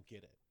because we don't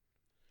get it.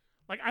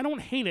 Like, I don't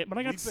hate it, but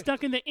I got We've been-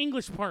 stuck in the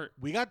English part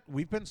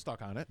We've been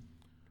stuck on it.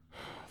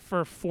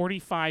 for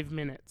 45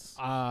 minutes.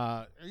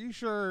 Are you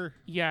sure?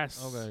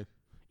 Yes. Okay.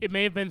 It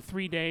may have been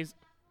 3 days.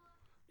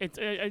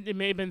 It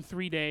may have been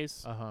 3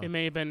 days. Uh-huh. It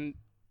may have been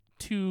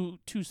two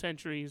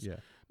centuries. Yeah.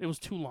 It was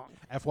too long.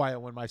 FYI,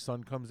 when my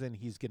son comes in,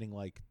 he's getting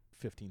like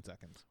 15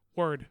 seconds.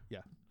 Word. Yeah.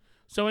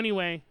 So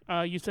anyway,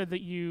 you said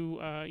that you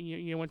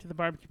went to the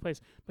barbecue place,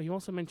 but you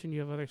also mentioned you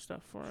have other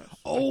stuff for us.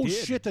 Oh did.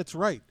 shit, that's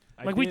right.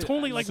 Like we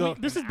totally like So-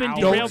 this has been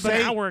Don't derailed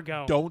say- an hour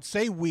ago. Don't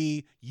say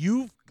we.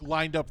 You've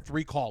lined up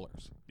 3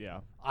 callers.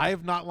 Yeah. I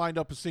have not lined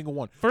up a single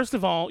one. First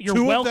of all, you're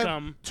Two of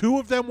welcome. Two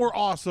of them were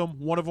awesome.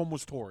 One of them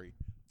was Torry.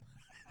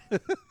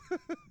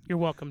 You're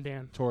welcome,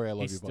 Dan. Torry, I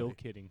love He's you, still buddy.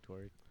 kidding,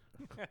 Tori.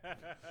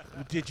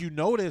 Did you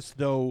notice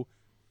though?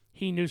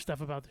 He knew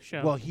stuff about the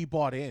show. Well, he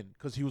bought in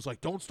because he was like,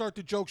 "Don't start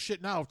the joke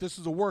shit now. If this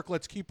is a work,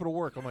 let's keep it a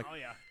work." I'm like, Oh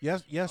yeah.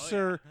 "Yes,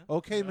 sir.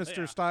 Okay, Mr.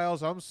 yeah.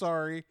 Stiles. I'm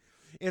sorry."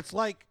 It's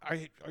like, are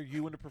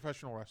you into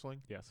professional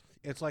wrestling? Yes.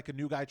 It's like a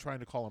new guy trying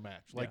to call a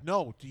match. Like, Yeah.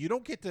 no, you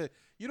don't get to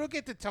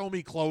tell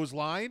me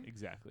clothesline.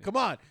 Exactly. Come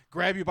on,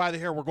 grab you by the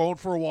hair. We're going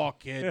for a walk,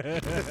 kid.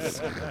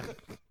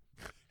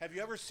 Have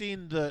you ever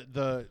seen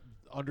the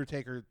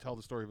Undertaker tell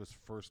the story of his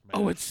first match.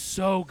 Oh, it's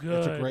so good.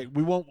 It's a great.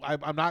 We won't.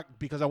 I'm not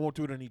because I won't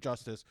do it any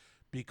justice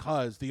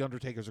because the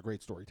Undertaker's a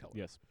great storyteller.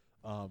 Yes.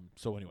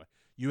 So anyway,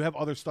 you have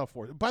other stuff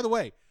for it. By the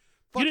way,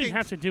 You didn't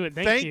have to do it.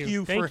 Thank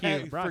you. Thank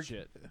Thank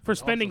you for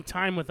spending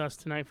time with us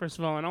tonight, first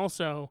of all, and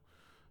also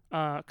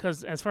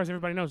because as far as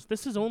everybody knows,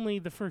 this is only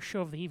the first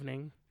show of the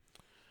evening.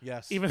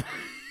 Yes. Even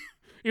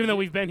though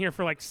we've been here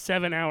for like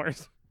 7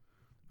 hours.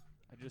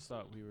 I just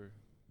thought we were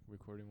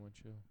recording one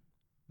show.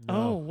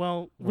 Oh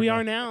well, we not.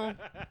 are now.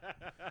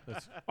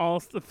 All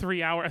the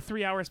 3 hour, a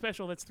 3 hour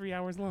special that's 3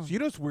 hours long. So you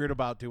know what's weird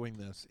about doing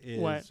this is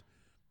What?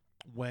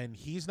 when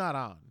he's not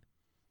on,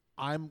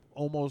 I'm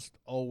almost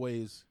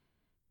always,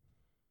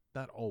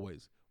 not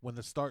always, when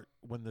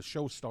the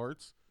show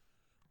starts,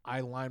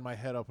 I line my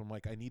head up. I'm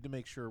like, I need to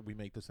make sure we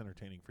make this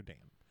entertaining for Dan.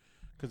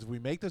 Because if we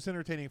make this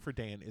entertaining for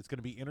Dan, it's going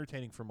to be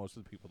entertaining for most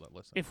of the people that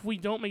listen. If we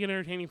don't make it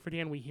entertaining for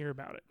Dan, we hear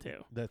about it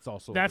too. That's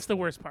also That's the point.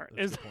 worst part.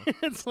 That's Is a good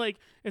point.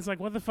 it's like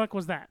what the fuck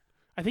was that?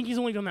 I think he's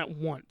only done that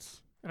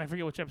once, and I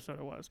forget which episode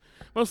it was.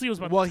 Mostly it was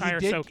about Well, the tire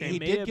he soaking.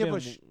 did May have give been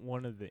us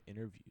one of the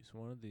interviews.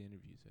 One of the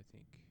interviews, I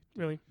think,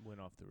 Really?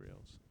 went off the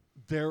rails.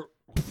 there.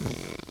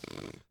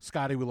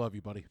 Scotty, we love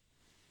you, buddy.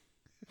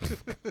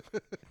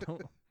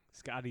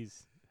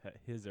 Scotty's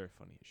his are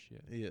funny as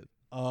shit.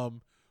 Yeah.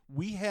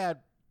 We had.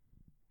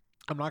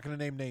 I'm not going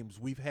to name names.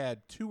 We've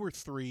had 2 or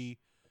 3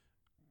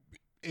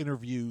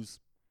 interviews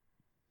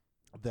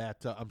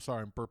that I'm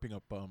sorry, I'm burping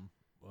up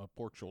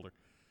pork shoulder.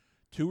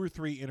 2 or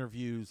 3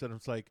 interviews that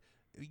it's like,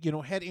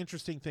 had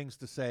interesting things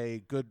to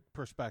say, good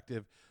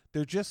perspective.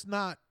 They're just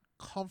not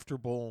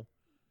comfortable.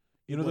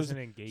 It There's wasn't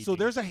engaging. so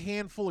there's a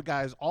handful of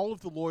guys, all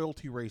of the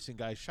loyalty racing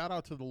guys. Shout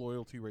out to the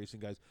loyalty racing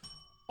guys,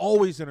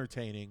 always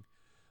entertaining.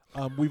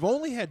 We've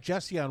only had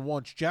Jesse on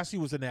once. Jesse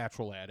was a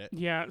natural at it.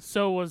 Yeah.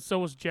 So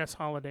was Jess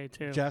Holiday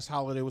too. Jess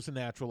Holiday was a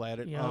natural at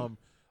it. Yeah.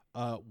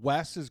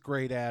 Wes is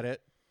great at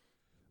it.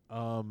 No,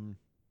 I'm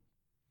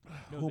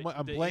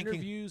the blanking.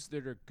 interviews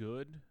that are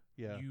good.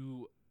 Yeah.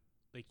 You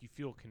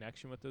feel a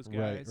connection with those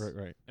guys.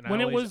 Right. And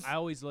When I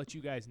always let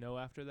you guys know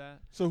after that.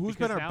 So who's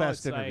because been our now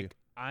best it's interview? Like,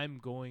 I'm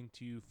going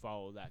to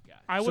follow that guy.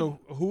 I would. So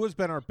who has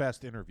been our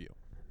best interview?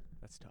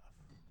 That's tough.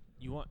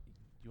 You want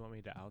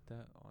me to out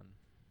that on?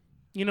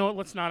 You know what?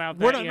 Let's not out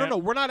We're that not, yet. no,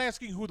 we're not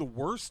asking who the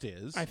worst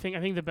is. I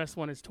think the best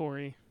one is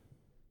Torry.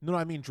 No,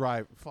 I mean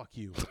drive. Fuck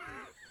you. Oh,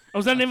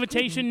 was that an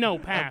invitation? No,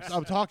 pass.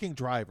 I'm talking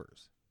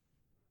drivers.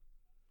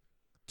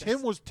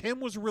 Tim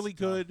was really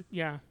good.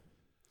 Yeah.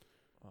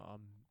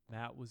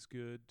 Matt was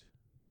good.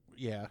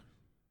 Yeah.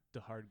 The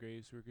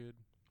Hardgraves were good.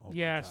 Oh my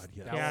Yes. God,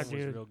 yes. That Yeah, one was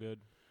dude. real good.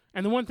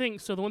 And the one thing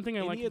I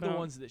Any like of about the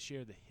ones that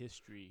share the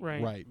history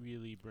Right.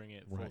 really bring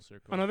it full Right.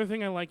 circle. another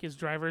thing I like is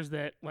drivers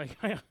that like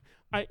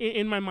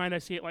in my mind I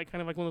see it like kind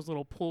of like one of those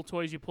little pull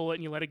toys. You pull it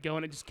and you let it go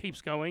and it just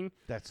keeps going.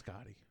 That's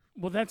Scotty.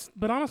 Well,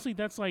 but honestly,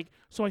 that's like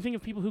so. I think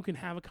of people who can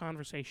have a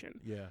conversation,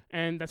 Yeah.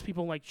 and that's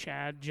people like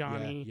Chad,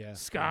 Johnny, yeah,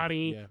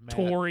 Scotty, yeah, Matt,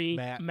 Tori,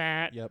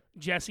 Matt, yep.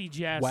 Jesse,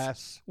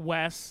 Jess,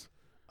 Wes.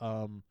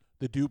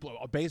 The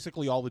Dupler,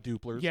 basically all the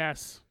Duplers.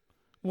 Yes.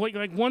 Like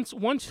once,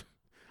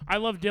 I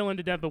love Dylan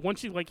to death, but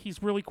once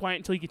he's really quiet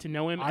until you get to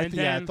know him. I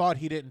thought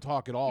he didn't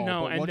talk at all.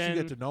 No, but and once then,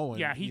 you get to know him,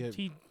 yeah,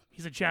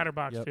 he's a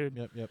chatterbox,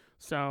 dude. Yep.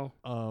 So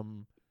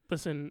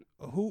listen,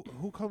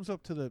 who comes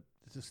up to the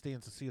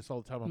stands to see us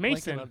all the time? I'm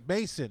Mason. blanking on-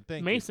 Mason, thank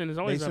you. Mason is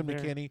always Mason up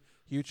there. McKinney.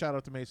 Huge shout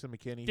out to Mason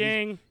McKinney.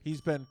 Dang.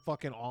 He's been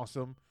fucking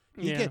awesome.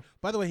 Yeah.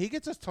 By the way, he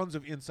gets us tons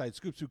of inside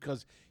scoops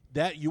because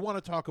that you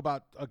want to talk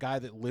about a guy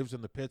that lives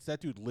in the pits. That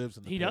dude lives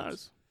in the He pits.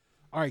 does.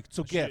 All right,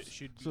 so gifts.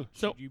 Should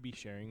So- you be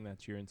sharing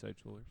that's your inside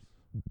source?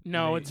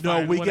 No, Right. it's No,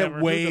 fine, we get whatever.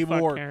 Who way the fuck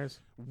more. cares?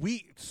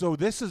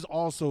 This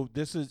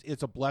is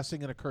it's a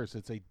blessing and a curse.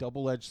 It's a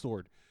double-edged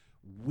sword.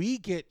 We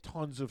get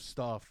tons of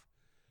stuff.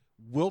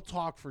 We'll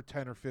talk for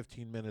 10 or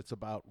 15 minutes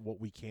about what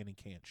we can and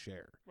can't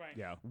share. Right.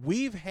 Yeah.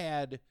 We've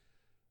had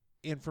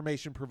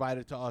information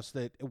provided to us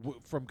that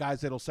from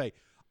guys that'll say,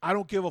 "I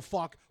don't give a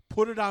fuck.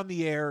 Put it on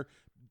the air.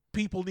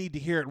 People need to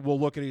hear it." And we'll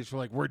look at each other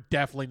like, "We're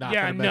definitely not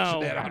going to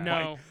mention that." I'm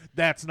no. like,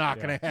 that's not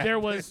going to happen. There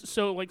was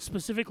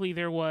specifically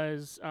there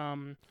was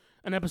an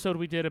episode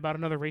we did about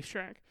another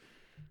racetrack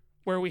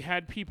where we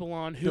had people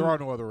on who There are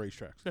no other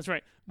racetracks. That's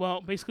right.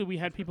 Well, basically we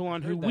had people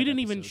on Heard who that we didn't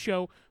even episode.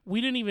 show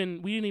we didn't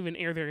even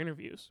air their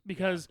interviews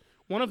because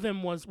one of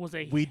them was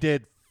a We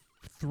did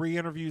 3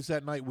 interviews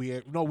that night.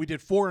 We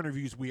did 4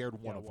 interviews. We aired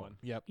one of one. them.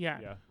 Yep. yeah.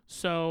 Yeah.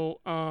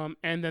 So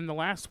and then the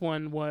last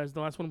one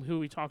who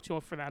we talked to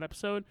for that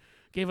episode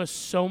gave us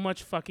so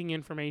much fucking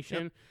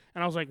information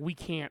and I was like we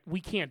can't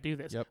do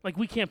this. Yep. Like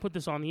we can't put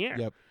this on the air.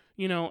 Yep.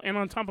 And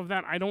on top of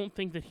that, I don't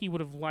think that he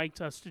would have liked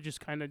us to just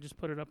kind of just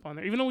put it up on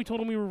there. Even though we told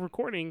him we were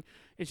recording,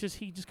 it's just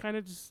he just kind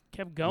of just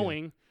kept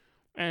going,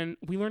 and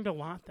we learned a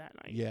lot that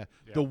night. Yeah.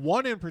 Yeah. The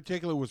one in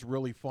particular was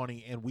really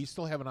funny, and we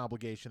still have an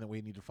obligation that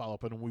we need to follow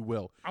up on, and we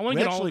will. I want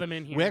We to get all of actually- them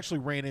in here. We actually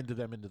ran into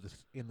them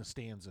in the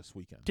stands this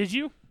weekend. Did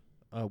you?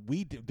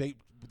 We did.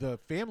 The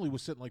family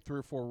was sitting like 3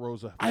 or 4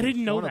 rows of. I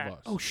didn't know in front that. of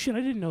us. Oh shit, I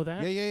didn't know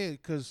that. Yeah.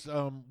 Because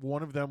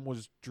one of them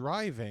was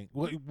driving.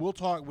 We'll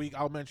talk.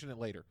 I'll mention it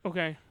later.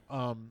 Okay.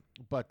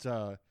 But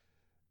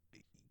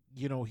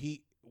you know, it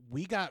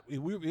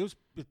was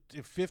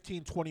a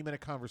 15,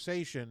 20-minute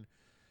conversation,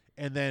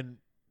 and then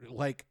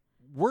like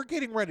we're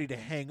getting ready to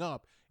hang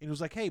up, and he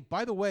was like, "Hey,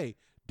 by the way,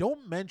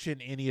 don't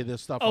mention any of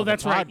this stuff." Oh, on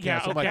that's the right. podcast.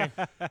 Yeah, I'm okay.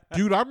 like,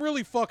 dude, I'm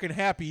really fucking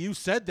happy you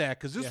said that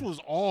because this was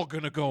all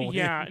gonna go.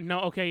 Yeah, in.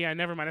 no, okay, yeah,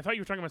 never mind. I thought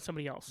you were talking about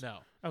somebody else. No.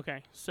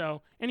 Okay,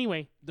 so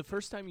anyway, The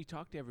first time you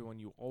talk to everyone,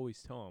 you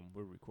always tell them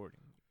we're recording.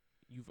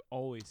 You've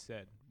always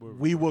said we're We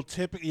recording. will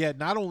typically, yeah.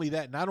 Not only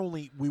that, not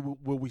only will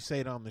we say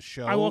it on the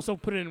show. I will also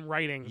put it in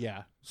writing.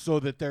 Yeah, so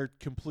that they're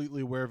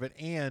completely aware of it.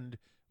 And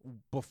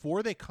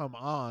before they come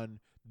on,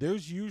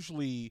 there's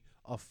usually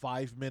a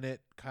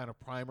 5-minute kind of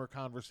primer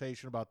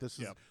conversation about this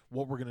is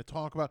what we're going to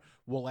talk about.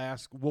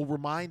 We'll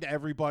remind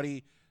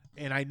everybody,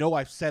 and I know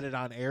I've said it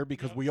on air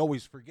because we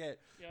always forget,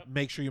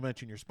 make sure you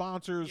mention your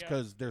sponsors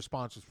because they're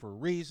sponsors for a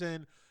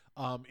reason.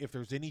 If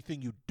there's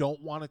anything you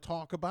don't want to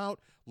talk about,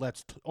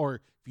 or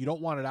if you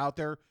don't want it out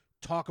there,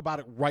 talk about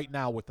it right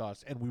now with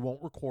us, and we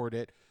won't record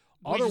it.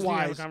 We just need to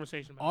have a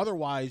conversation about it.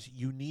 Otherwise,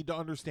 you need to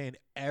understand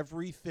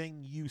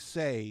everything you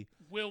say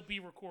Will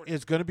be recorded.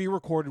 is going to be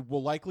recorded.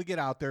 Will likely get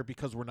out there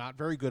because we're not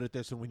very good at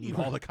this, and we need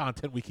all the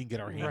content we can get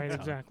our hands on. Right,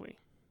 exactly.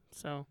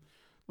 So,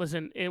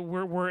 listen,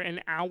 we're an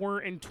hour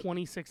and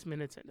 26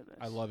 minutes into this.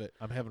 I love it.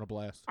 I'm having a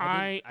blast.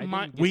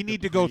 We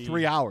need to go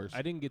 3 hours.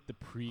 I didn't get the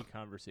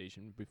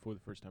pre-conversation before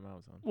the first time I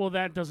was on. Well,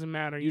 that doesn't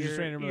matter. You just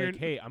randomly like,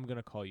 hey, I'm going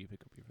to call you,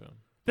 pick up your phone.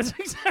 That's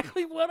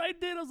exactly what I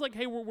did. I was like,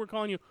 hey, we're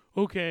calling you.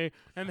 Okay.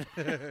 And,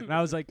 and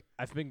I was like,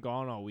 I've been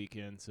gone all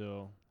weekend,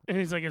 so. And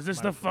he's like, is this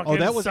the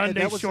fucking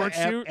Sunday short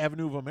shoot?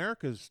 Avenue of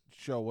America's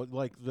show.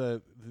 Like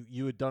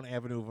you had done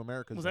Avenue of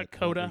America's. Was that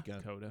Coda?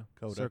 Coda.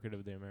 Coda. Circuit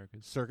of the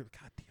Americas. Circuit.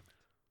 God damn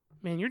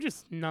it. Man, you're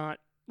just not.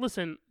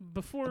 Listen,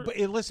 before. But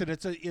listen,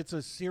 it's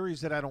a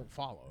series that I don't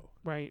follow.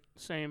 Right.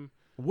 Same.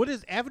 What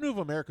is Avenue of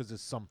Americas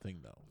is something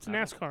though. It's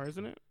NASCAR,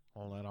 isn't it?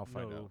 Hold on, I'll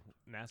find out.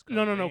 NASCAR.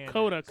 No.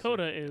 Coda.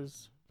 Coda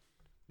is.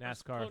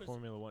 NASCAR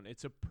Formula One.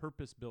 It's a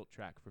purpose-built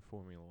track for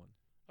Formula One.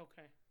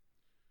 Okay.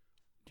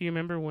 Do you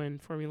remember when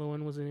Formula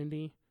One was in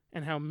Indy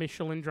and how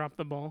Michelin dropped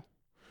the ball?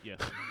 Yes.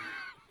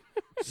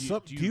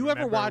 Do you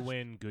ever watch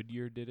when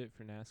Goodyear did it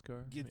for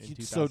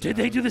NASCAR? So did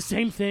they do the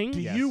same thing?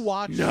 Do you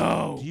watch?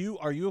 No.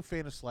 Are you a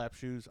fan of Slap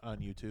Shoes on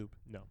YouTube?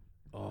 No.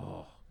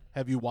 Oh.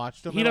 Have you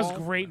watched him? He at does all?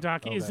 great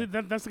Okay. Is it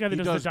that's the guy that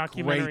He does the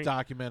documentary? Great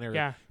documentary.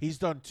 Yeah. He's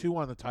done 2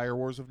 on the Tire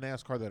Wars of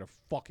NASCAR that are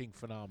fucking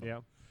phenomenal. Yeah.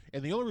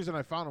 And the only reason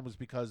I found him was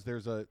because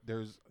there's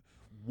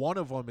one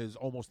of them is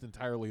almost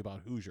entirely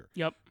about Hoosier.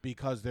 Yep.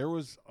 Because there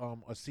was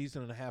a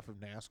season and a half of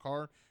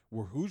NASCAR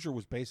where Hoosier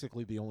was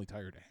basically the only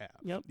tire to have.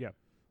 Yep. Yep.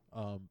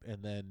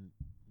 And then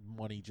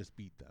money just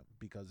beat them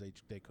because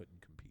they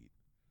couldn't compete.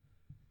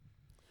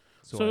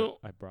 So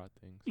I brought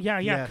things. Yeah.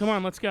 Yes. Come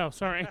on, let's go.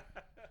 Sorry.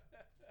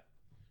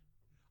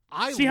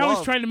 I See how I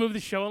was trying to move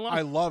the show along?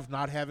 I love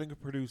not having a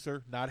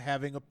producer, not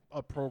having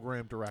a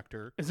program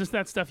director. Is this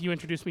that stuff you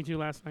introduced me to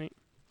last night?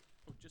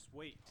 Oh, just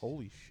wait.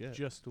 Holy shit.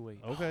 Just wait.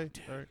 Okay.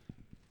 Dude. All right.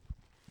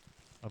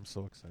 I'm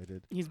so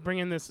excited. He's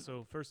bringing this.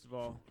 So first of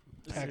all,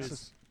 this Texas.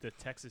 is the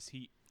Texas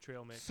Heat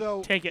trail mix.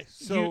 So Take it.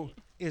 So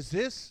is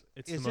this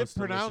It's the is most it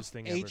pronounced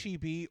delicious thing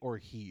ever. HEB or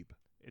Heeb?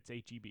 It's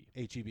HEB.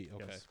 HEB.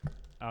 Okay. Yes.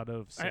 Out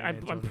of San I'm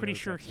Antonio, pretty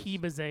sure Texas.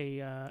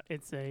 Hebe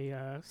is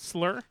a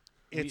slur.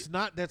 It's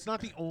not. That's not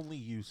the only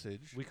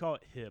usage. We call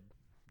it Hib.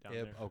 Down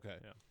Hib, there. okay.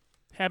 Yeah.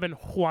 Haben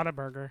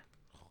Whataburger.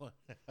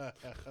 All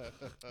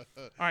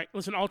right,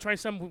 listen. I'll try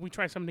some. We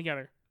try some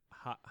together.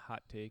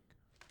 Hot take.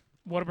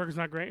 Whataburger's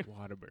not great.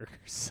 Whataburger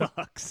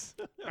sucks.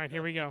 All right,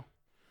 here we go.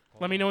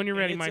 Let me know when you're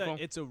ready, it's Michael.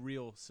 It's a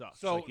real suck.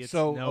 So- Like, it's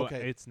so, no,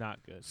 okay. it's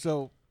not good.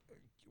 So,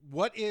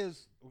 what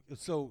is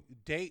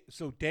day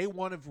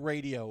one of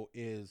radio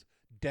is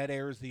dead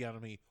air is the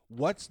enemy.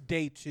 What's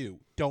day 2?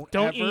 Don't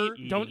ever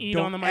eat. Don't eat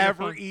don't on the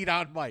ever microphone. eat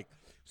on mic.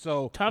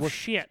 So Tough we're,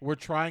 shit. We're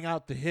trying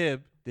out the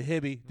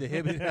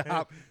Hibby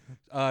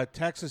hop,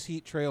 Texas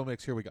Heat Trail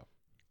Mix. Here we go.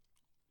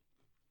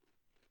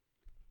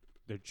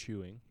 They're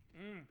chewing.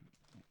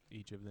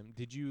 Each of them.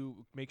 Did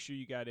you make sure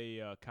you got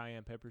a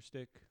cayenne pepper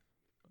stick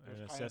and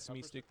There's a cayenne sesame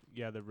pepper stick?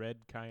 Yeah, the red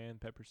cayenne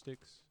pepper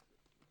sticks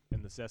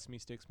and the sesame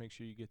sticks. Make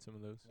sure you get some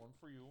of those. One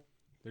for you.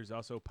 There's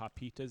also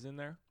papitas in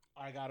there.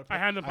 I got a. I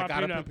had the I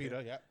got a papita.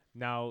 papita. Yeah.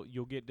 Now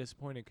you'll get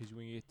disappointed because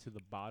when you get to the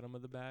bottom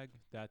of the bag,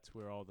 that's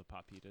where all the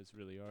papitas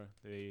really are.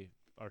 They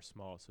are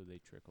small, so they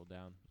trickle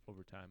down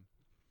over time.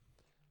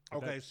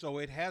 But Okay, so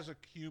it has a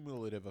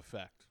cumulative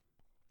effect.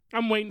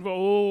 I'm waiting for.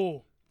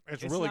 Oh,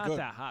 It's, it's really not good.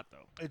 that hot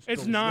though.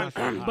 it's not,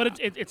 delicious. but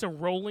it's a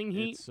rolling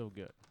heat. It's so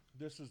good.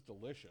 This is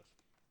delicious.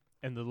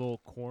 And the little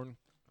corn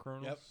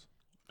kernels.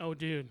 Oh,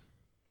 dude.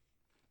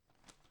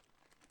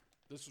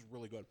 This is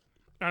really good.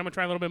 All right, I'm gonna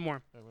try a little bit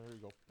more. There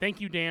you go. Thank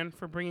you, Dan,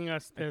 for bringing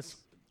us this.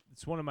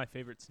 It's one of my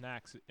favorite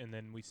snacks, and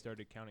then we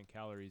started counting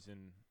calories,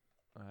 and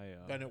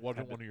Then it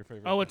wasn't had one of your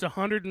favorites. Oh, it's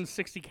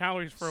 160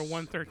 calories for a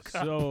 1/3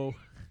 cup. So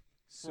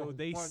For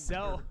they 1/3.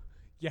 sell,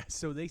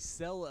 so they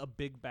sell a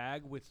big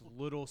bag with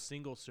little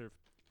single serve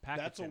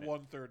packets. That's a in it.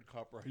 1/3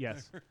 cup right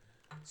Yes. there.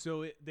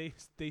 So they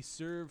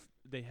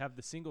have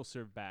the single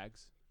serve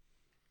bags,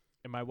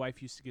 and my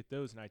wife used to get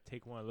those, and I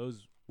take one of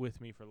those with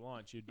me for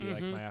lunch. It'd be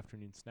like my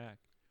afternoon snack.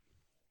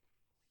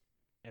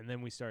 And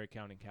then we started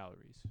counting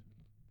calories.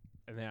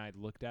 And then I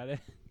looked at it.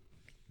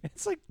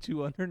 It's like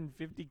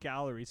 250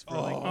 calories for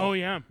like Oh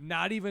yeah.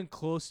 not even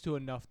close to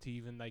enough to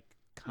even like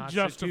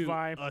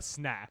Justify a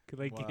snack.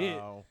 Like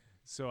Wow.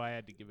 so I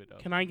had to give it up.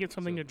 Can I get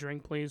something to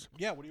drink, please?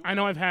 Yeah, what do you I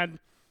know I've had.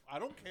 I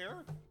don't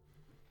care.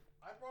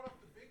 I brought up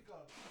the big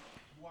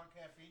you want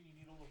caffeine, you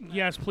need a little pep.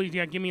 Yes, please.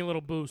 Yeah, give me a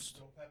little boost.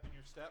 Little pep in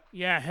your step.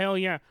 Yeah, hell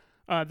yeah.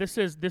 This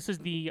is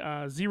the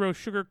zero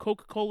sugar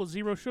Coca-Cola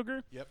Zero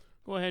Sugar. Yep.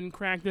 Go ahead and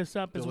crack this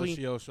up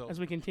Delicioso. as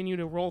we continue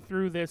to roll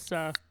through this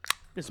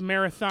this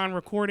marathon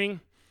recording.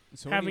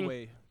 So having-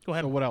 anyway, Go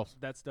ahead. So what else?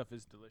 that stuff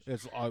is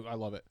delicious. I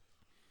love it.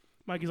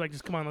 Mikey's like,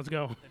 just come on, let's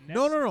go.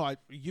 No.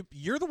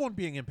 You're the one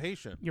being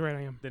impatient. You're right,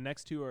 I am. The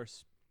next two are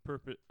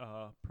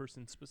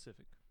person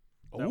specific.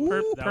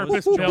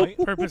 Purpose built.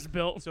 Purpose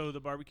built. So the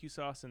barbecue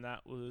sauce, and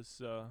that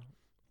was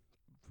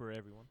for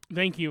everyone.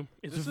 Thank you.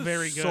 It's This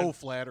very is good. so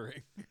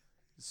flattering.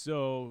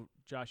 So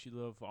Josh, you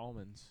love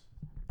almonds.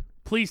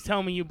 Please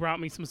tell me you brought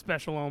me some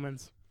special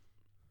almonds.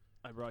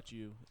 I brought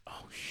you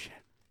Oh shit.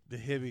 The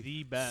hibby.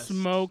 the best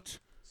Smoked.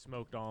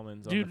 smoked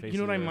almonds. on the Dude, face you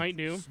know of what I the might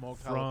do?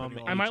 Smoked From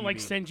jalapeno. I might like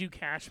HEB. send you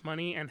cash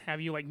money and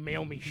have you like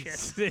mail me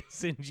shit.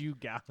 Send you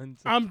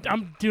gallons.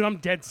 I'm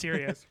dead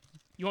serious.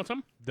 You want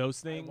some?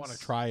 Those I things. want to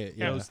try it.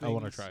 Yeah, Those I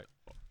want to things try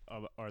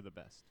it. Are the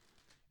best.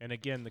 And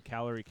again, the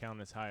calorie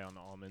count is high on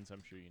almonds.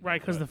 I'm sure you know. Right,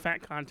 because the but,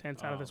 fat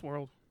content's out of this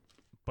world.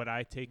 but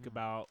I take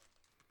about.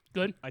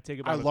 Good. I take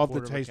I about. love a the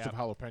quarter taste of, of a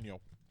jalapeno.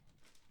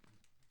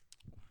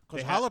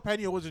 Because They ha-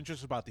 jalapeno isn't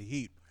just about the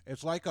heat.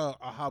 It's like a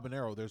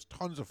habanero. There's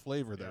tons of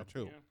flavor there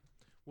too. Yeah.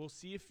 Well,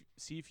 see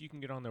if you can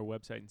get on their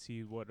website and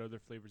see what other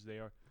flavors they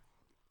are.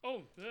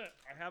 Oh, good.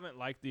 I haven't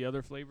liked the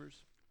other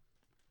flavors,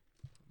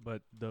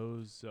 but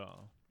those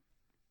are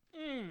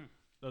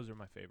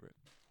my favorite.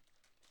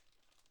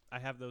 I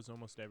have those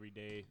almost every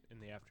day in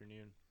the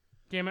afternoon.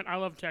 Damn it, I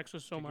love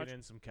Texas so to much. get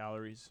in some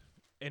calories.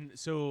 And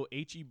so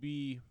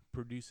HEB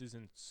produces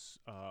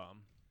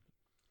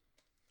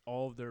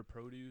all of their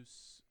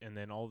produce and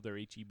then all of their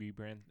HEB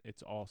brand.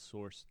 It's all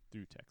sourced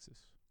through Texas.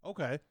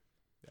 Okay.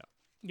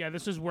 Yeah,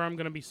 this is where I'm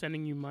going to be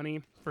sending you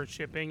money for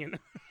shipping, and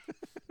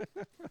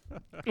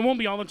it won't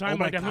be all the time, Oh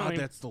but I my definitely.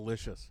 god, that's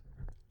delicious.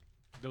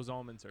 Those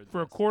almonds are the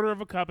For a best. quarter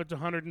of a cup, it's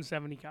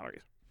 170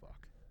 calories.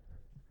 Fuck.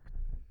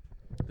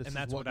 This And is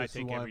that's what I this is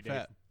take why every I'm day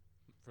fat.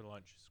 for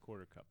lunch. Is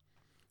quarter cup.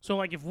 So,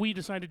 like, if we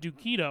decide to do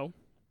keto,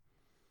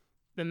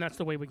 then that's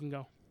the way we can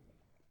go.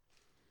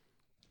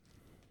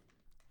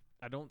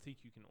 I don't think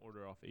you can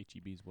order off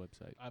HEB's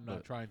website. I'm not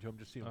but, trying to. I'm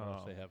just seeing what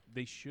else they have.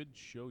 They should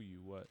show you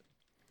what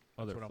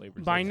other what I'm-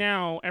 flavors. By they have.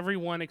 now,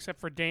 everyone except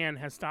for Dan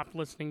has stopped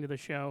listening to the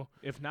show.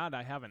 If not,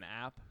 I have an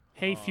app.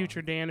 Hey,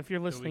 future Dan, if you're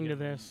so we listening to can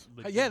this,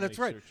 Yeah, that's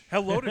legitimately right. search.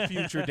 Hello to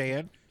future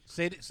Dan.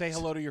 Say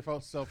hello to your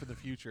self in the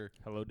future.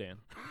 Hello, Dan.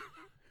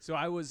 So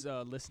I was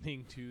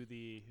listening to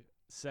the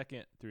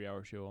second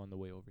 3-hour show on the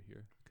way over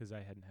here because I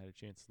hadn't had a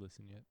chance to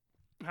listen yet.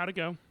 how'd it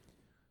go?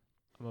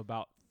 I'm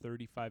about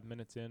 35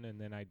 minutes in, and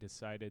then I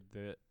decided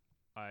that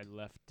I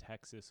left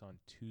Texas on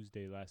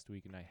Tuesday last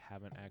week, and I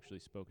haven't actually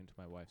spoken to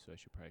my wife, so I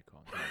should probably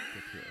call her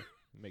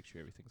and make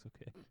sure everything's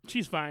okay.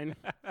 She's fine.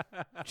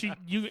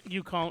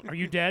 You call. Are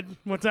you dead?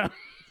 What's up?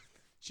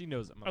 She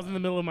knows I'm I was in alive. the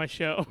middle of my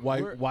show.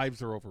 We're-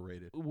 Wives are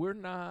overrated. We're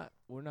not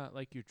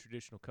like your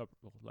traditional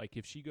couple. Like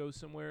if she goes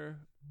somewhere,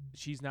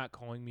 she's not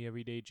calling me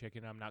every day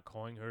checking. I'm not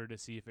calling her to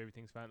see if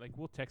everything's fine. Like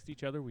we'll text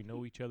each other. We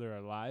know each other are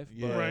alive.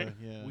 Yeah, But Right.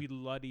 yeah. we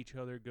let each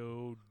other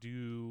go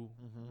do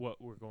Mhm.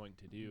 what we're going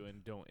to do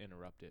and don't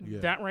interrupt it. Yeah.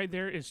 That right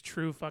there is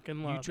true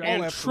fucking love. try-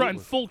 and, Oh, and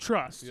absolutely. full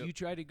trust. Yep. You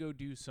try to go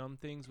do some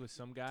things with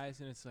some guys,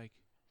 and it's like,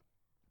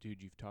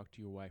 dude, you've talked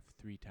to your wife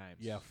 3 times.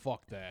 Yeah,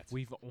 fuck that.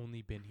 We've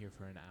only been here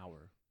for an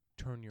hour.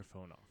 Turn your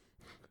phone off.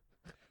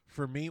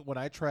 For me, when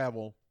I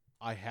travel,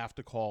 I have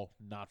to call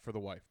not for the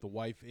wife. The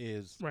wife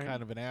is Right.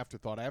 kind of an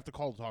afterthought. I have to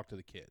call to talk to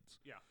the kids.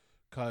 Yeah.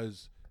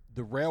 Because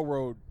the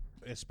railroad,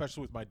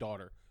 especially with my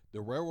daughter, the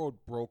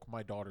railroad broke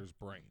my daughter's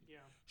brain. Yeah.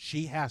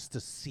 She has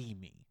to see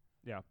me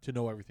Yeah. to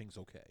know everything's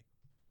okay.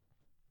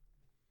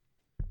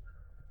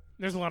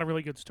 There's a lot of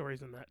really good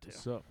stories in that too.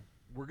 So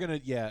We're going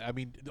to, yeah, I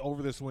mean,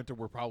 over this winter,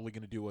 we're probably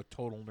going to do a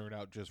total nerd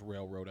out just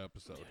railroad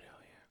episode.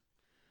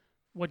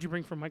 What'd you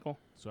bring from Michael?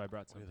 I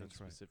brought Oh, yeah, something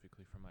that's right.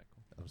 specifically for Michael.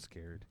 I'm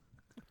scared.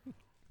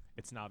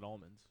 It's not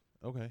almonds,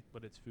 Okay.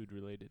 but it's food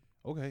related.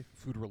 Okay.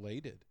 Food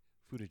related.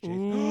 Food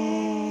adjacent.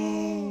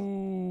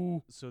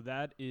 Ooh. So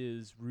that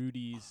is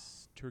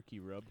Rudy's turkey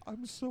rub.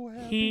 I'm so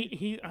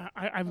happy.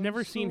 I've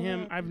never so seen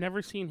him. happy. I've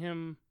never seen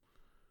him.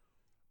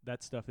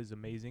 That stuff is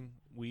amazing.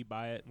 We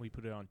buy it and we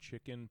put it on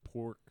chicken,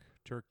 pork,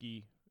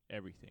 turkey,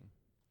 everything.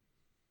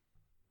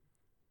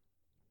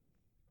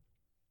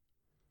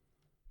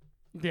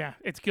 Yeah,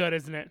 it's good,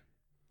 isn't it?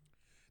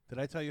 Did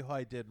I tell you how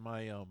I did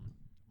my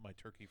my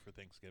turkey for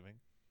Thanksgiving?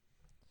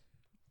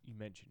 You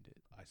mentioned it.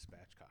 I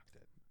spatchcocked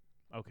it.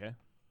 Okay.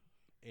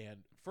 And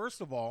first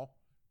of all,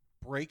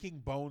 breaking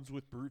bones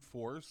with brute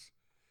force,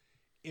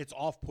 it's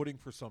off-putting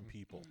for some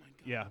people.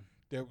 Yeah.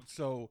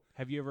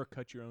 Have you ever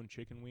cut your own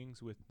chicken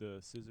wings with the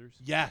scissors?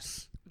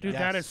 Yes, Dude,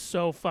 that is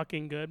so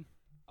fucking good.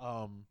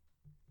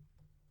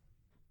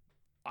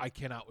 I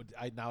cannot.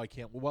 I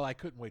can't. Well, I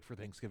couldn't wait for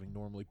Thanksgiving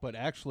normally, but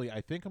actually,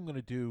 I think I'm going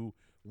to do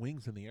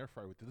wings in the air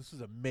fryer with this. This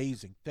is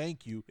amazing.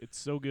 Thank you. It's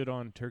so good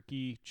on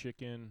turkey,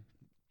 chicken.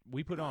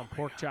 We put on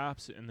pork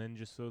chops and then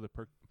just throw the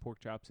pork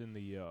chops in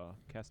the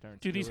cast iron.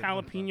 Dude, these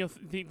skillet.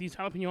 these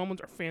jalapeno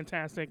almonds are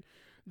fantastic.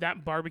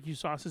 That barbecue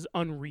sauce is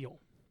unreal.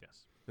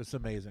 Yes. It's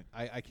amazing.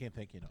 I can't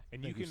thank you enough.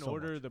 And Thank you can so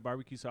order much. the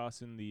barbecue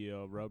sauce in the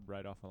rub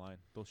right off the line.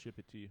 They'll ship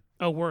it to you.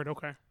 Oh, word.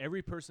 Okay.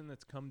 Every person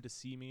that's come to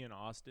see me in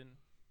Austin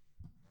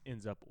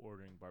ends up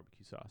ordering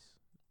barbecue sauce,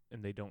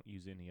 and they don't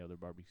use any other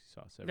barbecue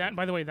sauce ever. That,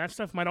 by the way, that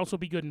stuff might also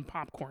be good in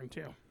popcorn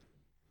too.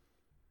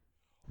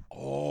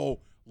 Oh,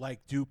 like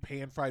do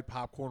pan-fried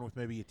popcorn with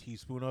maybe a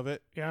teaspoon of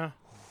it, Yeah.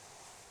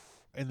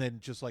 and then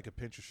just like a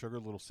pinch of sugar, a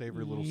little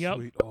savory, a little Yep.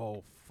 sweet.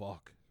 Oh,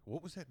 fuck.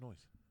 What was that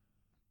noise?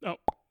 Oh.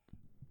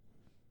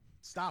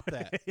 Stop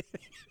that.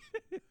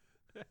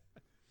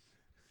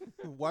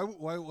 Why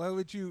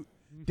would you...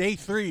 Day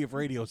 3 of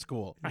radio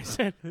school. I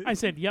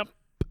said, yep.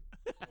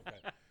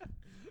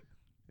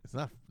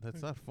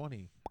 That's not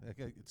funny.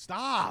 Okay,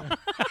 stop.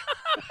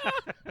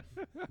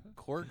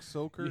 Cork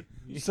soaker.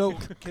 So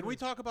can we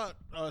talk about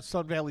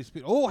Sun Valley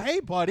Speed? Oh, hey,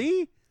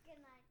 buddy.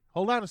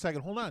 Hold on a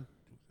second. Hold on.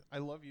 I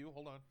love you.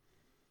 Hold on.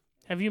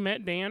 Have you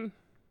met Dan?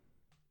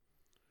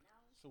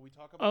 So we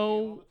talk about Dan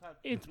all the time.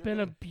 It's You're been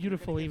a gonna-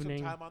 beautiful you're gonna get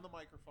evening. Some time on the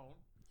microphone.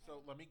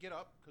 So let me get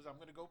up because I'm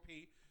going to go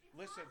pee.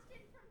 Listen,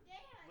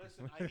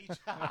 I need you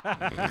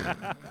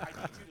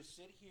to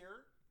sit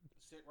here,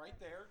 sit right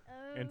there,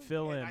 and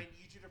fill and in. I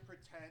need you to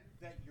pretend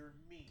that you're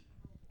me.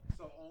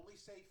 So only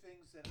say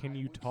things that Can I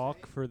you would talk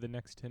say. for the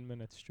next 10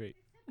 minutes straight?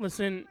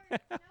 Listen,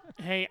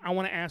 hey, I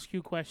want to ask you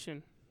a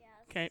question.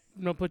 Okay,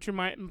 no, put your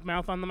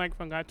mouth on the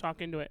microphone. Gotta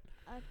talk into it.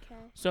 Okay.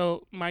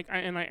 So, Mike, I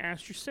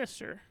asked your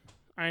sister.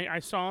 I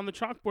saw on the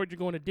chalkboard you're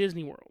going to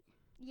Disney World.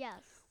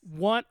 Yes.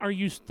 What are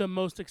you the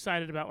most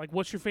excited about? Like,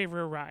 what's your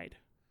favorite ride?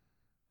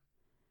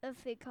 The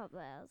Three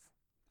Caballeros.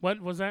 What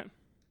was that?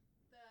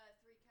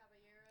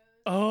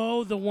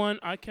 Oh, the one.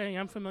 Okay,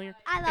 I'm familiar.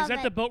 I love Is that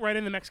it. the boat ride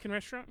in the Mexican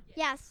restaurant?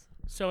 Yes.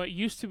 So it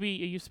used to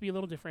be a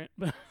little different,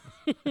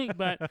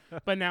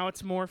 but now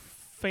it's more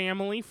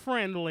family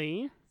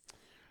friendly.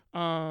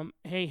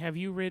 Hey, have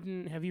you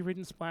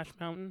ridden Splash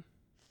Mountain?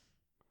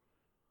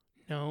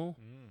 No.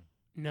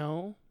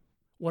 No.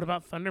 What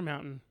about Thunder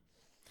Mountain?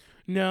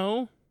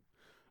 No.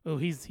 Oh,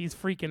 he's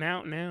freaking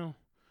out now.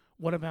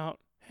 What about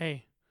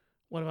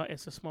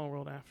It's a Small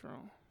World After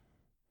All?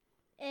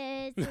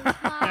 It's a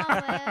small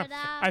world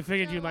I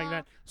figured you'd after like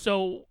that.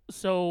 So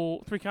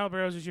Three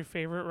Calaveras is your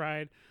favorite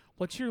ride.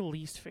 What's your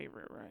least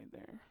favorite ride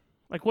there?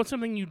 Like, what's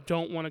something you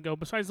don't want to go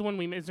besides the one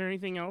we made? Is there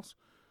anything else?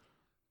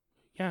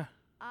 Yeah.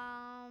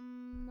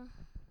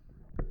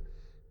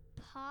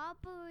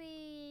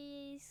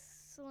 Probably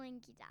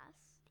Slinky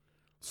Dust.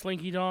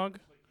 Slinky Dog.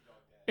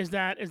 Is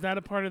that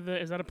a part of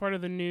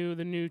the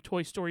new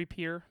Toy Story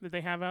pier that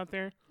they have out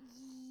there?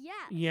 Yes.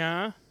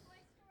 Yeah.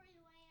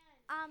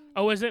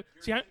 Oh, is it?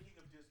 See,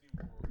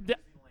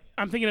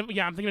 I'm thinking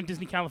of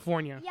Disney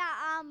California. Yeah.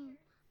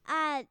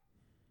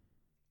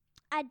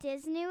 At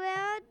Disney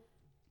World.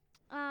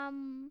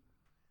 On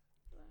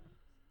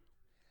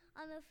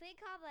the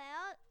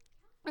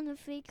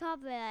Three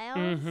Caballeros.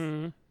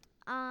 Mm-hmm.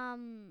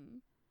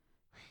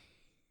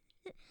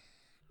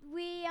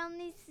 We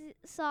only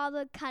saw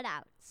the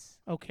cutouts.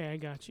 Okay, I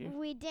got you.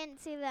 We didn't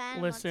see the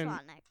Listen,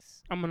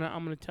 animatronics. I'm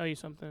gonna tell you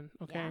something.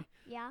 Okay.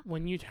 Yeah.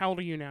 How old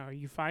are you now? Are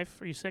you 5?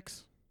 Are you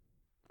 6?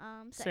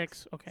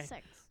 6. Okay.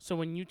 6. So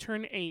when you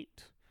turn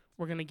 8,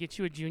 we're gonna get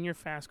you a junior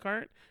fast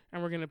cart,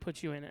 and we're gonna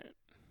put you in it,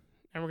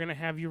 and we're gonna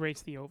have you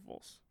race the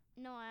ovals.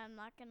 No, I'm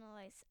not gonna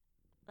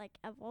like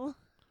Evel.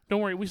 Don't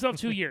worry, we still have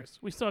 2 years.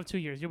 We still have 2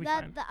 years. You'll be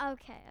fine.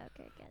 Okay,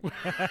 good.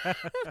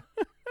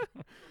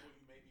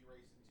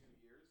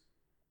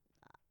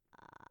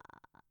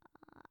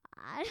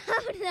 I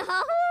don't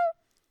know.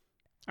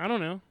 I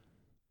don't know.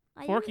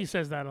 Are Forky you,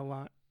 says that a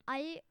lot.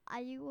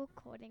 are you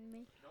recording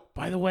me?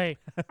 By the way,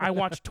 I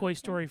watched Toy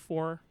Story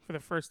 4 for the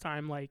first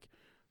time like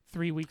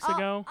 3 weeks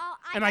ago,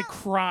 and I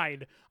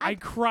cried. I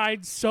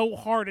cried so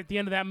hard at the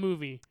end of that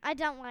movie. I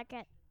don't like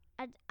it.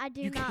 I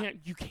do You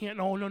not. You can't.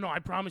 No. I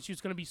promise you,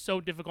 it's gonna be so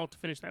difficult to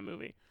finish that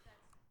movie.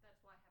 That's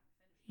why I haven't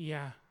finished it.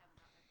 Yeah.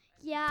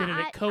 Yeah. Did it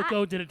at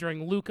Coco? Did it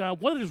during Luca?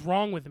 What is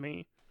wrong with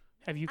me?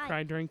 Have you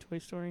cried during Toy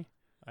Story?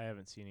 I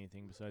haven't seen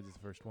anything besides the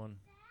first one.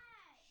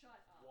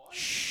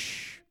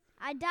 Shh.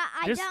 I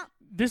don't.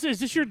 Is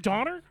this your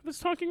daughter that's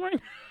talking right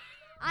now?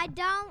 I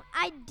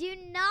do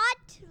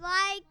not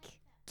like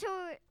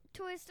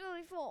Toy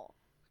Story 4.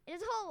 It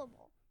is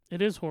horrible.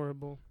 It is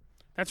horrible.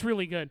 That's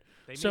really good.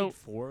 They So- made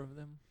 4 of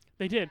them?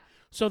 They did.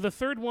 So the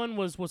third one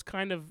was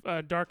kind of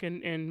dark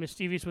and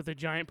mischievous with a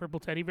giant purple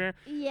teddy bear.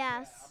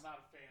 Yes. I'm not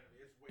a fan of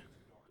it. It's way too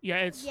dark. Yeah,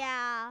 it's.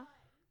 Yeah.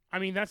 I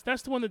mean, that's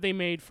the one that they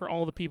made for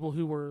all the people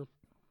who were.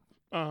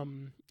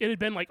 It had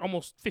been like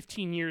almost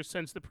 15 years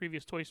since the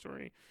previous Toy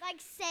Story.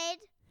 Like Sid.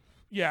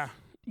 Yeah.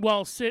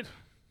 Well, Sid.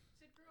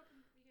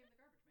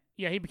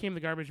 Yeah, he became the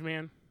garbage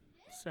man.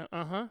 So,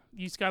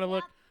 you just gotta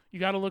look. You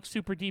gotta look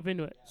super deep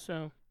into it.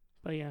 So,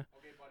 but yeah.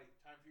 Okay, buddy.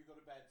 Time for you to go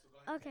to bed. So go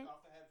ahead and Okay. take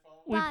off the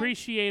headphones. We Bye.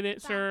 appreciate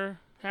it, Bye. sir.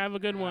 Have a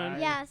good one. Bye.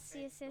 Yes,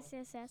 Hey, yes, yes, don't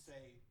yes, yes. Say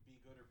be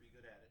good or be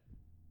good at it.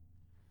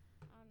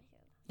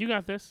 You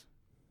got this.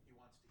 He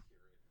wants to hear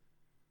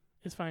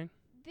it. It's fine.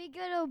 Be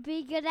good or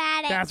be good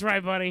at it. That's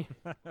right, buddy. You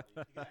got a haircut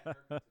today. Doesn't it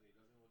look awesome?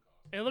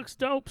 It looks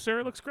dope, sir.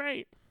 It looks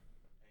great.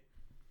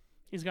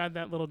 He's got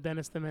that little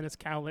Dennis the Menace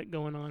cowlick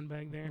going on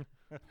back there.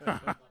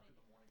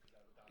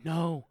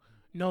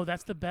 No,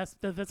 that's the best.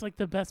 That's like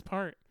the best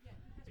part.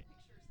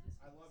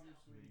 I love you,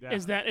 sweetie. Yeah.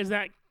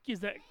 Is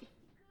that?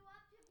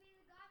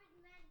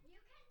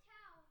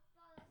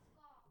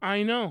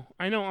 I know.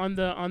 On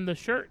the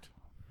shirt.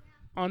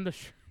 On the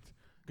shirt.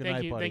 Good Thank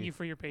night, you. buddy. Thank you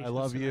for your patience.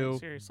 love tonight. you.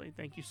 Seriously,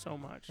 thank you so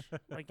much.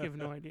 Like you have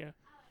no idea.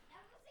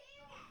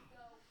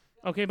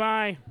 Okay,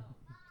 bye.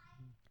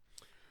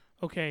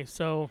 Okay,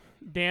 so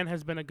Dan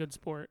has been a good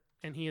sport,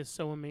 and he is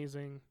so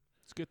amazing.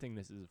 It's a good thing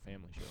this is a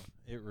family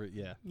show.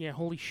 Yeah. Yeah,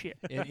 holy shit.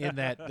 in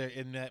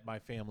that my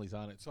family's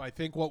on it. So I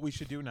think what we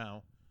should do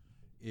now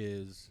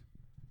is,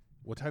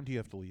 what time do you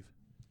have to leave?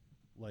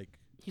 Like,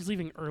 He's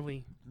leaving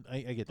early. I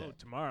get that. Oh,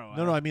 tomorrow.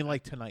 No, I mean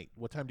like tonight.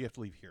 What time do you have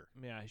to leave here?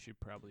 Yeah, I should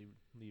probably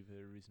leave at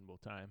a reasonable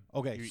time.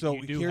 Okay, You, so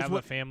you do here's have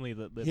what a family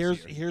that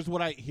lives here's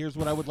what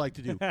I would like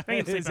to do.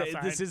 can sleep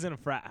outside. This isn't a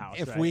frat house.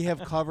 If right? we have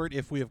covered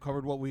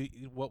what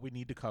we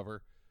need to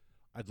cover,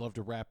 I'd love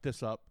to wrap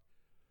this up.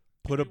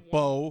 Put a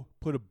bow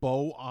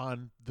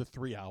on the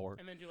 3 hour,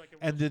 And then do like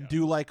a and then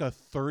do like a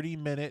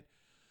 30-minute.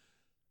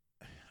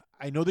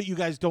 I know that you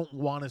guys don't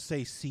want to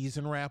say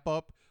season wrap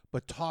up,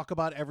 but talk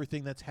about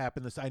everything that's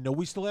happened this. I know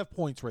we still have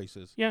points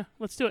races, Yeah,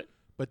 let's do it.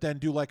 but then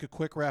do like a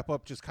quick wrap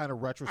up, just kind of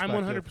I'm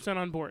retrospective. 100%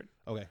 on board.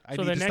 Okay, I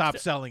So need the to stop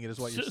next- selling it, is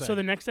what you're saying. So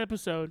the next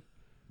episode,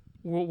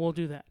 we'll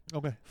do that.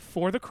 Okay,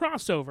 For the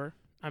crossover,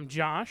 I'm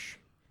Josh.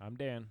 I'm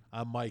Dan.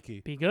 I'm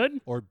Mikey, Be good.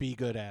 or be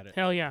good at it.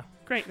 Hell yeah.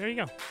 Great. There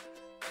you go.